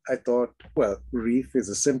name, I thought, well, Reef is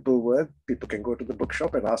a simple word. People can go to the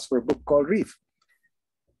bookshop and ask for a book called Reef.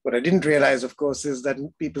 What I didn't realize, of course, is that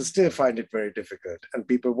people still find it very difficult. And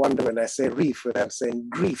people wonder when I say Reef, when I'm saying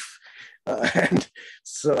grief. And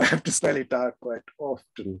so I have to spell it out quite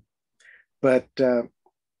often. But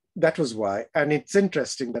that was why. And it's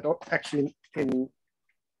interesting that actually in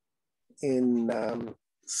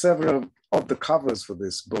several of the covers for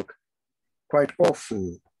this book, quite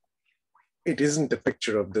often, it isn't a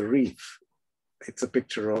picture of the reef. It's a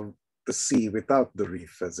picture of the sea without the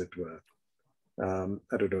reef, as it were.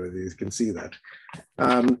 I don't know whether you can see that.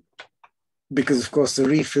 Because of course, the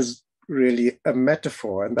reef is really a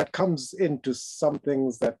metaphor, and that comes into some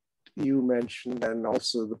things that you mentioned and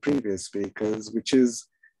also the previous speakers, which is,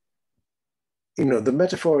 the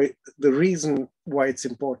metaphor, the reason why it's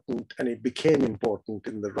important and it became important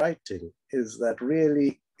in the writing is that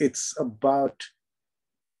really it's about,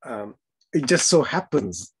 it just so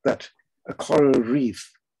happens that a coral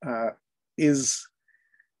reef is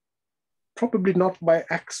probably not by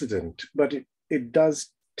accident, but it does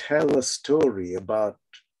tell a story about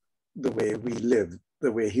the way we live,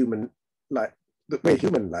 the way human life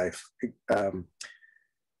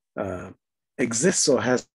exists or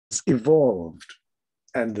has evolved.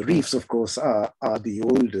 And the reefs, of course, are the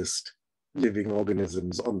oldest living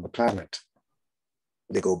organisms on the planet.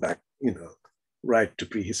 They go back, right to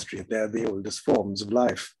prehistory. They're the oldest forms of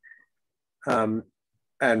life. And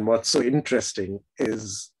what's so interesting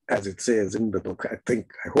is, as it says in the book, I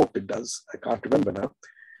hope it does, I can't remember now,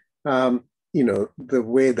 the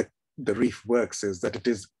way the reef works is that it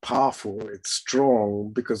is powerful, it's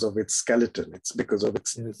strong because of its skeleton, it's because of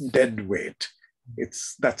its dead weight.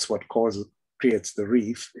 That's what creates the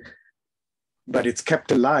reef, but it's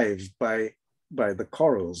kept alive by by the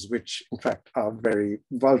corals, which in fact are very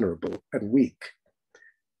vulnerable and weak.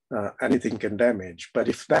 Anything can damage. But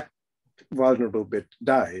if that vulnerable bit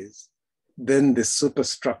dies, then this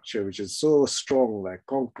superstructure, which is so strong like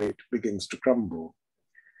concrete, begins to crumble.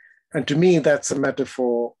 And to me, that's a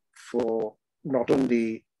metaphor for not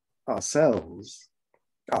only ourselves,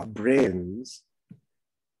 our brains,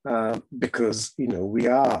 because we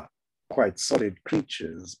are quite solid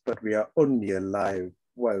creatures, but we are only alive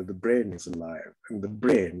while the brain is alive. And the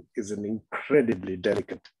brain is an incredibly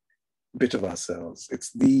delicate bit of ourselves.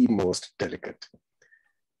 It's the most delicate.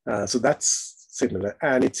 So that's similar.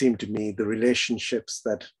 And it seemed to me the relationships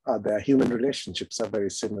that are there, human relationships, are very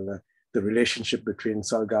similar. The relationship between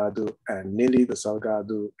Salgado and Nili, the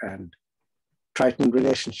Salgado and Triton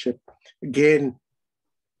relationship, again,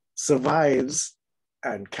 survives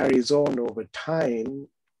and carries on over time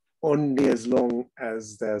only as long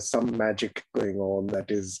as there's some magic going on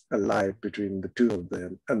that is alive between the two of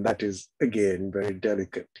them. And that is, again, very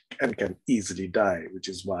delicate and can easily die, which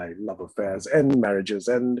is why love affairs end, marriages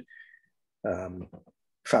end,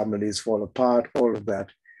 families fall apart, all of that.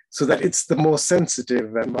 So that it's the more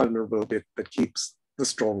sensitive and vulnerable bit that keeps the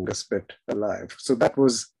strongest bit alive. So that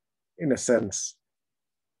was, in a sense,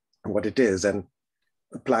 what it is, and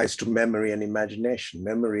applies to memory and imagination.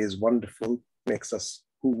 Memory is wonderful, makes us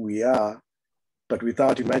who we are, but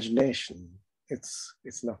without imagination, it's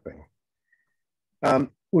nothing.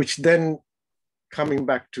 Which then, coming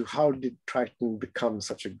back to how did Triton become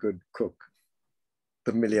such a good cook?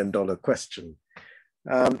 The million-dollar question.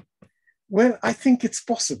 Well, I think it's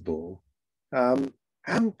possible.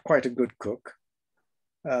 I'm quite a good cook,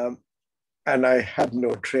 and I had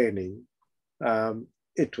no training.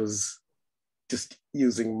 It was just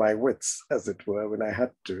using my wits, as it were, when I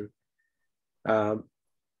had to.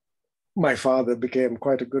 My father became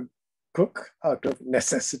quite a good cook out of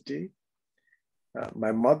necessity.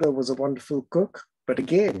 My mother was a wonderful cook, but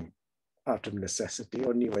again, out of necessity,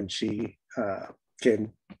 only when she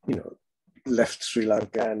came, left Sri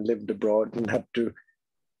Lanka and lived abroad and had to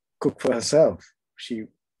cook for herself. She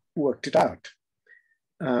worked it out.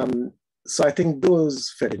 So I think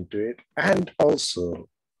those fed into it. And also,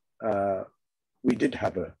 we did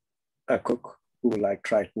have a cook who, like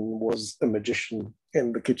Triton, was a magician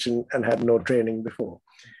in the kitchen and had no training before.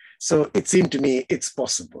 So it seemed to me it's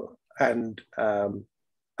possible. And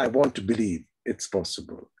I want to believe it's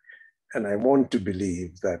possible. And I want to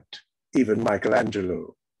believe that even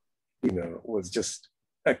Michelangelo, was just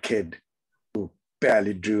a kid who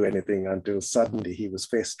barely drew anything until suddenly he was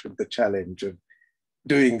faced with the challenge of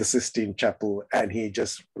doing the Sistine Chapel, and he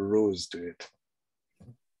just rose to it.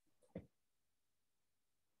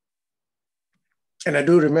 And I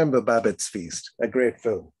do remember Babbitt's Feast, a great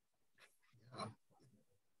film.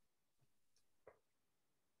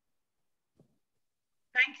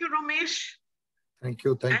 Thank you, Romesh. Thank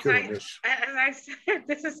you, Romesh. As I said,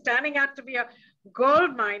 this is turning out to be a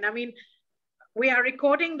gold mine. I mean, we are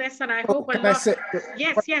recording this, and I hope a lot.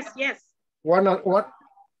 Yes.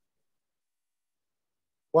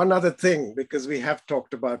 One other thing, because we have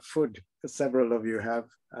talked about food, several of you have.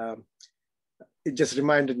 It just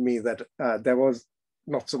reminded me that there was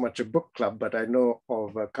not so much a book club, but I know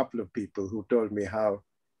of a couple of people who told me how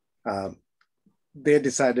they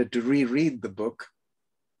decided to reread the book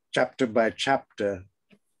chapter by chapter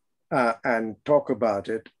and talk about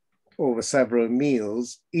it over several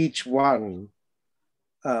meals. Each one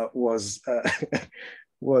was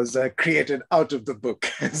created out of the book,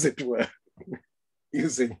 as it were,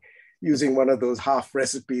 using one of those half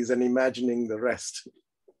recipes and imagining the rest.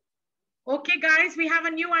 Okay, guys, we have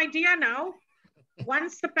a new idea now.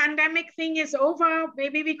 Once the pandemic thing is over,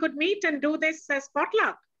 maybe we could meet and do this as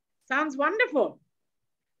potluck. Sounds wonderful.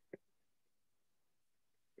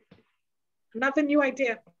 Another new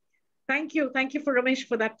idea. Thank you for Romesh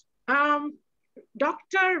for that.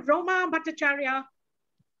 Dr. Roma Bhattacharya,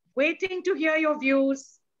 waiting to hear your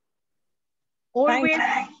views. Always,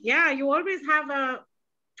 you always have a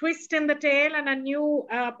twist in the tail and a new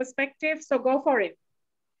perspective, so go for it.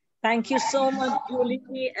 Thank you so much,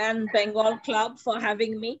 Julie and Bengal Club, for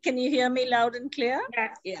having me. Can you hear me loud and clear?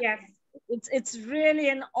 Yes. It's really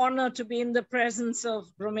an honor to be in the presence of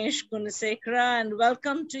Romesh Gunesekera, and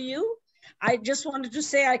welcome to you. I just wanted to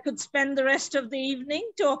say I could spend the rest of the evening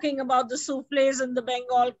talking about the souffles in the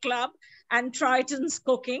Bengal Club and Triton's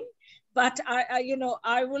cooking, but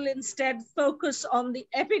I will instead focus on the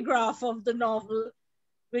epigraph of the novel,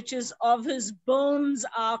 which is "Of his bones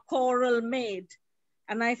are coral made."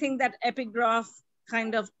 And I think that epigraph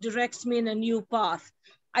kind of directs me in a new path.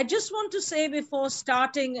 I just want to say before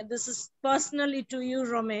starting, this is personally to you,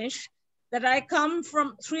 Romesh, that I come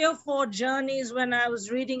from 3 or 4 journeys when I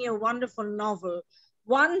was reading your wonderful novel.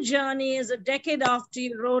 One journey is a decade after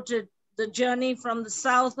you wrote it, the journey from the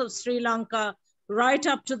south of Sri Lanka right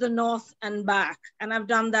up to the north and back. And I've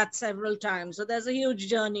done that several times. So there's a huge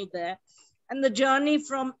journey there. And the journey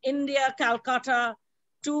from India, Calcutta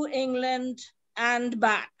to England and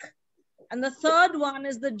back. And the third one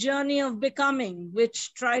is the journey of becoming,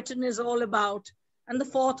 which Triton is all about. And the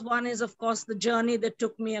fourth one is, of course, the journey that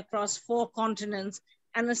took me across 4 continents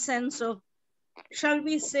and a sense of, shall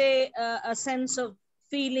we say, a sense of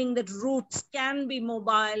feeling that roots can be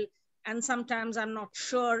mobile. And sometimes I'm not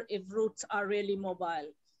sure if roots are really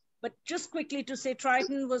mobile. But just quickly to say,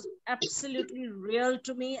 Triton was absolutely real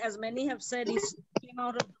to me. As many have said, he came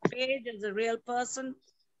out of the page as a real person.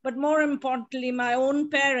 But more importantly, my own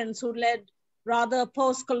parents who led rather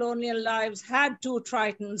post-colonial lives had 2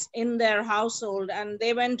 Tritons in their household, and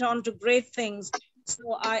they went on to great things.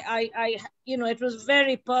 So it was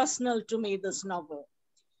very personal to me, this novel.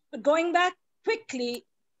 But going back quickly,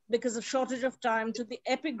 because of shortage of time, to the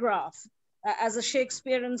epigraph, as a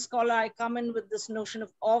Shakespearean scholar, I come in with this notion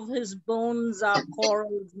of his bones are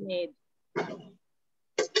corals made. So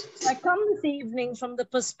I come this evening from the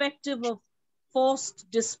perspective of forced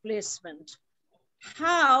displacement.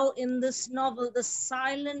 How in this novel, the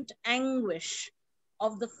silent anguish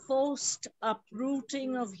of the forced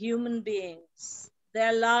uprooting of human beings,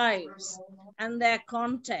 their lives and their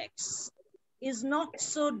contexts is not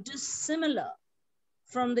so dissimilar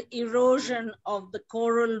from the erosion of the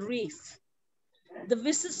coral reef. The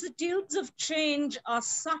vicissitudes of change are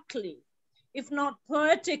subtly, if not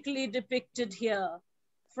poetically depicted here,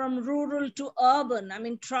 from rural to urban. I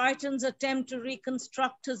mean, Triton's attempt to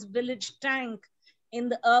reconstruct his village tank in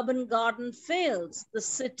the urban garden fails. The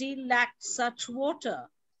city lacked such water,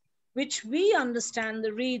 which we understand,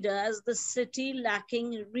 the reader, as the city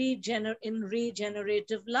lacking in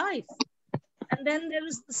regenerative life. And then there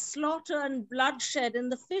is the slaughter and bloodshed in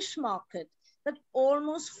the fish market that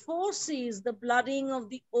almost foresees the blooding of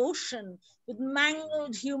the ocean with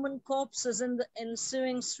mangled human corpses in the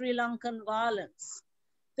ensuing Sri Lankan violence.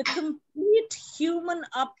 The complete human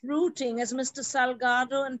uprooting as Mr.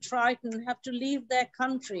 Salgado and Triton have to leave their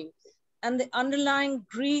country, and the underlying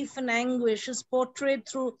grief and anguish is portrayed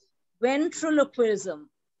through ventriloquism.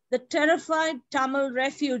 The terrified Tamil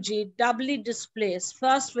refugee, doubly displaced,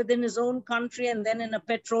 first within his own country and then in a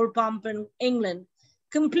petrol pump in England,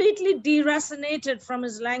 completely deracinated from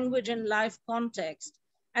his language and life context.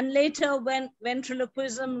 And later, when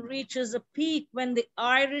ventriloquism reaches a peak, when the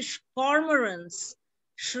Irish cormorants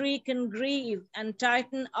shriek and grieve, and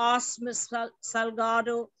Titan asks Miss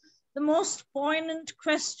Salgado the most poignant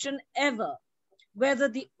question ever, whether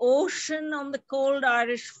the ocean on the cold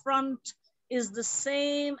Irish front is the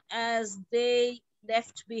same as they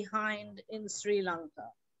left behind in Sri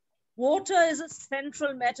Lanka. Water is a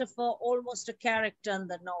central metaphor, almost a character in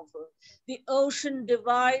the novel. The ocean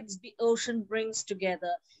divides, the ocean brings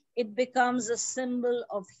together. It becomes a symbol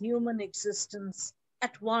of human existence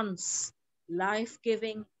at once,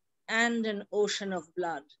 life-giving and an ocean of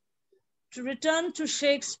blood. To return to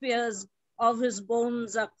Shakespeare's "Of his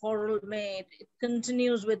bones are coral made," it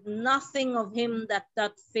continues with "nothing of him that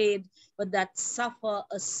doth fade, but that suffer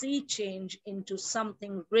a sea change into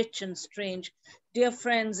something rich and strange." Dear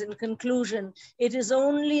friends, in conclusion, it is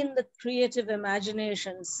only in the creative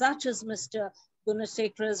imagination, such as Mr.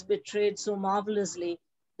 Gunesekera's betrayed so marvelously,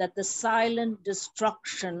 that the silent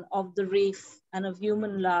destruction of the reef and of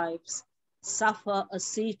human lives suffer a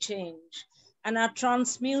sea change and are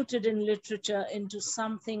transmuted in literature into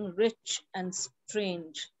something rich and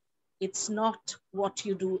strange. It's not what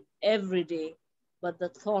you do every day, but the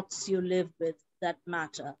thoughts you live with that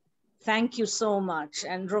matter. Thank you so much.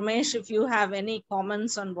 And Romesh, if you have any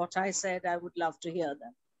comments on what I said, I would love to hear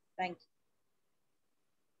them. Thank you.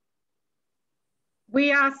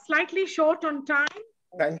 We are slightly short on time,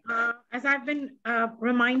 as I've been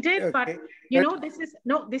reminded, okay. But you know,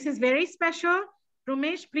 this is very special.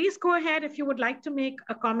 Romesh, please go ahead if you would like to make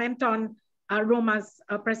a comment on Roma's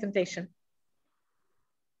presentation.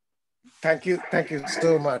 Thank you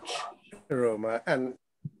so much, Roma. And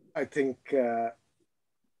I think, I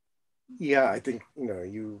think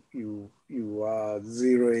you are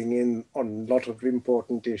zeroing in on a lot of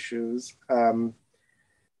important issues.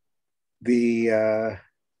 The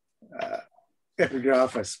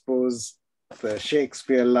epigraph, I suppose, the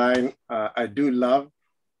Shakespeare line, I do love.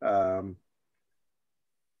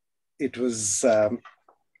 It was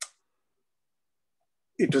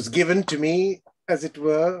given to me, as it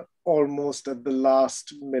were, almost at the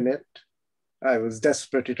last minute. I was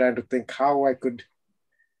desperately trying to think how I could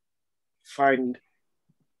find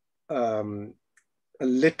a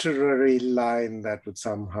literary line that would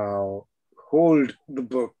somehow hold the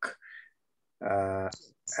book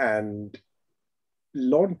and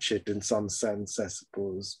launch it in some sense, I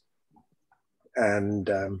suppose. And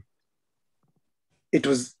it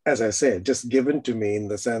was, as I say, just given to me in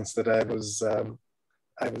the sense that I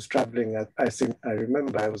was traveling. I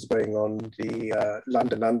remember I was going on the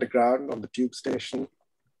London Underground on the tube station,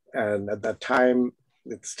 and at that time,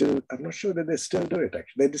 I'm not sure that they still do it.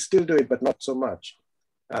 Actually, they still do it, but not so much.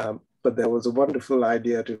 But there was a wonderful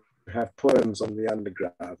idea to have poems on the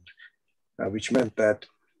Underground, which meant that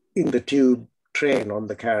in the tube train, on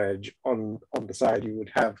the carriage, on the side, you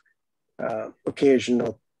would have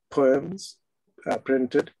occasional poems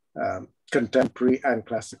printed, contemporary and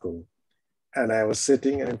classical. And I was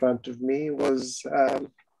sitting, and in front of me was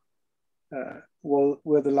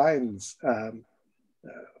were the lines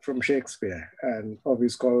from Shakespeare, and of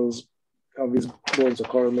his bones of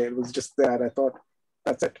coral maid was just there. And I thought,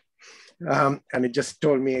 that's it. And it just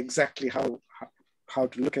told me exactly how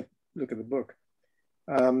to look at the book.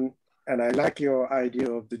 And I like your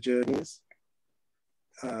idea of the journeys.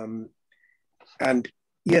 And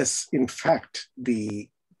yes, in fact, the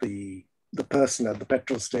person at the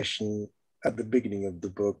petrol station at the beginning of the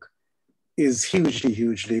book is hugely,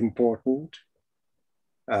 hugely important.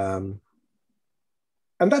 And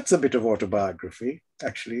that's a bit of autobiography,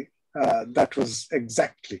 actually. That's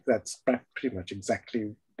pretty much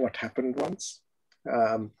exactly what happened once.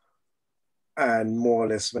 And more or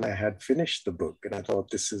less when I had finished the book, and I thought,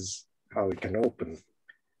 this is how it can open.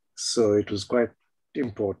 So it was quite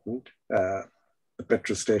important. The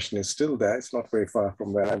petrol station is still there. It's not very far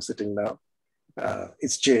from where I'm sitting now.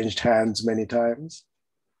 It's changed hands many times.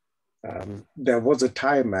 There was a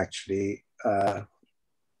time actually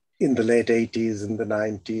in the late 80s and the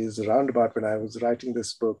 90s, around about when I was writing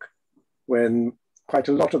this book, when quite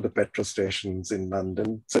a lot of the petrol stations in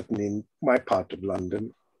London, certainly in my part of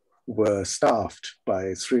London, were staffed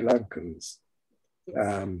by Sri Lankans.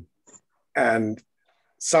 And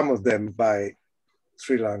some of them by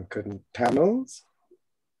Sri Lankan Tamils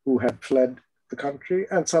who had fled the country,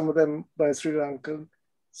 and some of them by Sri Lankan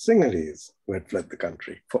Sinhalese who had fled the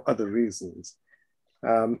country for other reasons.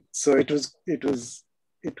 So it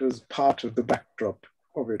was part of the backdrop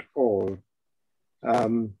of it all.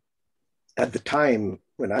 At the time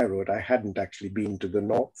when I wrote, I hadn't actually been to the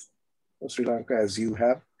north of Sri Lanka as you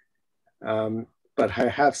have, but I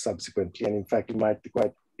have subsequently, and in fact, you might be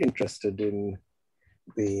quite interested in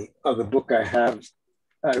the other book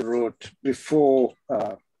I wrote before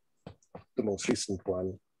the most recent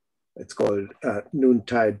one. It's called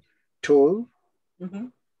Noontide Toll,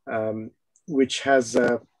 which has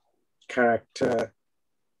a character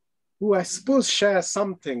who I suppose shares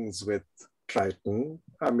some things with Triton.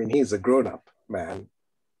 I mean, he's a grown-up man,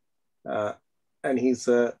 and he's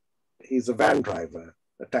a van driver,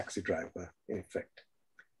 a taxi driver, in effect,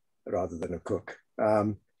 rather than a cook.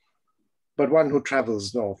 But one who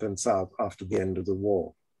travels north and south after the end of the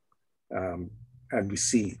war. And we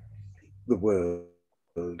see the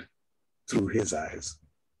world through his eyes.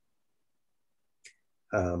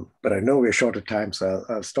 But I know we're short of time, so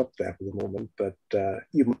I'll stop there for the moment. But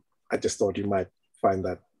I just thought you might find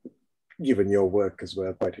that, given your work as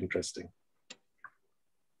well, quite interesting.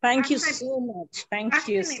 Thank you so much. Thank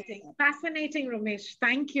you. Fascinating, Romesh.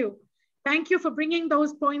 Thank you. Thank you for bringing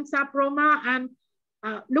those points up, Roma. And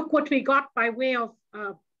look what we got by way of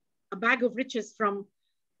a bag of riches from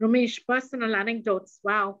Romesh, personal anecdotes.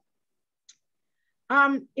 Wow.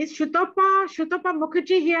 Is Shutopa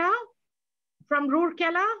Mukherjee here from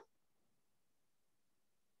Roorkela?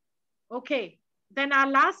 Okay, then our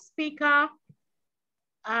last speaker,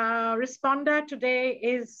 responder today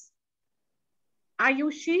is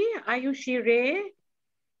Ayushi Ray,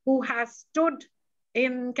 who has stood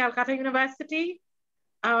in Calcutta University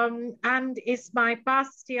and is my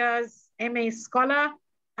past year's MA scholar,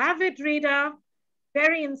 avid reader,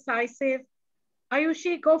 very incisive.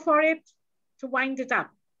 Ayushi, go for it to wind it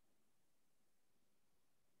up.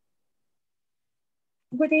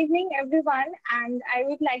 Good evening, everyone. And I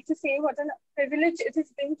would like to say what a privilege it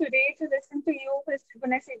has been today to listen to you, Mr.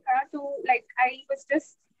 Gunesekera. I was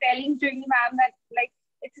just telling Julie ma'am that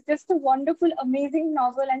it's just a wonderful, amazing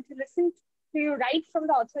novel, and to listen to you right from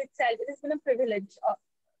the author itself, it has been a privilege,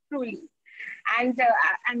 truly. And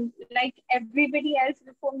like everybody else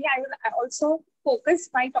before me, I will also focus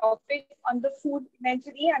my topic on the food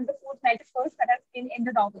imagery and the food metaphors that have been in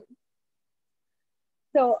the novel.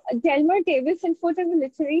 So Delmer Davis in Food as a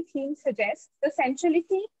Literary Theme suggests the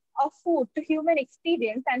centrality of food to human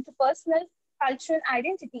experience and to personal cultural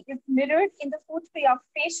identity is mirrored in the food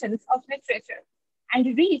preoccupations of literature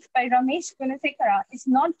And Reef by Romesh Gunesekera is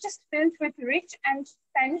not just filled with rich and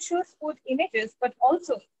sensuous food images, but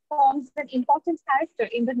also forms an important character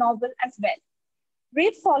in the novel as well.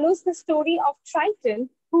 Reef follows the story of Triton,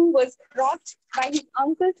 who was brought by his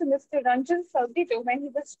uncle to Mr. Ranjan Salvito when he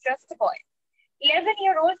was just a boy.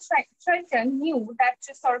 11-year-old Triton knew that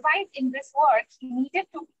to survive in this world, he needed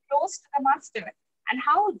to be close to the master. And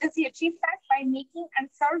how does he achieve that? By making and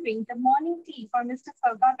serving the morning tea for Mr.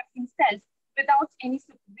 Salvador himself without any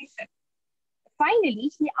supervision.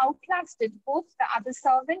 Finally, he outlasted both the other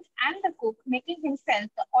servant and the cook, making himself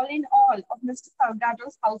the all-in-all of Mr.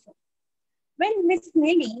 Salgado's household. When Miss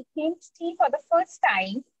Millie came to tea for the first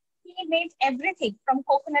time, he made everything from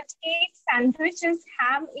coconut cakes, sandwiches,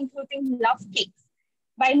 ham, including love cakes.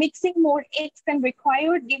 By mixing more eggs than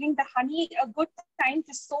required, giving the honey a good time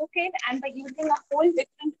to soak in, and by using a whole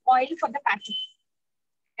different oil for the patty.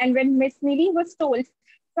 And when Miss Millie was told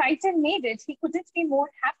Triton made it, he couldn't be more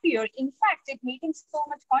happier. In fact, it made him so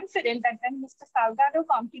much confident that when Mr. Salgado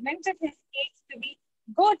complimented his cakes to be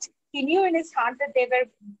good, he knew in his heart that they were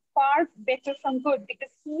far better from good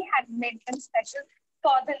because he had made them special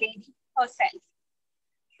for the lady herself.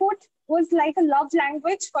 Food was like a love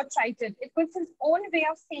language for Triton. It was his own way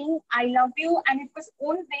of saying, I love you, and it was his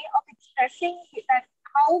own way of expressing that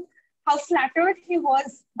how flattered he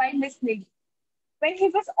was by Miss Millie. When he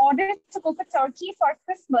was ordered to cook a turkey for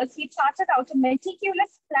Christmas, he charted out a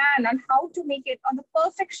meticulous plan on how to make it on the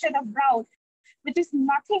perfect shade of brown, which is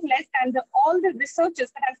nothing less than all the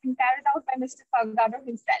researches that has been carried out by Mr. Salgado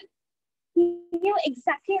himself. He knew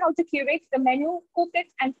exactly how to curate the menu, cook it,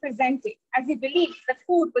 and present it, as he believed that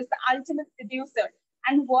food was the ultimate seducer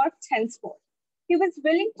and worked henceforth. He was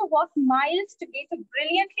willing to walk miles to get a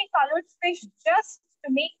brilliantly colored fish just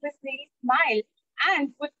to make Miss Lady smile,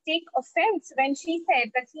 and would take offense when she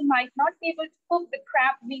said that he might not be able to cook the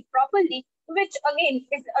crab meat properly, which again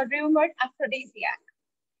is a rumored aphrodisiac.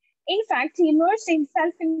 In fact, he immersed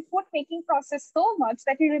himself in food making process so much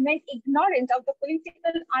that he remained ignorant of the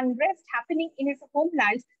political unrest happening in his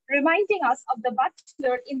homeland, reminding us of the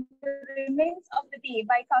butler in The Remains of the Day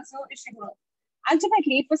by Kazuo Ishiguro.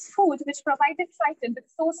 Ultimately, it was food which provided Triton with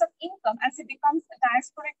a source of income as he becomes a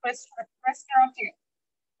diasporic restaurateur,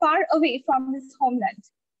 far away from his homeland.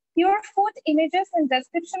 Your food images and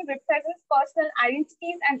description represents personal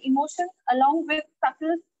identities and emotions along with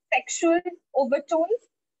subtle sexual overtones,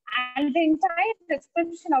 and the entire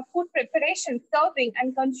description of food preparation, serving,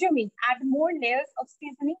 and consuming add more layers of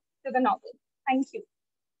seasoning to the novel. Thank you.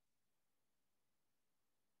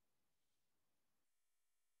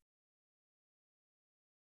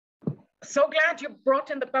 So glad you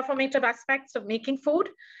brought in the performative aspects of making food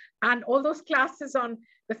and all those classes on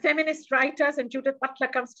the feminist writers, and Judith Butler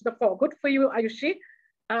comes to the fore. Good for you, Ayushi.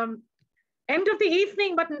 End of the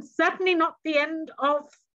evening, but certainly not the end of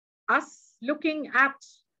us looking at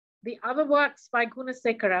the other works by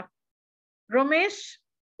Gunesekera. Romesh,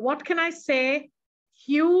 what can I say?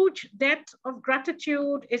 Huge debt of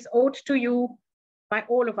gratitude is owed to you by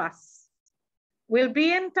all of us. We'll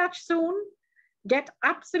be in touch soon. Get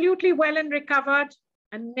absolutely well and recovered.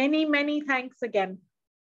 And many, many thanks again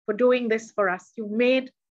for doing this for us. You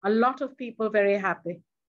made a lot of people very happy.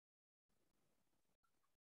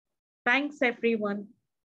 Thanks, everyone.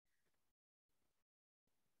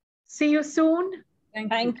 See you soon.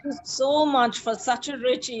 Thank you so much for such a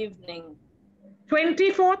rich evening.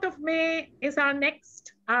 24th of May is our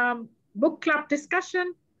next book club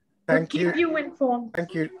discussion. Thank you. Keep you informed.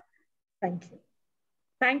 Thank you. Thank you.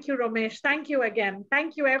 Thank you, Romesh. Thank you again.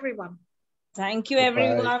 Thank you, everyone. Thank you,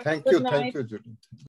 everyone. Bye. Thank you, Judy.